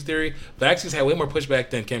conspiracy theory. Vaccines had way more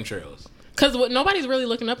pushback than chemtrails. Because nobody's really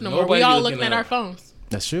looking up no more. We all looking at our phones.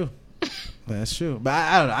 That's true. That's true. But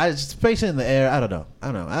I don't know. I just space in the air. I don't know.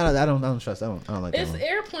 I don't trust. I don't like that. It's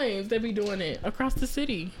airplanes that be doing it across the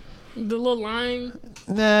city. The little line.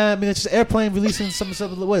 Nah, I mean it's just airplane releasing some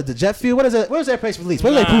what is the jet fuel? What is it? Where's the airplanes release?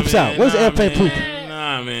 Where do they poops out? Where's the airplane poop?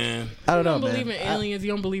 Nah, man. I don't know, man. You don't believe in aliens.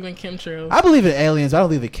 You don't believe in chemtrails. I believe in aliens. But I don't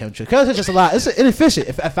believe in chemtrails because it's just a lot. It's inefficient.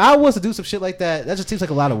 If I was to do some shit like that, that just seems like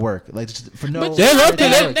a lot of work. Like just for no. But they have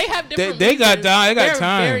different. They got time. They got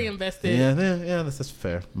time. Very invested. Yeah. That's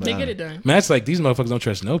fair. But they get it done. Man, it's like these motherfuckers don't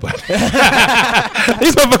trust nobody.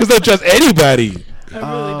 These motherfuckers don't trust anybody. I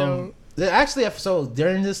really don't. Actually, so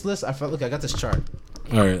during this list, I got this chart.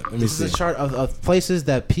 All right, let me see. This is a chart of places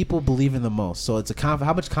that people believe in the most. So it's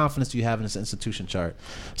how much confidence do you have in this institution chart?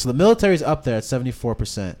 So the military's up there at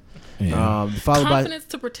 74%. Yeah. Followed confidence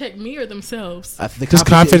to protect me or themselves? Just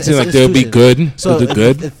confidence in like they'll be good. So they'll do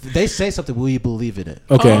good. If they say something, will you believe in it?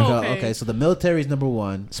 Okay. Okay. So the military is number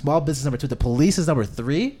 1. Small business number 2. The police is number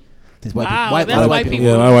 3. That's white people.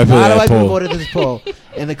 Yeah, a lot of white people voted this poll.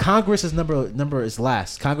 And the Congress is number is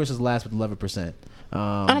last. Congress is last with 11%.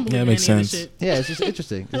 I don't believe that makes sense. Yeah, it's just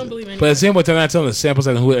interesting. I don't believe in it. But at the same time, they're not telling the sample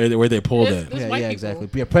size where they pulled at. Yeah, exactly.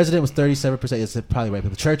 Yeah, president was 37%. It's probably white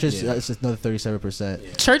people. Churches, it's another 37%.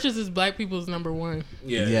 Yeah. Churches is black people's number 1.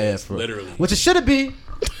 Yeah, literally. Which it shouldn't be.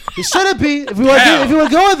 It shouldn't be. If we want to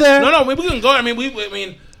go there. No, we can go. I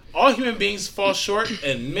mean, all human beings fall short,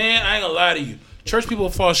 and man, I ain't gonna lie to you. Church people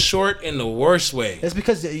fall short in the worst way. It's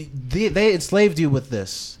because they enslaved you with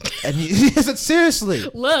this, and seriously,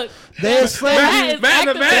 look, they enslaved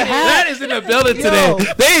Matt is in the building today.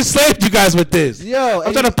 They enslaved you guys with this.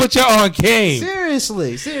 I'm trying to put y'all on game.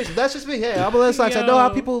 Seriously, that's just me. Hey, I'm a Sox. I know how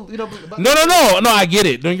people, No. I get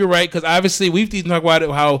it. No, you're right. Because obviously we've talked about it,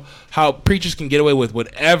 how preachers can get away with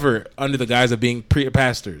whatever under the guise of being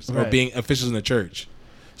pastors or being officials in the church.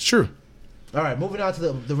 It's true. All right, moving on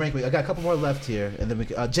to the rank. I got a couple more left here, and then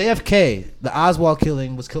JFK, the Oswald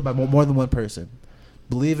killing, was killed by more than one person.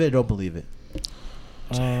 Believe it or don't believe it?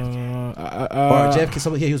 Or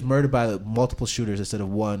JFK, he was murdered by multiple shooters instead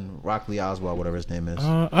of one. Rockley Oswald, whatever his name is.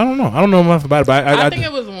 I don't know. I don't know enough about it. But I think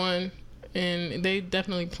it was one. and they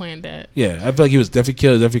definitely planned that. Yeah, I feel like he was definitely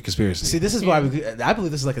killed. Definitely conspiracy. See, this is why I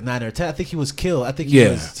believe this is like a 9 or 10. I think he was killed. I think he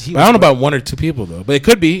was. I don't know about 1 or 2 people though, but it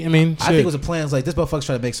could be. I mean, I think it was a plan. It's like this motherfucker's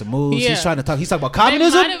trying to make some moves. Yeah. He's talking about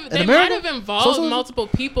communism. They might have involved multiple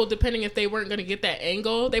people, depending if they weren't going to get that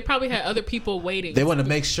angle. They probably had other people waiting. They wanted to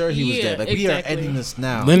make sure he was dead. Like we are ending this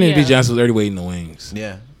now. Lyndon B. Johnson was already waiting in the wings.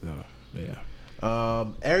 Yeah.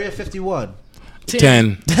 Area 51.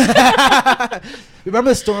 10.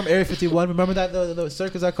 Remember the storm Area 51? Remember that the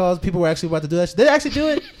circus I caused? People were actually about to do that. Did they actually do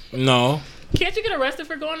it? No. Can't you get arrested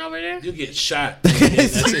for going over there? You get shot.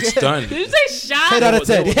 It's done. Did you say shot? 10 out of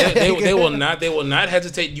 10. They will not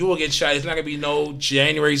hesitate. You will get shot. It's not gonna be no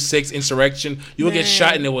January 6th insurrection. You will get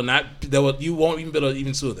shot, and you won't even be able to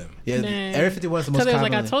even sue them. Yeah, Area 51 is the most common.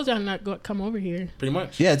 Like I told y'all not to come over here. Pretty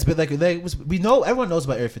much. Yeah, it's been like we know everyone knows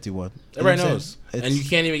about Area 51. Everybody knows, and you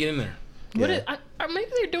can't even get in there.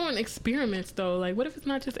 Maybe they're doing experiments though. Like, what if it's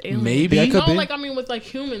not just aliens? Maybe with like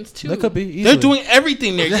humans too. That could be. Easily. They're doing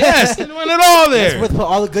everything there. Yes, they're doing it all there. That's where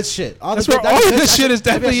all the good shit. That's where all the good shit is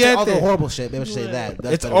definitely at. All the horrible shit. Maybe I should say that.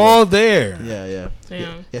 It's all there. Yeah.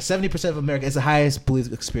 70% of America. It's the highest believed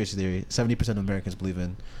conspiracy theory. 70% of Americans believe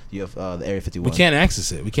in the Area 51. We can't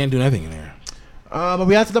access it. We can't do nothing in there. Are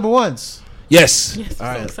we on to number ones? Yes. All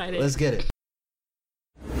right. So excited. Let's get it.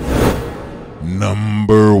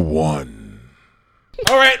 Number 1.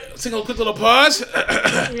 All right, let's take a quick little pause.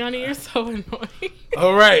 Yanni, you're so annoying.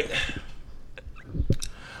 All right.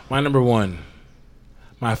 My number 1.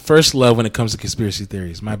 My first love when it comes to conspiracy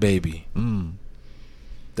theories. My baby.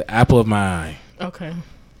 The apple of my eye. Okay.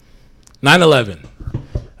 9/11.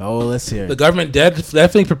 Oh, let's hear it. The government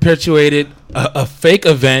definitely perpetuated a fake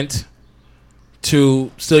event to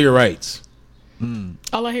steal your rights.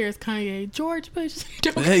 All I hear is Kanye. George Bush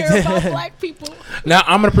don't care about black people. Now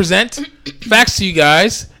I'm going to present facts to you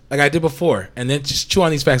guys like I did before, and then just chew on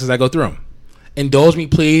these facts as I go through them. Indulge me,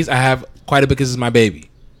 please. I have quite a bit because this is my baby.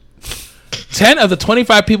 10 of the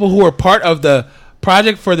 25 people who were part of the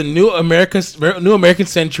project for the New American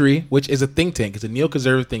Century, which is a think tank. It's a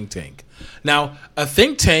neoconservative think tank. Now, a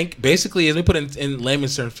think tank basically is, let me put it in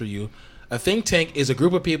layman's terms for you. A think tank is a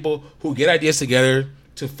group of people who get ideas together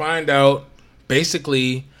to find out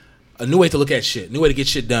basically a new way to look at shit, new way to get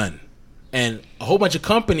shit done. And a whole bunch of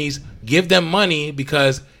companies give them money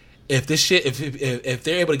because if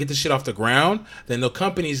they're able to get this shit off the ground, then the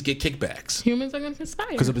companies get kickbacks. Humans are going to conspire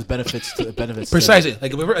because of its benefits. Precisely.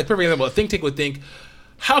 Like perfect example, a think tank would think,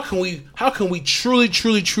 how can we truly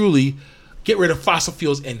get rid of fossil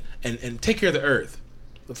fuels and take care of the earth?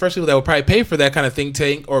 The first people that would probably pay for that kind of think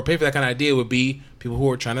tank or pay for that kind of idea would be people who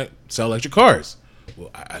are trying to sell electric cars. Well,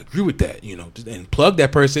 I agree with that, and plug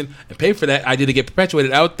that person and pay for that idea to get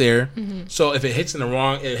perpetuated out there. Mm-hmm. So if it hits in the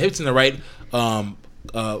right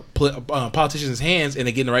politicians' hands and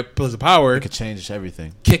they get in the right place of power, it could change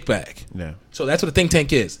everything. Kickback. Yeah. So that's what a think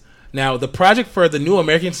tank is. Now, the project for the New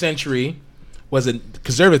American Century was a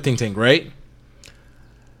conservative think tank, right?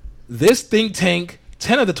 This think tank,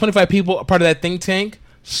 10 of the 25 people a part of that think tank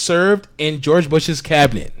served in George Bush's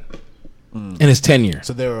cabinet in his tenure.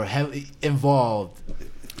 So they were heavily involved.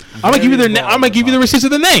 I'm gonna give you the receipts of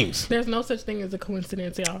the names. There's no such thing as a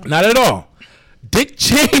coincidence, y'all. Not at all. Dick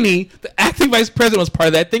Cheney, the acting vice president, was part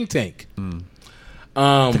of that think tank. Come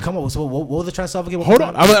on. So what were they trying to solve again? Hold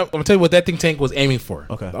on. I'm gonna tell you what that think tank was aiming for.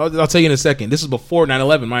 Okay. I'll tell you in a second. This is before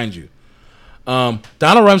 9/11, mind you. Donald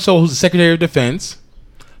Rumsfeld, who's the Secretary of Defense,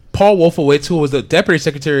 Paul Wolfowitz, who was the Deputy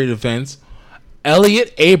Secretary of Defense,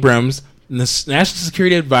 Elliot Abrams, the National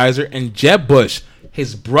Security Advisor, and Jeb Bush,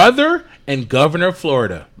 his brother and governor of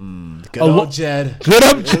Florida. Good old Jed. Good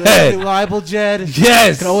old Jed. Reliable Jed.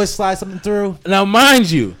 Yes. Can always slide something through. Now, mind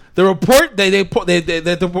you, the report the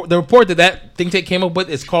report that think tank came up with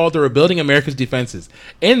is called "The Rebuilding America's Defenses."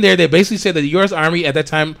 In there, they basically said that the U.S. Army at that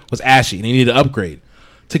time was ashy and they needed an upgrade.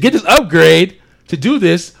 To get this upgrade, to do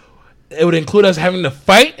this, it would include us having to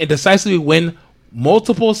fight and decisively win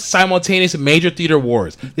multiple simultaneous major theater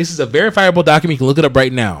wars. This is a verifiable document. You can look it up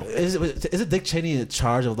right now. Is it Dick Cheney in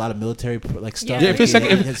charge of a lot of military stuff? Yeah, if you're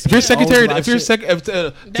secretary,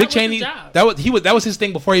 Dick Cheney, that was his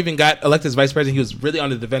thing before he even got elected as vice president. He was really on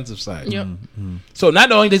the defensive side. Yep. So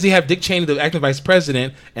not only does he have Dick Cheney, the acting vice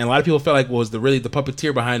president, and a lot of people felt like was the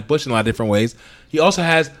puppeteer behind Bush in a lot of different ways. He also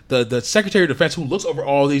has the Secretary of Defense who looks over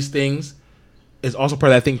all these things, is also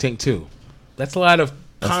part of that think tank too. That's a lot of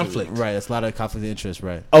conflict. Right, that's a lot of conflict of interest,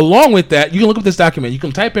 right. Along with that, you can look up this document. You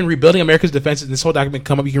can type in "Rebuilding America's Defenses" and this whole document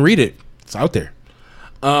come up. You can read it. It's out there.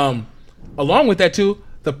 Along with that too,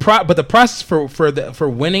 the process for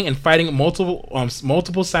winning and fighting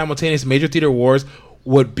multiple simultaneous major theater wars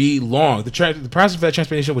would be long. The process for that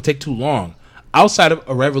transformation would take too long. outside of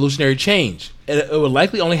a revolutionary change. It would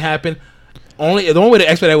likely only happen. The only way to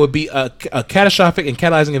expedite that would be a catastrophic and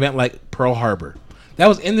catalyzing event like Pearl Harbor. That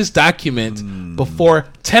was in this document before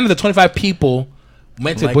 10 of the 25 people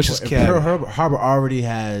went to Bush's cabin. Pearl Harbor already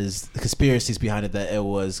has conspiracies behind it that it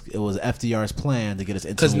was FDR's plan to get us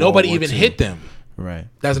into because nobody even hit them. Right.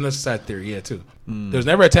 That's another side theory, too. There was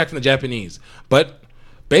never an attack from the Japanese, but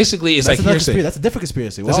basically it's like hearsay. That's a different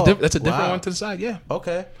conspiracy. That's a different one to the side. Yeah.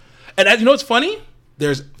 Okay. And you know what's funny?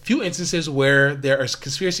 There's few instances where there is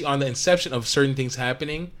conspiracy on the inception of certain things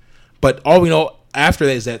happening, but all we know after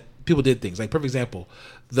that is that people did things. Like, perfect example,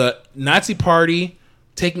 the Nazi Party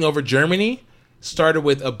taking over Germany started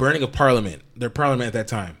with a burning of their parliament at that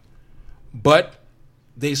time. But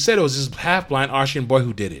they said it was this half-blind Austrian boy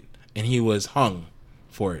who did it, and he was hung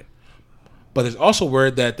for it. But there's also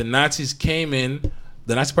word that the Nazis came in,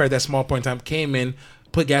 the Nazi Party at that small point in time came in,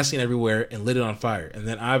 put gasoline everywhere, and lit it on fire. And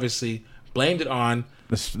then obviously blamed it on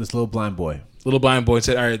this little blind boy.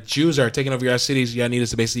 Said, all right, Jews are taking over your cities. Y'all need us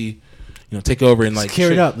to basically, take over and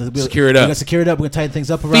secure it up. Secure it up. We're gonna secure it up. We're gonna tighten things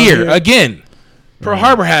up around Fear here. again. Pearl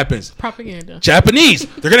Harbor happens. Propaganda. Japanese.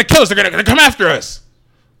 They're gonna kill us. They're gonna come after us.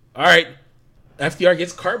 All right. FDR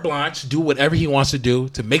gets carte blanche to do whatever he wants to do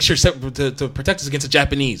to make sure to protect us against the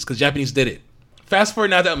Japanese, because Japanese did it. Fast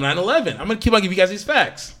forward now to 9/11. I'm gonna keep on giving you guys these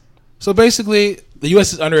facts. So basically, the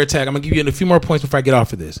U.S. is under attack. I'm going to give you a few more points before I get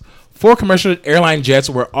off of this. 4 commercial airline jets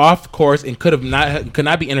were off course and could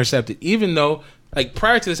not be intercepted, even though, like,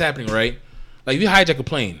 prior to this happening, right? Like, if you hijack a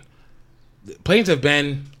plane, planes have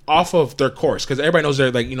been off of their course, because everybody knows they're,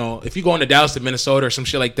 like, if you go into Dallas to Minnesota or some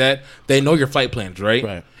shit like that, they know your flight plans, right?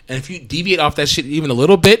 Right. And if you deviate off that shit even a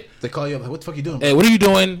little bit, they call you up. What the fuck are you doing? Hey, what are you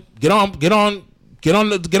doing? Get on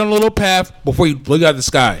the little path before you blow you out of the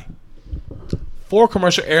sky. 4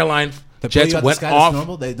 commercial airline jets went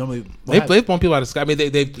off. They've blown people out of the sky. I mean,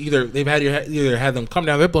 they've either had them come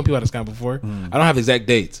down. They've blown people out of the sky before. I don't have the exact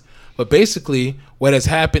dates, but basically, what has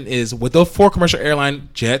happened is with those 4 commercial airline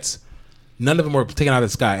jets, none of them were taken out of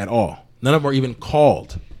the sky at all. None of them were even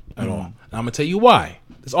called at all. And I'm gonna tell you why.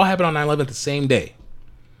 This all happened on 9/11 the same day.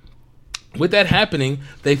 With that happening,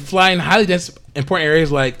 they fly in highly dense, important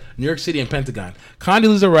areas like New York City and Pentagon.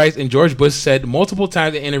 Condoleezza Rice and George Bush said multiple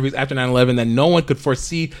times in interviews after 9/11 that no one could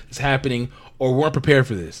foresee this happening or weren't prepared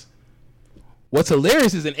for this. What's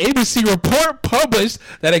hilarious is an ABC report published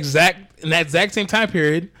in that exact same time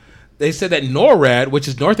period. They said that NORAD, which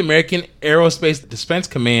is North American Aerospace Defense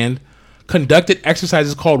Command, conducted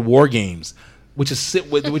exercises called war games, which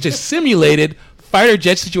is simulated fighter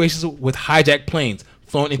jet situations with hijacked planes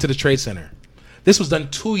flown into the Trade Center. This was done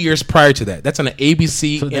 2 years prior to that. That's on an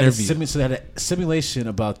ABC interview. So they had a simulation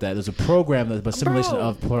about that. There's a program that's a simulation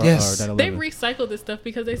of Pearl yes. Harbor. They recycled this stuff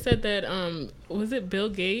because they said that was it Bill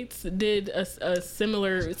Gates did a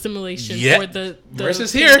similar simulation for the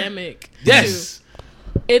pandemic. Yes. Too.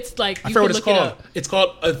 It's like I forgot what it's called. It's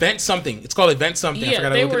called Event Something. Yeah, I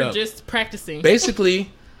forgot they were just practicing.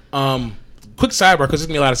 Basically, quick sidebar, because there's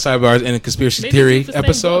gonna be a lot of sidebars in a conspiracy theory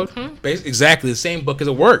episode. Book, huh? Exactly the same book, because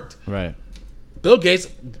it worked. Right. Bill Gates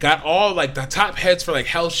got all like the top heads for like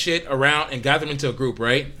health shit around and got them into a group,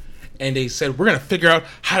 right? And they said, we're gonna figure out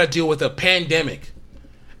how to deal with a pandemic,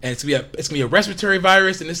 and it's gonna be a respiratory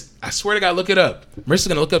virus. And this, I swear to God, look it up. Marissa's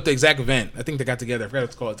gonna look up the exact event. I think they got together. I forgot what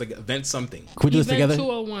it's called. It's like Event something. Can we do this together?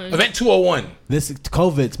 201. Event 201. This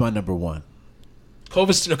COVID's my number 1.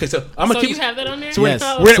 COVID. Okay, so I'm gonna keep. You have that on there. So yes.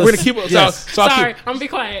 we're gonna keep. Yes. Sorry, I'm gonna be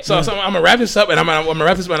quiet. So I'm gonna wrap this up, and I'm gonna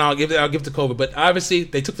wrap this up, and I'll give it to COVID. But obviously,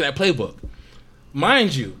 they took that playbook,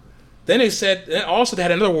 mind you. Then they said. Then also they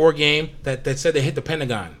had another war game that said they hit the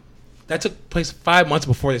Pentagon. That took place 5 months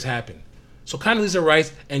before this happened. So Condoleezza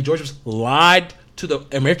Rice and George Bush lied to the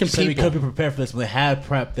American people. We could be prepared for this. When they had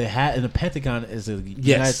prep, and the Pentagon is a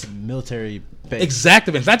United military base.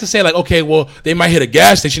 Exactly. It's not to say like, okay, well, they might hit a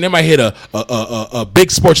gas station, they might hit a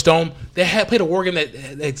big sports dome. They had played a war game that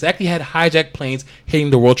exactly had hijacked planes hitting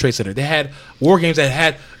the World Trade Center. They had war games that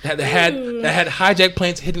had hijacked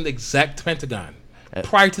planes hitting the exact Pentagon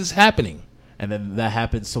prior to this happening. And then that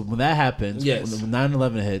happens. So when that happens, yes. when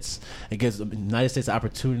 9/11 hits, it gives the United States the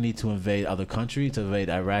opportunity to invade other countries, to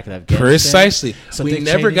invade Iraq and Afghanistan. Precisely. So we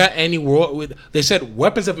never got any world. They said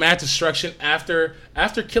weapons of mass destruction after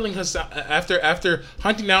killing after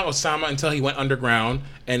hunting down Osama until he went underground,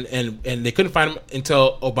 and they couldn't find him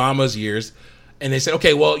until Obama's years. And they said,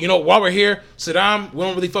 okay, well, while we're here, Saddam, we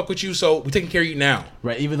don't really fuck with you, so we're taking care of you now.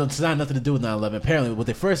 Right, even though Saddam nothing to do with 9/11. Apparently, what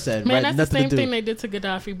they first said, man, right, that's the same thing they did to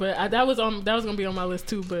Gaddafi. But that was going to be on my list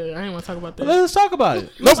too. But I didn't want to talk about that. Let's talk about it.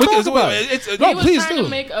 Let's talk about it. He was trying to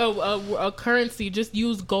make a currency, just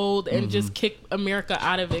use gold and just kick America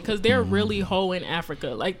out of it because they're really hoeing Africa.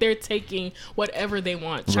 Like they're taking whatever they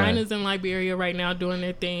want. China's in Liberia right now doing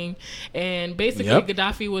their thing, and basically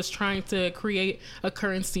Gaddafi was trying to create a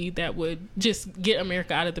currency that would just get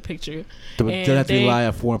America out of the picture. They have to rely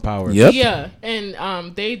on foreign power. Yep. Yeah,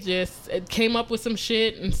 and they just came up with some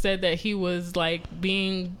shit and said that he was like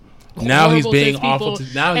being. Now he's being awful.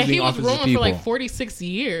 He was ruling for like 46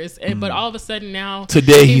 years, but all of a sudden now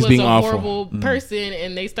today he's being a awful. Horrible person,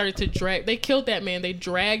 and they started to drag. They killed that man. They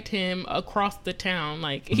dragged him across the town.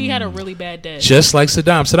 Like he had a really bad death. Just like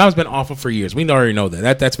Saddam. Saddam's been awful for years. We already know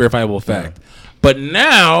that. That's verifiable fact. Yeah. But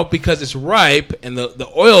now because it's ripe and the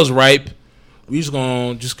oil's ripe, we just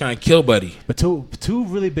gonna kind of kill Buddy. But two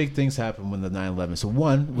really big things happened when the 9/11. So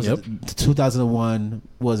one was 2001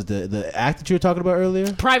 was the act that you were talking about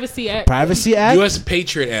earlier, Privacy Act, U.S.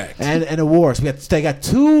 Patriot Act, and a war. So they got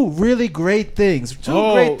two really great things.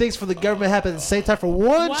 Great things for the government happened at the same time for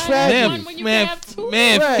one tragedy. Man,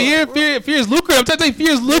 fear is lucrative. I'm telling you,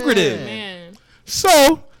 fear is lucrative. Man.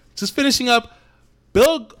 So just finishing up,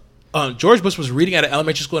 George Bush was reading at an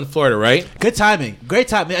elementary school in Florida, right? Good timing. Great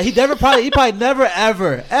timing. He probably never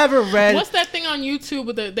ever read. What's that thing on YouTube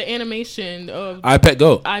with the animation of iPet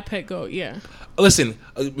Goat? iPet Goat, yeah. Listen,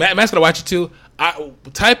 Matt's gonna watch it too.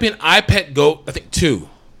 Type in iPet Goat, I think 2,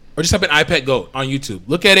 or just type in iPet Goat on YouTube.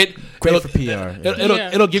 Look at it. Great for PR.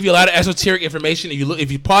 It'll give you a lot of esoteric information.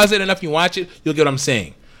 If you pause it enough, you watch it, you'll get what I'm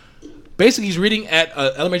saying. Basically, he's reading at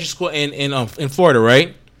elementary school in Florida,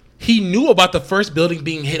 right? He knew about the first building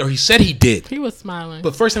being hit, or he said he did. He was smiling.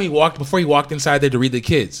 But before he walked inside there to read the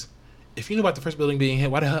kids, if you knew about the first building being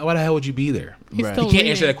hit, why the hell would you be there? He can't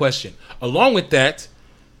answer that question. Along with that,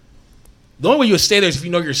 the only way you would stay there is if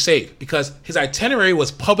you know you're safe, because his itinerary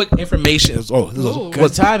was public information.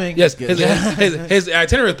 Good timing. Yes, his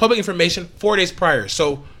itinerary was public information 4 days prior.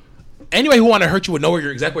 So anybody who wanted to hurt you would know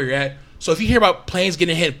exactly where you're at. So if you hear about planes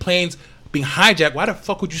getting hit, planes being hijacked, why the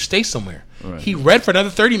fuck would you stay somewhere? Right. He read for another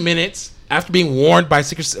 30 minutes after being warned by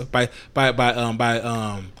Secret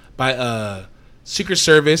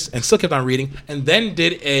Service, and still kept on reading, and then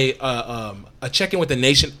did a check-in with the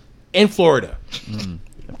nation in Florida.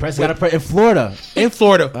 President got in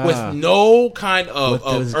Florida. With no kind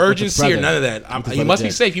of urgency or none of that. You must be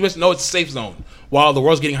safe. You must know it's a safe zone while the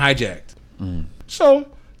world's getting hijacked. So,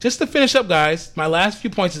 just to finish up, guys, my last few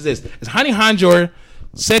points is this: Hani Hanjour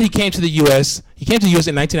said he came to the U.S. He came to the U.S.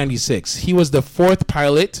 in 1996. He was the 4th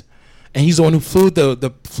pilot, and he's the one who flew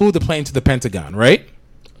the plane to the Pentagon, right?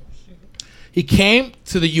 He came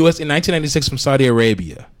to the U.S. in 1996 from Saudi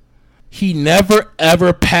Arabia. He never,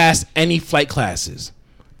 ever passed any flight classes.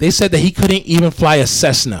 They said that he couldn't even fly a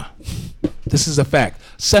Cessna. This is a fact.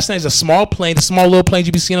 Cessna is a small plane, the small little planes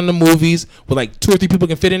you be seeing on the movies with like 2 or 3 people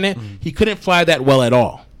can fit in it. He couldn't fly that well at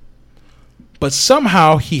all. But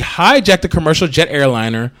somehow he hijacked a commercial jet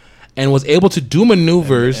airliner and was able to do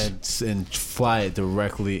maneuvers and fly it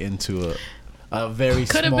directly into a very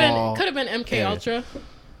small. Could have been MK Ultra.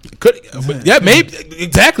 Maybe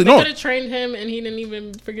exactly. They could have trained him, and he didn't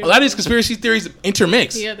even forget. A lot of these conspiracy theories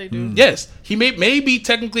intermix. Yeah, they do. Yes, he maybe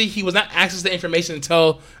technically he was not access to information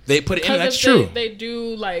until they put it in. That's true. They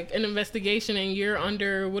do like an investigation, and you're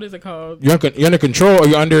under what is it called? You're under control, or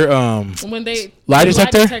you're under when they lie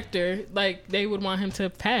detector. Like they would want him to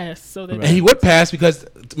pass, so that and he would pass because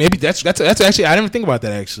maybe that's actually I didn't even think about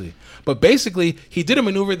that actually. But basically, he did a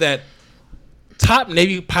maneuver that top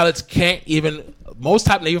Navy pilots can't even. Most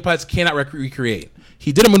top Navy pilots cannot recreate.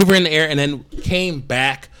 He did a maneuver in the air and then came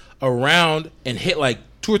back around and hit like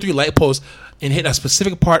 2 or 3 light posts and hit a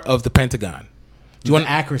specific part of the Pentagon.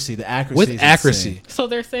 Accuracy with accuracy. Insane. So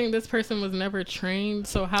they're saying this person was never trained.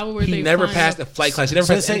 So how were they? He never passed a flight class. He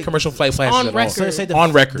never passed any commercial flight classes on record. So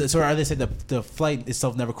on record. So are they saying the flight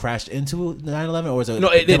itself never crashed into 9/11, or is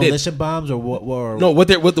it demolition bombs or what? No,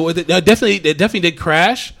 it definitely did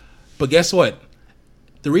crash. But guess what?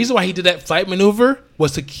 The reason why he did that flight maneuver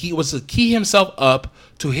was to key himself up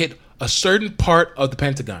to hit a certain part of the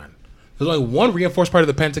Pentagon. There's only one reinforced part of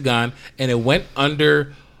the Pentagon, and it went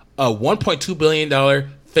under a $1.2 billion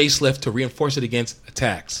facelift to reinforce it against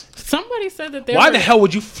attacks. Somebody said that Why the hell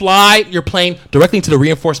would you fly your plane directly into the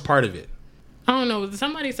reinforced part of it? I don't know.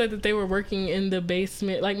 Somebody said that they were working in the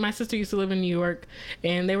basement. Like, my sister used to live in New York,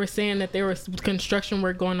 and they were saying that there was construction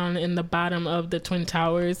work going on in the bottom of the Twin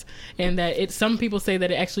Towers, and that some people say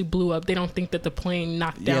that it actually blew up. They don't think that the plane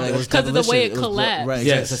knocked down because of the way it collapsed. Right.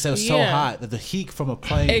 Yes. It was so hot that the heat from a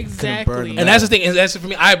plane couldn't burn them. And that's the thing. And that's for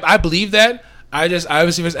me. I believe that.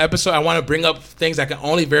 Obviously for this episode, I want to bring up things I can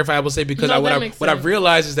only verifiably say because what I've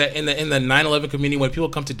realized is that in the 9/11 community, when people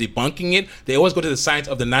come to debunking it, they always go to the science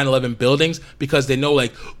of the 9/11 buildings because they know,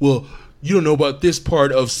 like, well, you don't know about this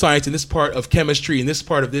part of science and this part of chemistry and this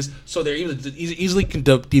part of this, so they easily can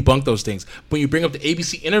debunk those things. When you bring up the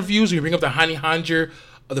ABC interviews, when you bring up the Hani Hanjour,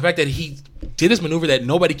 the fact that he did this maneuver that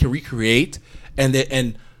nobody can recreate, and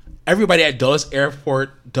everybody at Dulles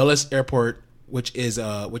Airport, which is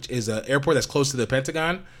an airport that's close to the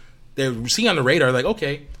Pentagon, they're seeing on the radar, like,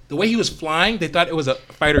 okay, the way he was flying, they thought it was a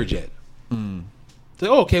fighter jet.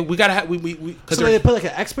 So, okay, we gotta have so they put like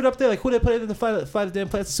an expert up there, like who they put in to fight the damn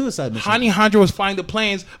plane? It's a suicide mission. Hani Hanjour was flying the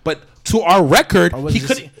planes, but to our record,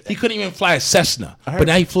 he couldn't even fly a Cessna. But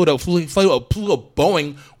now he flew a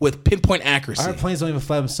Boeing with pinpoint accuracy. I heard planes don't even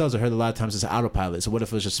fly themselves. I heard a lot of times it's an autopilot. So what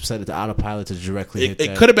if it was just set at the autopilot to directly hit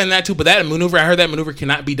that? It could have been that too, but that maneuver, I heard that maneuver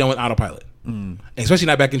cannot be done with autopilot. Especially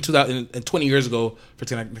not back in 20 years ago for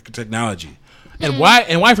technology. And why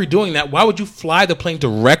if you're doing that, why would you fly the plane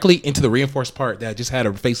directly into the reinforced part that just had a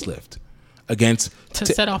facelift to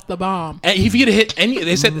set off the bomb? And if he had hit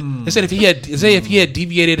they said if he had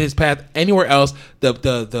deviated his path anywhere else,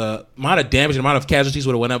 the amount of damage and amount of casualties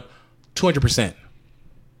would have went up 200%.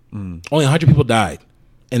 Only 100 people died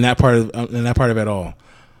in that part of it all.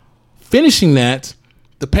 Finishing that,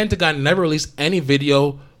 the Pentagon never released any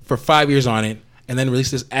video for 5 years on it, and then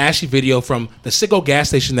released this ashy video from the Citgo gas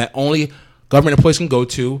station that only government employees can go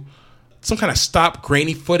to. Some kind of stop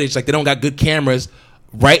grainy footage, like they don't got good cameras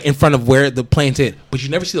right in front of where the plane's hit, but you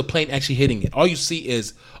never see the plane actually hitting it. All you see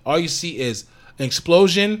is an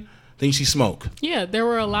explosion. Then you see smoke. Yeah, there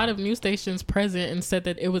were a lot of news stations present and said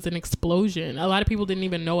that it was an explosion. A lot of people didn't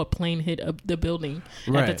even know a plane hit the building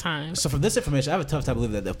at the time. So from this information, I have a tough time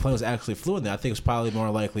believing that the plane was actually flew in there. I think it was probably more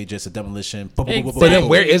likely just a demolition. Exactly. But then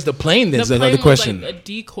where is the plane then? That's another question. Like a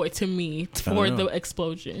decoy to me for the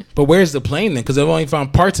explosion. But where's the plane then? Because they've only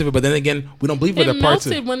found parts of it. But then again, we don't believe where the parts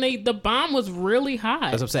of it. When the bomb was really high.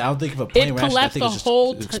 That's what I'm saying. I don't think of a plane crash. Collapsed the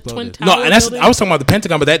whole Twin Towers. No, and I was talking about the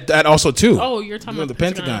Pentagon, but that also too. Oh, you're talking about the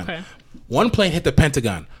Pentagon. Okay. One plane hit the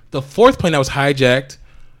Pentagon. The fourth plane that was hijacked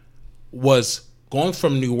was going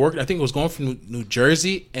from New York. I think it was going from New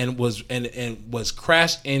Jersey and was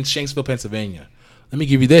crashed in Shanksville, Pennsylvania. Let me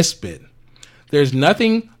give you this bit. There's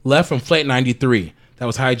nothing left from Flight 93 that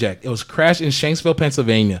was hijacked. It was crashed in Shanksville,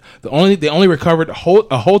 Pennsylvania. They only recovered a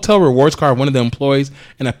hotel rewards card of one of the employees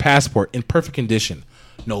and a passport in perfect condition.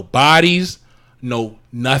 No bodies. No,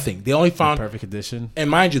 nothing. They only found perfect condition. And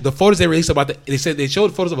mind you, the photos they released about they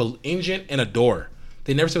showed photos of an engine and a door.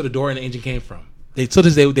 They never said where the door and the engine came from. They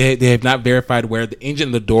have not verified where the engine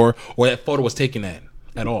and the door or that photo was taken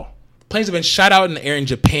at all. Planes have been shot out in the air in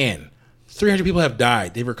Japan. 300 people have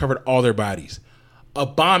died. They've recovered all their bodies. A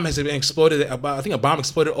bomb has been exploded. I think a bomb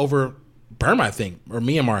exploded over Burma, or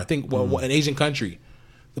Myanmar, an Asian country.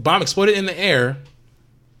 The bomb exploded in the air.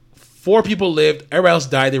 4 people lived. Everybody else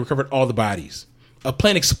died. They recovered all the bodies. A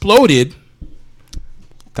plane exploded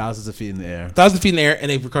thousands of feet in the air,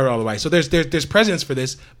 and they've recovered all the bodies. So there's precedence for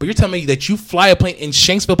this, but you're telling me that you fly a plane in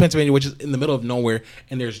Shanksville, Pennsylvania, which is in the middle of nowhere,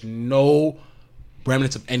 and there's no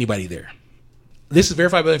remnants of anybody there. This is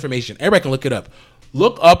verifiable information. Everybody can look it up.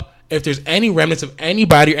 Look up if there's any remnants of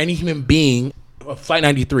anybody or any human being of Flight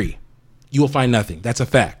 93. You will find nothing. That's a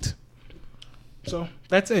fact. So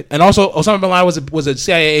that's it. And also, Osama bin Laden was a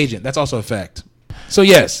CIA agent. That's also a fact. So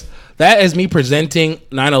yes. That is me presenting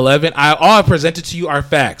 9/11. All I presented to you are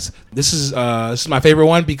facts. This is my favorite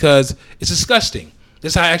one because it's disgusting.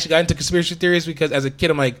 This is how I actually got into conspiracy theories, because as a kid,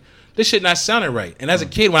 I'm like, this shit not sounding right. And as a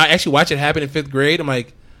kid, when I actually watched it happen in 5th grade, I'm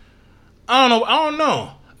like, I don't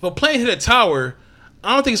know. If a plane hit a tower,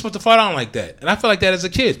 I don't think it's supposed to fall down like that. And I felt like that as a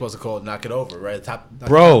kid. It's supposed to knock it over, right?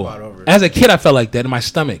 Bro, over. As a kid, I felt like that in my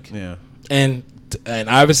stomach. Yeah. And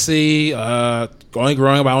obviously, growing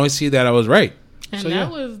up, I only see that I was right. And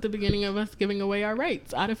that was the beginning of us giving away our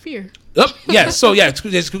rights out of fear. Yes. So,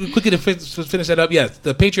 just quickly to finish that up. Yes,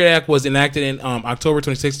 the Patriot Act was enacted in October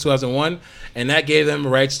 26, 2001, and that gave them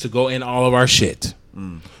rights to go in all of our shit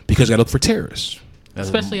because they got to look for terrorists.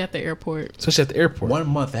 Especially at the airport. 1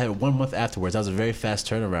 month. I had 1 month afterwards. That was a very fast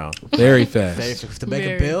turnaround. Very fast. To make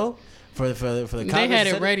a bill for the Congress. They had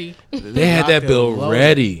it ready. They had that bill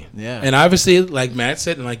ready. Yeah. And obviously, like Matt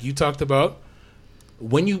said, and like you talked about,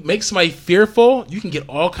 when you make somebody fearful, you can get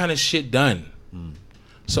all kind of shit done.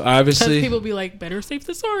 So obviously, people be like, better safe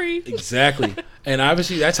than sorry. Exactly, and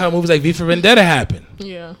obviously that's how movies like V for Vendetta happen.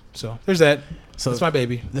 Yeah. So there's that. So that's my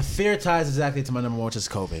baby. The fear ties exactly to my number one, which is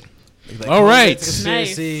COVID. Like, all right.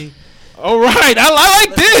 Conspiracy. Nice. All right. I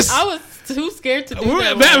like this. I was too scared to do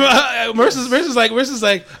that. Mercer's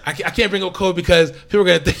like, I can't bring up COVID because people are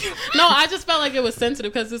going to think. No, I just felt like it was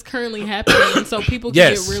sensitive because it's currently happening. And so people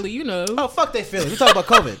can get really, Oh, fuck they feeling. We're talking about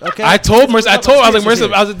COVID, okay? I told Mercer, I was like, Mercer,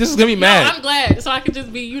 this is going to be mad. No, I'm glad. So I could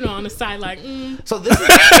just be, on the side like, So this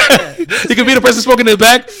is... You could be the person smoking in the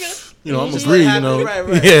back. I'm agree,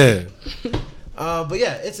 Right. Yeah. But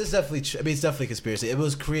yeah, it's definitely. It's definitely a conspiracy. It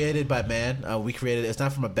was created by man. We created it. It's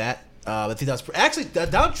not from a bat. I think that was actually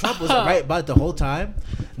Donald Trump was right about it the whole time.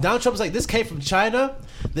 Donald Trump was like, "This came from China.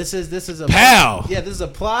 This is a pal. Yeah, this is a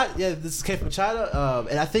plot. Yeah, this came from China.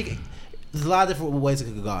 And I think there's a lot of different ways it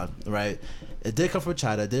could have gone. Right." It did come from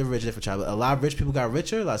China. It did originate from China. A lot of rich people got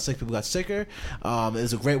richer. A lot of sick people got sicker. It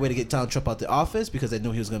was a great way to get Donald Trump out the office because they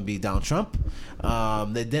knew he was going to be Donald Trump.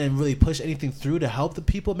 They didn't really push anything through to help the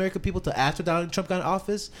people, American people, till after Donald Trump got in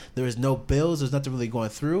office. There was no bills. There's nothing really going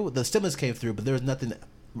through. The stimulus came through, but there was nothing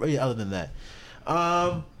really other than that.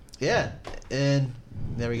 Yeah, and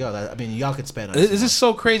there we go. I mean, y'all could spend on this. This is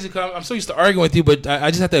so crazy. Cause I'm so used to arguing with you, but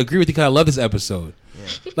I just have to agree with you because I love this episode.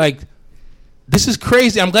 Yeah. Like, this is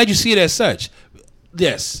crazy. I'm glad you see it as such.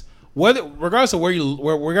 Yes, regardless of where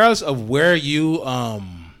you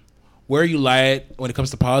lie when it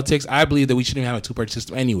comes to politics, I believe that we shouldn't even have a two-party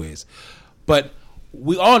system, anyways. But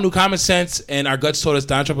we all knew common sense, and our guts told us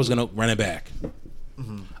Donald Trump was going to run it back.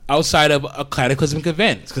 Mm-hmm. Outside of a cataclysmic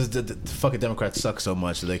event, because the fucking Democrats suck so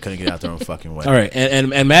much that they couldn't get out their own fucking way. All right,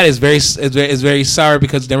 and Matt is very sour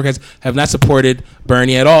because Democrats have not supported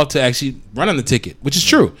Bernie at all to actually run on the ticket, which is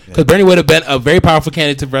true because Bernie would have been a very powerful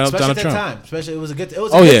candidate to run up Donald Trump. Especially, it was a good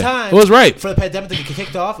time. It was right for the pandemic to get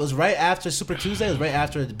kicked off. It was right after Super Tuesday. It was right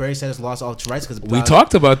after Bernie Sanders lost all his rights because we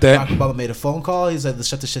talked about that. Barack Obama made a phone call. He said, "Let's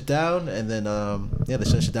shut the shit down," and then they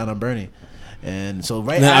shut shit down on Bernie. And so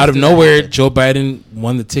then out of nowhere, Joe Biden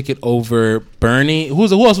won the ticket over Bernie. Who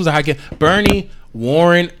else was a high candidate? Bernie,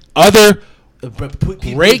 Warren, other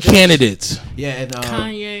great candidaits. Yeah, and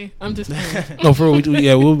Kanye. I'm just no, for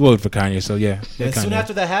we'll vote for Kanye. So yeah. And soon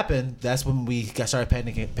after that happened, that's when we started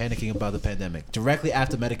panicking about the pandemic. Directly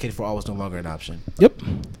after Medicaid for all was no longer an option. Yep.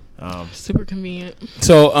 Super convenient.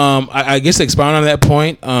 So I guess to expound on that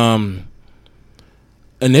point.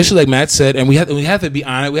 Initially, like Matt said, and we have to be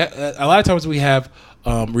honest. A lot of times we have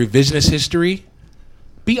revisionist history.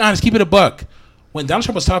 Be honest, keep it a buck. When Donald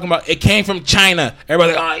Trump was talking about it came from China,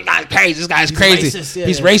 everybody's like, "Oh, you guys crazy! This guy's crazy. Racist,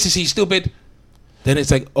 he's racist. He's stupid." Then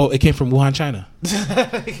it's like, "Oh, it came from Wuhan, China."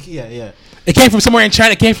 Yeah. It came from somewhere in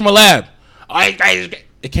China. It came from a lab.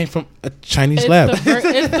 It came from a Chinese lab. It's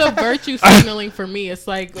the virtue signaling for me. It's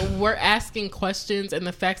like we're asking questions and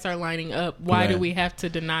the facts are lining up. Why do we have to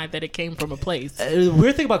deny that it came from a place? The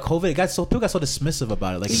weird thing about COVID, people got so dismissive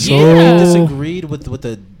about it. Like, disagreed with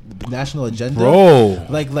the national agenda. Bro.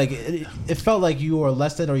 Like it felt like you were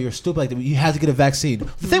less than or you're stupid. Like you had to get a vaccine.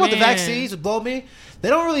 The thing about the vaccines would blow me. They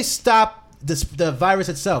don't really stop the virus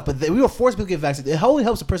itself, but we were forced to get vaccines. It only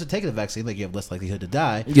helps the person taking the vaccine, like you have less likelihood to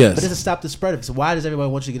die. Yes, but it doesn't stop the spread of it. So why does everybody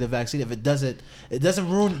want you to get a vaccine if it doesn't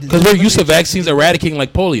ruin? Because we're used to vaccines eradicating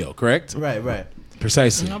like polio, correct? Right.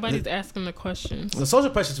 Precisely. Nobody's asking the questions. The social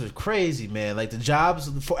pressures was crazy, man. Like the jobs,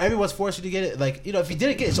 everyone's forced you to get it. Like if you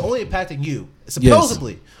didn't get it, it's only impacting you.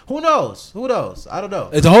 Supposedly, who knows? I don't know.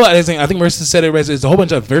 It's a whole lot of things. I think Marissa said it. It's a whole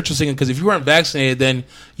bunch of virtual signaling because if you weren't vaccinated, then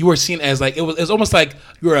you were seen as like it was almost like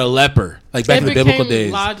you were a leper, like back in the biblical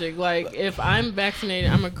days. Logic, like if I'm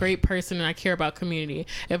vaccinated, I'm a great person and I care about community.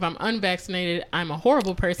 If I'm unvaccinated, I'm a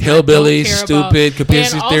horrible person. Hillbilly, stupid,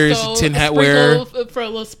 conspiracy theories, tin hat wearer. For a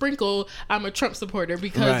little sprinkle, I'm a Trump supporter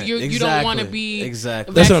because you don't want to be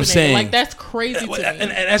exactly. That's what I'm saying. Like that's crazy to me. And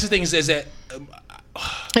that's the thing is that.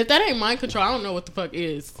 If that ain't mind control, I don't know what the fuck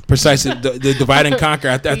is. Precisely, the divide and conquer.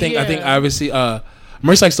 I think obviously,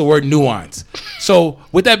 Merce likes the word nuance. So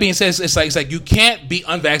with that being said, it's like you can't be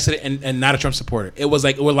unvaccinated and not a Trump supporter. It was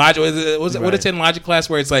like logic. It was what it's in logic class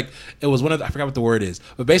where it's like it was one of I forgot what the word is,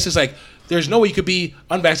 but basically it's like there's no way you could be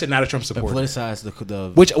unvaccinated and not a Trump supporter. Politicize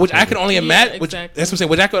the which I can only imagine. Exactly. That's what I'm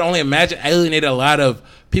saying. Which I could only imagine alienated a lot of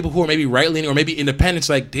people who are maybe right leaning or maybe independents.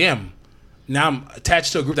 Like damn. Now I'm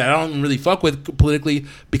attached to a group that I don't really fuck with politically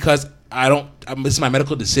because this is my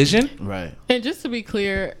medical decision. Right. And just to be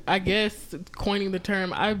clear, I guess coining the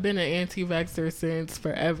term, I've been an anti-vaxxer since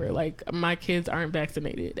forever. Like, my kids aren't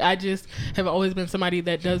vaccinated. I just have always been somebody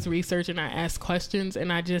that does research and I ask questions,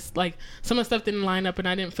 and I just, like, some of the stuff didn't line up and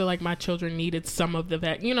I didn't feel like my children needed some of the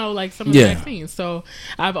some of the vaccines. So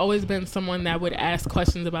I've always been someone that would ask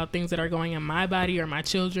questions about things that are going in my body or my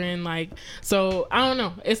children. Like, so I don't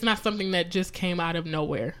know. It's not something that just came out of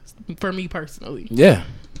nowhere for me personally. Yeah.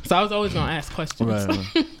 So I was always gonna ask questions.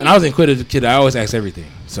 Right. And I was inquisitive kid. I always ask everything.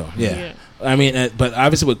 So yeah. I mean, but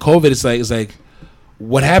obviously with COVID, it's like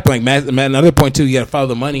what happened? Like another point too. You got to follow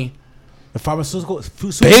the money. The pharmaceutical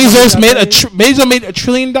Bezos made $1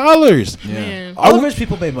 trillion. Yeah. All the rich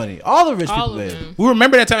people made money. All the rich people made. We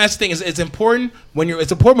remember that time. That's the thing. It's important when you're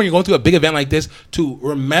going through a big event like this to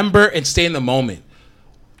remember and stay in the moment.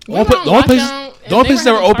 The only places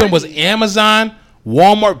that were open was Amazon,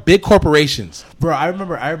 Walmart, big corporations. Bro, I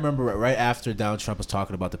remember right after Donald Trump was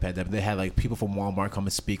talking about the pandemic, they had like people from Walmart come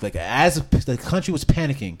and speak. Like as the country was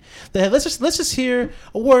panicking, they had let's just hear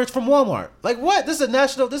a word from Walmart. Like what? This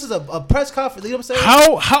is a press conference. You know what I'm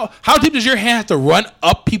saying? How deep does your hand have to run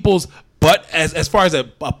up people's butt as far as a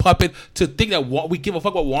puppet to think that we give a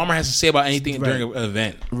fuck what Walmart has to say about anything during an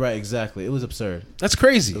event? Right, exactly. It was absurd. That's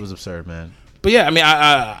crazy. It was absurd, man. But yeah, I mean,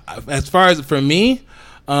 I as far as for me,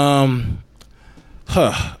 I'm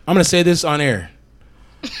gonna say this on air,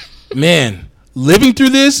 man. Living through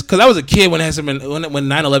this because I was a kid when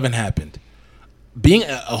 9/11 happened. Being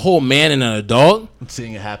a whole man and an adult,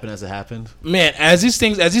 seeing it happen as it happened, man. As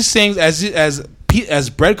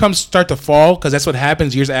breadcrumbs start to fall, because that's what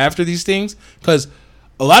happens years after these things. Because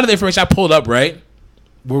a lot of the information I pulled up, right,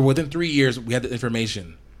 were within 3 years we had the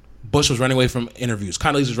information. Bush was running away from interviews.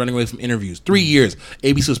 Condoleezza was running away from interviews. 3 years,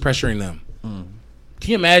 ABC was pressuring them. Can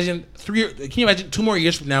you imagine 2 more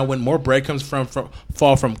years from now when more breadcrumbs fall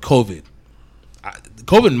from COVID?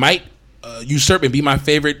 COVID might usurp and be my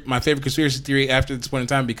favorite conspiracy theory after this point in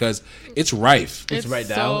time because it's rife. It's right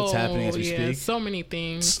now. It's happening as we speak. So many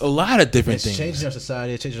things. It's a lot of different things. It's changing our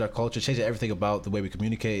society. It's changing our culture. Changing everything about the way we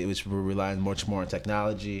communicate. Which we're relying much more on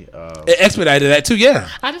technology. It expedited that too. Yeah.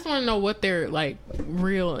 I just want to know what their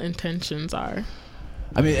real intentions are.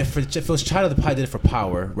 I mean, if it was China, they probably did it for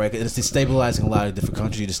power, right? It's destabilizing a lot of different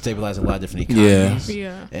countries, destabilizing a lot of different economies.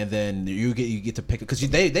 Yeah. And then you get to pick it because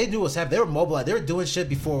they knew what's happening. They were mobilized. They were doing shit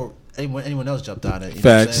before anyone else jumped on it.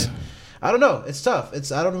 Facts. I don't know. It's tough.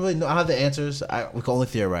 I don't really know. I have the answers. We can only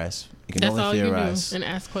theorize. That's all you do and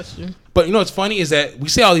ask questions. But you know what's funny is that we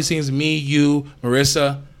say all these things, me, you,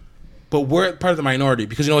 Marissa, but we're part of the minority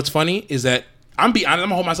because you know what's funny is that I'm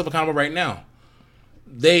gonna hold myself accountable right now.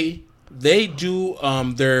 They do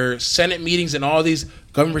their Senate meetings and all these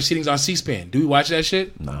government proceedings on C-SPAN. Do we watch that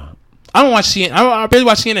shit? Nah. I don't watch CNN. I barely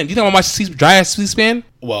watch CNN. Do you think I'm watching dry ass C-SPAN?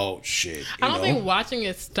 Well, shit. I don't think watching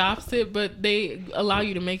it stops it, but they allow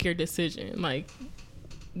you to make your decision. Like,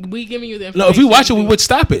 we giving you the information. No, if we watch it, we would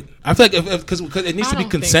stop it. I feel like because it needs to be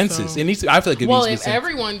consensus. So. It needs to. I feel like it needs to be consensus. Well, if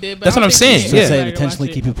everyone did, but that's what I'm saying. So saying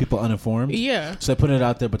intentionally keeping people uninformed. Yeah. So they put it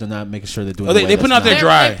out there, but they're not making sure they're doing. They put it out there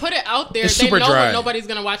dry. They put it out there. It's they super know dry. That nobody's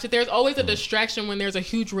gonna watch it. There's always a distraction when there's a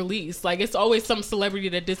huge release. Like it's always some celebrity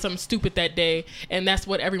that did something stupid that day, and that's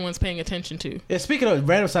what everyone's paying attention to. Yeah. Speaking of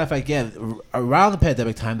random sci-fi, again, around the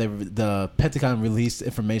pandemic time, the Pentagon released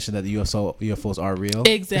information that the UFOs are real.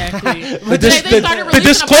 Exactly. The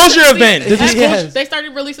disclosure event. They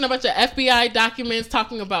started releasing a bunch of FBI documents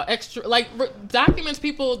talking about documents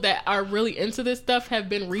people that are really into this stuff have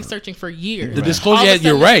been researching for years. The disclosure,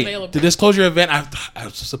 you're right. Available. The disclosure event, I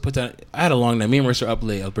was supposed to put that. I had a long night. Me and Marissa were up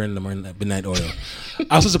late. I was burning the midnight oil.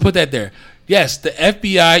 I was supposed to put that there. Yes, the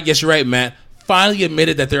FBI. Yes, you're right, Matt. Finally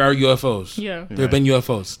admitted that there are UFOs. Yeah, there have been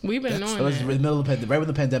UFOs. We've been knowing that. In the middle of the right when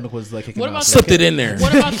the pandemic was like. Slipped it in there.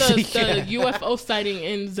 What about the UFO sighting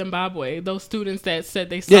in Zimbabwe? Those students that said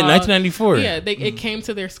they saw. Yeah, 1994. Yeah, it came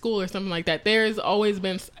to their school or something like that. There's always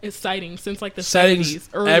been sightings since like the sightings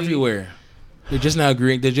 70s. Everywhere. They're just now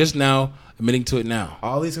agreeing. They're just now admitting to it now.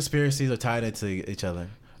 All these conspiracies are tied into each other.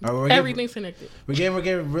 Everything's connected. We're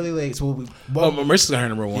getting really late. So Marissa's got her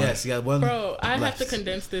number one. Yes, you got one. Bro, I have to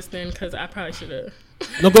condense this then because I probably should have.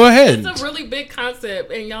 No, go ahead. It's a really big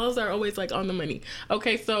concept, and y'all are always like on the money.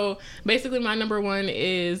 Okay, so basically, my number one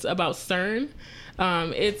is about CERN.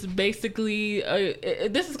 It's basically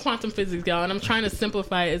this is quantum physics, y'all, and I'm trying to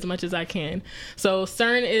simplify it as much as I can. So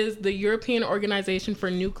CERN is the European Organization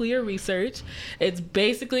for Nuclear Research. It's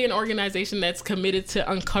basically an organization that's committed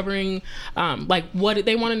to uncovering what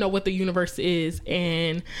they want to know what the universe is,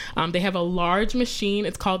 and they have a large machine.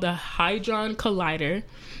 It's called the Hadron Collider.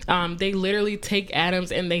 They literally take atoms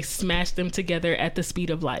atoms and they smash them together at the speed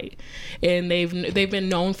of light. And they've been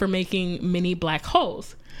known for making mini black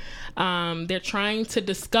holes. They're trying to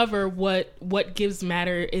discover what gives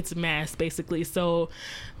matter its mass, basically. So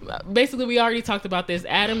basically, we already talked about this.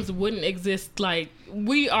 Atoms wouldn't exist. Like,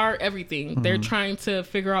 we are everything. Mm-hmm. They're trying to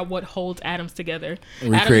figure out what holds atoms together.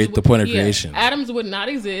 Recreate the point of creation. Atoms would not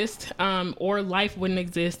exist, or life wouldn't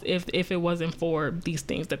exist if it wasn't for these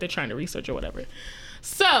things that they're trying to research or whatever.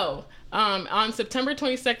 So on September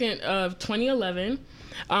 22nd of 2011,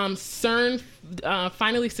 CERN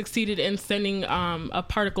finally succeeded in sending a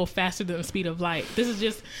particle faster than the speed of light. This is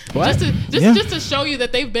just to show you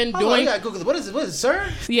that they've been doing. I gotta Google it. What is it? What is it,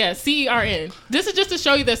 CERN? Yeah, CERN. This is just to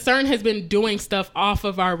show you that CERN has been doing stuff off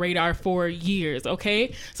of our radar for years.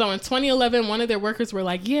 Okay, so in 2011, one of their workers were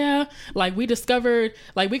like, "Yeah, like we discovered,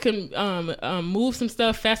 like we can move some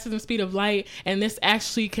stuff faster than the speed of light, and this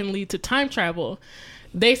actually can lead to time travel."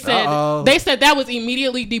 They said that was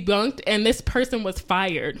immediately debunked, and this person was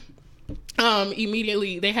fired.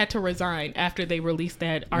 Immediately, they had to resign after they released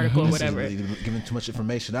that article or whatever. Giving too much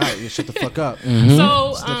information out, you shut the fuck up.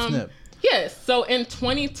 So, snip. Yes. So in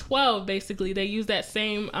 2012, basically, they used that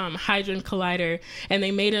same Hadron Collider, and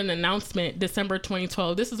they made an announcement December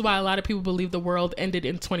 2012. This is why a lot of people believe the world ended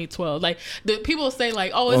in 2012. Like, the people say,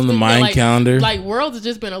 like, oh, it's on the Mayan calendar. Like, world has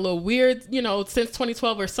just been a little weird, you know, since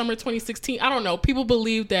 2012 or summer 2016. I don't know. People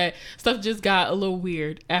believe that stuff just got a little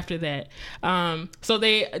weird after that. So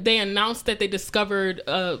they announced that they discovered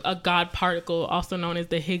a God particle, also known as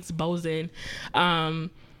the Higgs boson.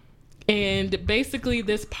 And basically,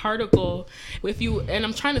 this particle, and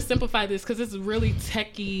I'm trying to simplify this because this is really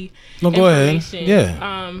techie information. Go ahead.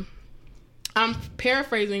 Yeah. I'm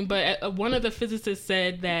paraphrasing, but one of the physicists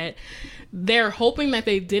said that they're hoping that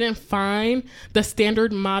they didn't find the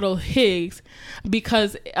standard model Higgs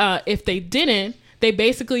because if they didn't, they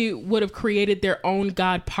basically would have created their own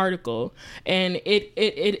God particle, and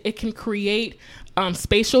it can create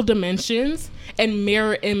spatial dimensions and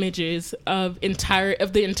mirror images of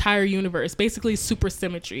the entire universe, basically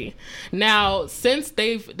supersymmetry. Now, since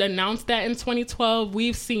they've announced that in 2012,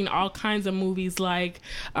 we've seen all kinds of movies like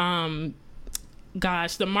the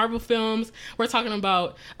Marvel films. We're talking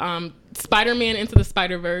about Spider-Man Into the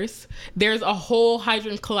Spider-Verse. There's a whole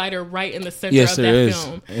Hadron Collider right in the center of that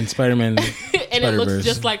film. In Spider-Man and it looks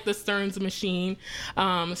just like the CERN's machine.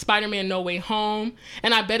 Spider-Man No Way Home.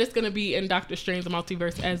 And I bet it's going to be in Doctor Strange the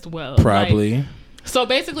Multiverse as well. Probably. So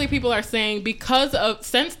basically, people are saying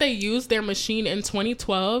since they used their machine in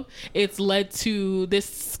 2012, it's led to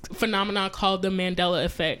this phenomenon called the Mandela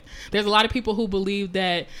effect. There's a lot of people who believe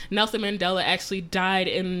that Nelson Mandela actually died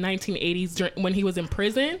in the 1980s when he was in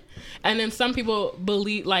prison. And then some people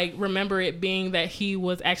remember it being that he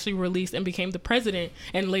was actually released and became the president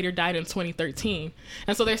and later died in 2013.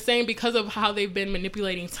 And so they're saying because of how they've been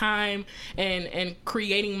manipulating time and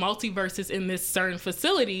creating multiverses in this CERN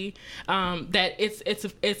facility, that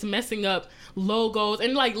it's messing up logos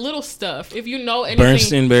and like little stuff. If you know anything,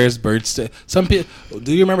 Bernstein Bears, some people.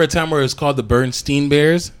 Do you remember a time where it was called the Bernstein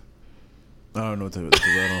Bears? I don't know who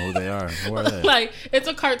they are. Who are they? Like, it's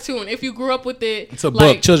a cartoon. If you grew up with it, it's a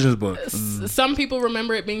book, children's book. Some people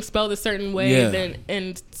remember it being spelled a certain way,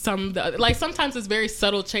 and sometimes it's very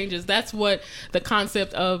subtle changes. That's what the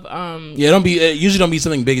concept of usually don't be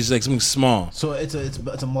something big. It's like something small. So it's a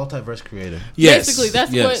multiverse creator. Yes, basically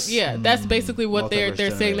that's basically what they're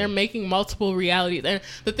saying. They're making multiple realities, and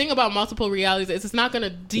the thing about multiple realities is it's not going to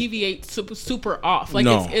deviate super off. Like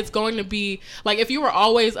it's going to be like if you were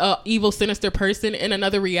always a evil, sinister person, in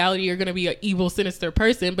another reality you're going to be an evil, sinister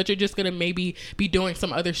person, but you're just going to maybe be doing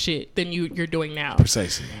some other shit than you're doing now.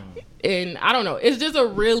 Precisely. And I don't know, it's just a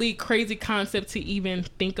really crazy concept to even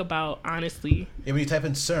think about, honestly. Yeah, when you type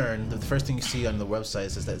in CERN, the first thing you see on the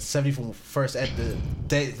website is that 71st at the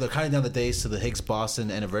day, they're counting down the days to the Higgs boson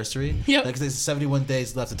anniversary. Yep. Like there's 71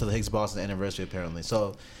 days left until the Higgs boson anniversary apparently.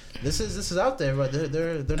 So this is out there, but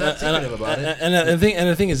they're not secretive about it. And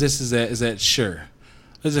the thing is that sure,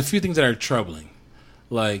 there's a few things that are troubling.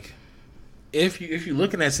 Like if you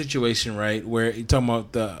look in that situation, right, where you're talking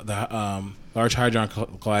about the Large Hadron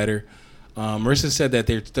Collider, Marissa said that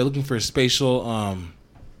they're looking for spatial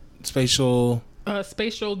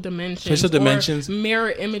dimensions, or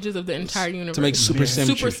mirror images of the entire universe to make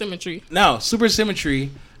supersymmetry. Now, supersymmetry.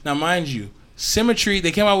 Now, mind you, symmetry.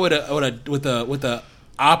 They came out with a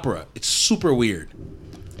opera. It's super weird.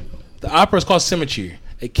 The opera is called Symmetry.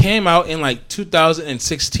 It came out in like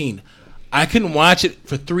 2016. I couldn't watch it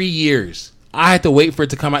for 3 years. I had to wait for it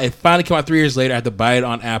to come out. It finally came out 3 years later. I had to buy it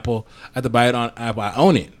on Apple. I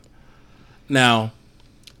own it. Now,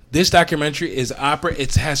 This documentary is opera.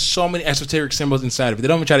 It has so many esoteric symbols inside of it. They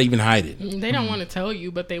don't even try to even hide it. They don't want to tell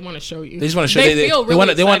you, but they want to show you. They just want to show.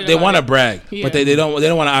 They want to brag, but they don't want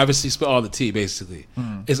to obviously spill all the tea. Basically,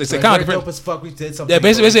 it's like kind of dope as fuck. We did something. Yeah,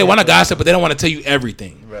 basically they want to gossip, but they don't want to tell you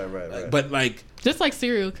everything. Right. But like. Just like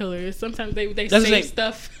serial killers, sometimes they say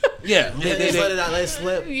stuff. Yeah, they let it out, let it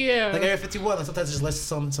slip. Yeah, like Area 51. Like sometimes just let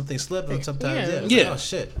something slip, and sometimes yeah. Like, oh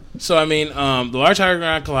shit. So I mean, the Large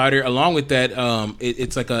Hadron Collider, along with that,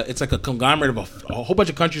 it's like a conglomerate of a whole bunch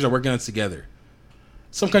of countries are working on it together.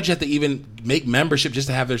 Some countries have to even make membership just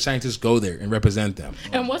to have their scientists go there and represent them.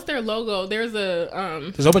 And what's their logo? There's a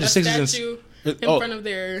whole bunch of sixes in front of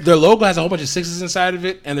their logo has a whole bunch of sixes inside of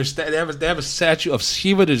it, and they have a statue of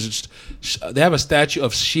Shiva. They have a statue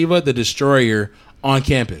of Shiva the Destroyer on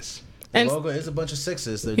campus. The logo is a bunch of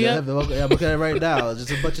sixes. They have the logo. Yeah, I'm looking at it right now. It's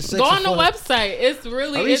just a bunch of sixes. Go on the website. It's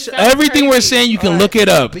really everything we're saying. You can look it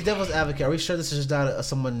up. Be devil's advocate. Are we sure this is just not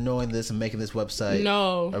someone knowing this and making this website?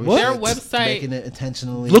 No, their website making it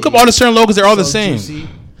intentionally. Look up all the CERN logos. They're all the same. Juicy.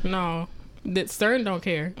 No. That CERN don't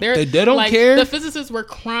care. They don't care. The physicists were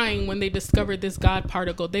crying when they discovered this God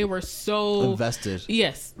particle. They were so invested.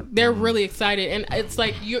 Yes, they're really excited, and it's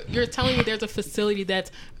like you're telling me there's a facility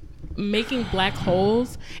that's making black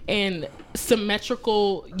holes and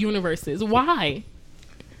symmetrical universes. Why?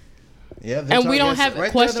 Yeah, and we don't have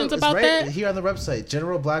questions about that here on the website.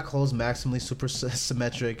 General black holes, maximally super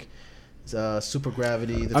symmetric. Super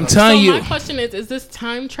gravity. I'm telling you. My question is this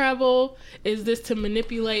time travel? Is this to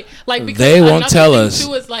manipulate? Like, because they won't tell us.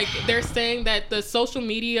 Too is like they're saying that the social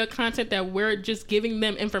media content that we're just giving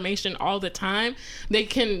them information all the time,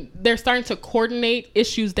 they're starting to coordinate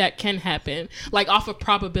issues that can happen, like off of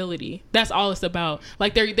probability. That's all it's about.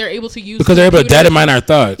 Like they're able to use because they're able to data mine our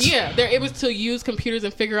thoughts. Yeah, they're able to use computers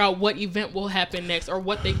and figure out what event will happen next or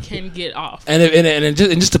what they can get off. And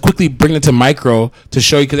just to quickly bring it to micro to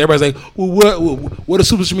show you, because everybody's like, what does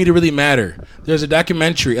social media really matter? There's a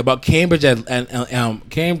documentary about Cambridge Analytica,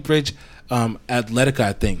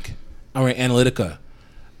 I think, or Analytica.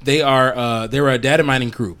 They were a data mining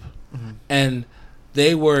group, and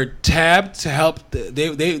they were tabbed to help.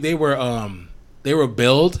 They were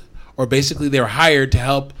billed, or basically they were hired to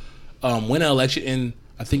help win an election in,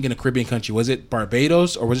 I think, in a Caribbean country. Was it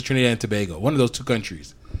Barbados or was it Trinidad and Tobago? One of those two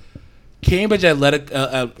countries. Cambridge Analytica,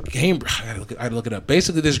 I gotta look it up.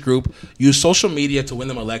 Basically, this group used social media to win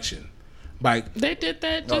them election. They did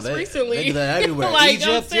that recently. They did that everywhere. Like,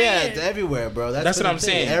 Egypt, it's everywhere, bro. That's what I'm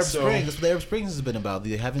saying. Arab Spring. That's what the Arab Springs has been about.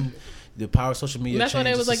 Having the power of social media. That's why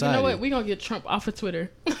they was like, society. you know what? We gonna get Trump off of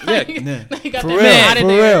Twitter. Yeah, for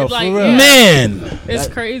real. Man, it's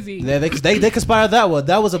crazy. Yeah, they conspired that one.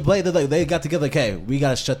 That was a blade. They got together. Like, hey, we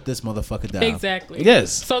gotta shut this motherfucker down. Exactly.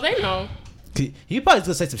 Yes. So they know. He probably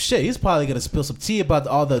gonna say some shit. He's probably gonna spill some tea about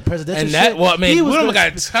all the presidential and that, shit. Well, I mean, we don't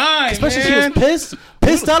got time, especially man. If he was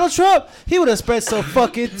pissed Donald Trump. He would have spread some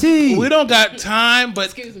fucking tea. We don't got time,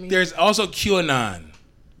 but there's also QAnon.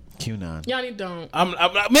 Yanni don't. I'm man.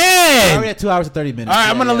 I already had 2 hours and 30 minutes. All right,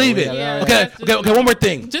 I'm gonna leave it. Okay. One more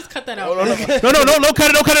thing. Just cut that out. No, don't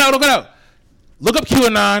cut it out. Look up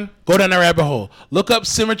QAnon. Go down that rabbit hole. Look up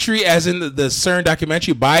Symmetry, as in the CERN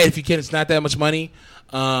documentary. Buy it if you can. It's not that much money.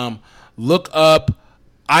 Look up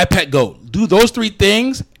iPad Go. Do those three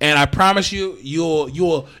things, and I promise you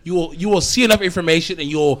will see enough information, and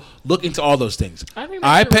you'll look into all those things. I think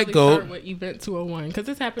iPad really Go start with Event 201 because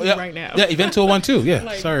it's happening right now. Yeah, Event 201 too.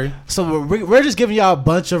 Yeah, sorry. So we're just giving y'all a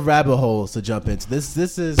bunch of rabbit holes to jump into. This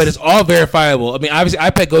is, but it's all verifiable. I mean, obviously,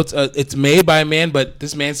 iPad Go it's made by a man, but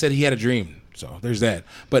this man said he had a dream. So there's that.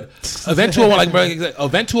 But Event 201,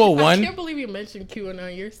 Event 201. I can't believe you mentioned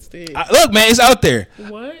QAnon. You're sick. Look, man, it's out there.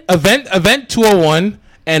 What? Event 201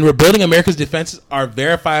 and Rebuilding America's Defenses are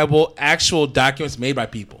verifiable, actual documents made by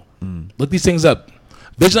people. Look these things up.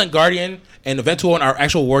 Vigilant Guardian and Event 201 are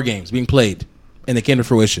actual war games being played, and they came to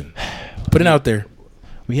fruition. Put it out there.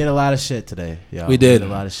 We hit a lot of shit today. Y'all. We did a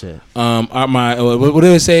lot of shit. What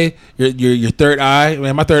did it say? Your third eye?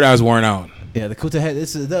 Man, my third eye is worn out. Yeah, the Kuta head.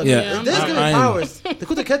 This is the yeah. This gives powers. The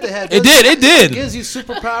Kuta Kente head. It did. It gives you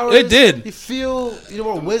superpowers. It did. You feel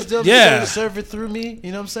more wisdom. Yeah. You serve it through me.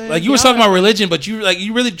 You know what I'm saying? Like you were talking about religion, but you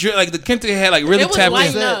really like the Kente head really tapped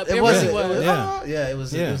in. It was. It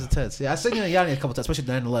was intense. Yeah, I seen Yanni a couple times,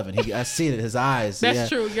 especially 9/11. I seen it. His eyes. That's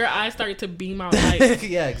true. Your eyes started to beam out light.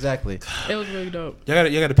 Yeah, exactly. It was really dope.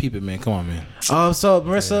 You gotta peep it, man. Come on, man. So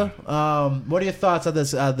Marissa, what are your thoughts on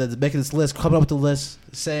this? Making this list, coming up with the list,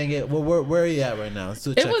 saying it. Where are you at right now?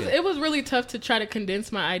 It was really tough to try to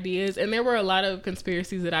condense my ideas, and there were a lot of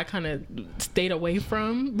conspiracies that I kind of stayed away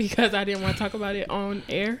from because I didn't want to talk about it on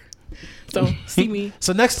air. So see me.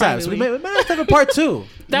 So next time, we might have to have a part 2. We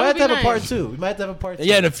might have to have a part 2.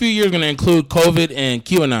 Yeah, in a few years, we're gonna include COVID and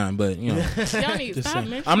QAnon, but you know, y'all need to stop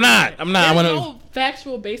mentioning. I'm not. There's no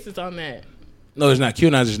factual basis on that. No, there's not.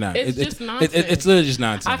 QAnon's just not. It's just nonsense. It's literally just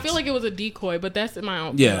nonsense. I feel like it was a decoy, but that's in my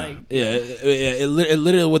own. Yeah, It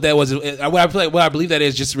literally what that was. What I believe that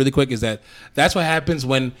is, just really quick, is that's what happens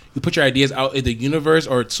when you put your ideas out in the universe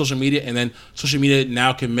or social media, and then social media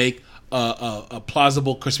now can make a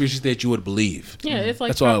plausible conspiracy that you would believe. Yeah, it's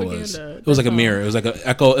like that's all it was. It was like a mirror. It was like an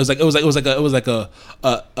echo. It was like a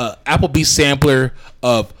Applebee's sampler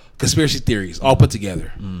of conspiracy theories all put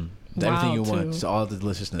together. Everything you want, just all the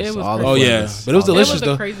deliciousness. But it was delicious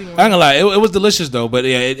though. I ain't gonna lie, it was delicious though. But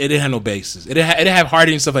yeah, it didn't have no basis. It didn't have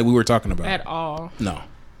hardening stuff like we were talking about at all. No,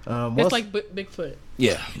 it's like Bigfoot.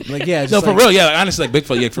 Yeah, no, for real. Yeah, honestly, like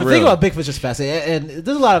Bigfoot. Yeah, for real. The thing about Bigfoot's just fascinating, and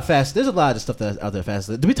there's a lot of stuff that's out there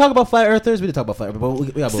fascinating. Did we talk about flat earthers? We didn't talk about flat earthers.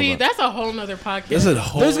 But we see, that's a whole nother podcast.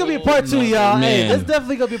 There's gonna be a part 2, y'all. Man. Hey, there's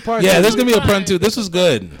definitely gonna be a part 2. Yeah, there's gonna be a part 2. This was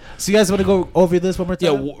good. So you guys want to go over this one more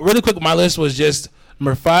time? Yeah, really quick. My list was just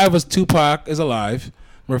number 5 was Tupac is alive.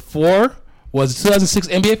 Number 4 was the 2006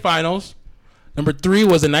 NBA Finals. Number 3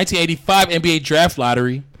 was the 1985 NBA Draft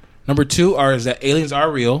Lottery. Number 2 is that aliens are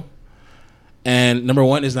real. And number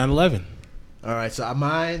 1 is 9/11. All right, so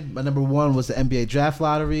my number 1 was the NBA Draft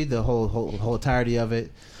Lottery, the whole entirety of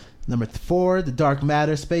it. Number 4, the Dark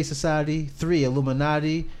Matter Space Society. 3,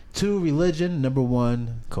 Illuminati. 2, religion. Number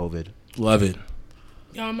 1, COVID. Love it.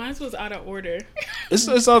 Y'all, mine was out of order.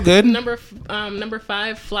 It's all good. Number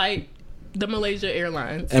 5, flight, the Malaysia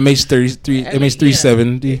Airlines.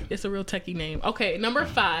 MH370. Yeah, it's a real techie name. Okay, number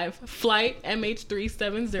 5, flight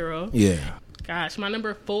MH370. Yeah. Gosh, my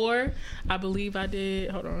number 4, I believe I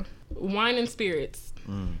did. Hold on, wine and spirits.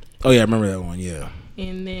 Oh yeah, I remember that one. Yeah.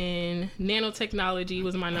 And then nanotechnology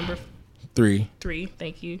was my number 3.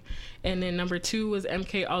 Thank you. And then number 2 was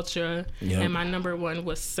MK Ultra, and my number 1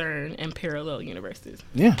 was CERN and parallel universes.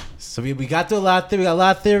 Yeah. So we got through a lot of theories. We got a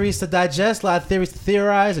lot of theories to digest, a lot of theories to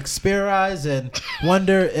theorize, experience, and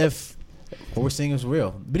wonder if what we're seeing is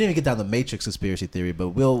real. We didn't even get down the Matrix conspiracy theory, but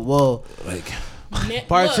we'll like.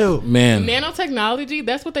 Part 2. Man. Nanotechnology,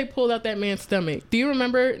 that's what they pulled out that man's stomach. Do you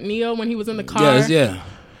remember Neo when he was in the car? Yeah.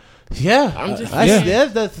 I'm just saying.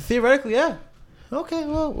 Yeah, theoretically, yeah. Okay,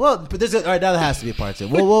 well, but all right, now there has to be a part 2.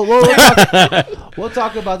 We'll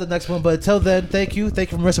talk about the next one, but until then, thank you,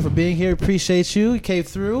 Marissa, for being here. Appreciate you. You came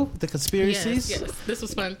through with the conspiracies. Yes, this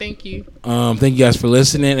was fun. Thank you. Thank you guys for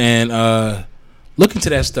listening and look into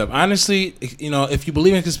that stuff. Honestly, if you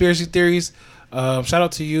believe in conspiracy theories, shout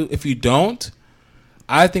out to you. If you don't,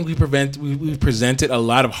 I think we've presented a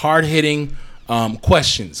lot of hard hitting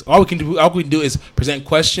questions. All we can do is present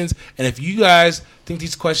questions, and if you guys think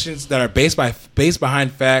these questions that are based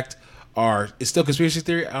behind fact is still conspiracy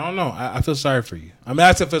theory, I don't know. I feel sorry for you. I mean,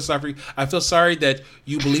 I still feel sorry for you. I feel sorry that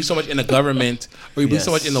you believe so much in the government or you believe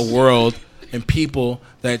so much in the world and people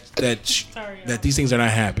that these things are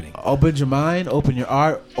not happening. Open your mind, open your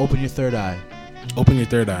art, open your third eye. Open your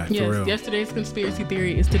third eye. Yes, for real. Yesterday's conspiracy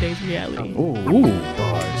theory is today's reality. Ooh.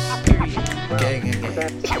 Bars. Gang.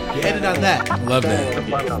 You ended on that. Love that.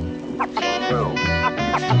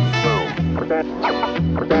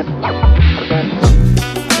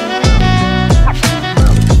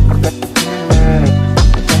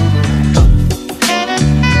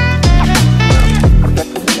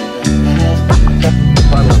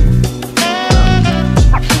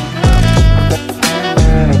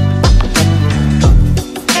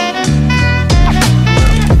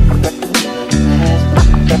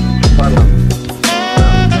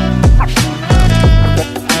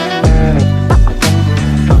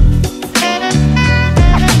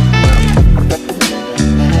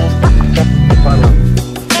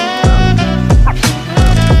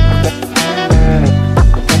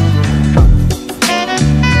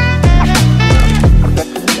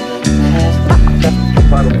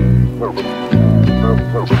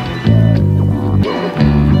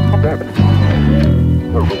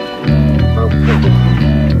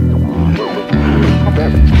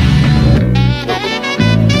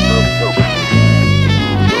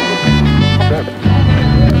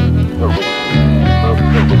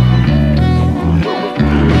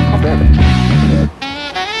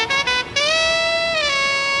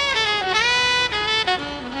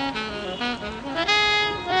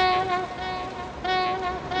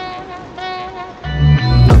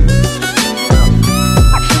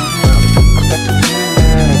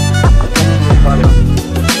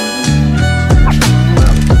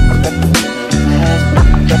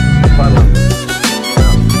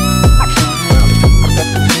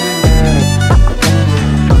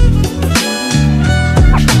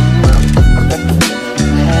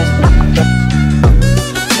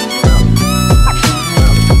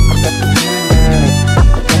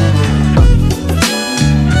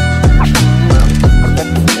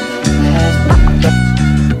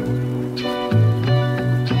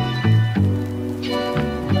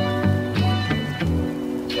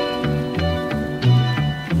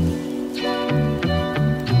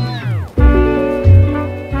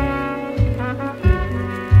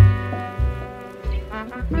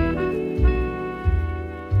 Bye.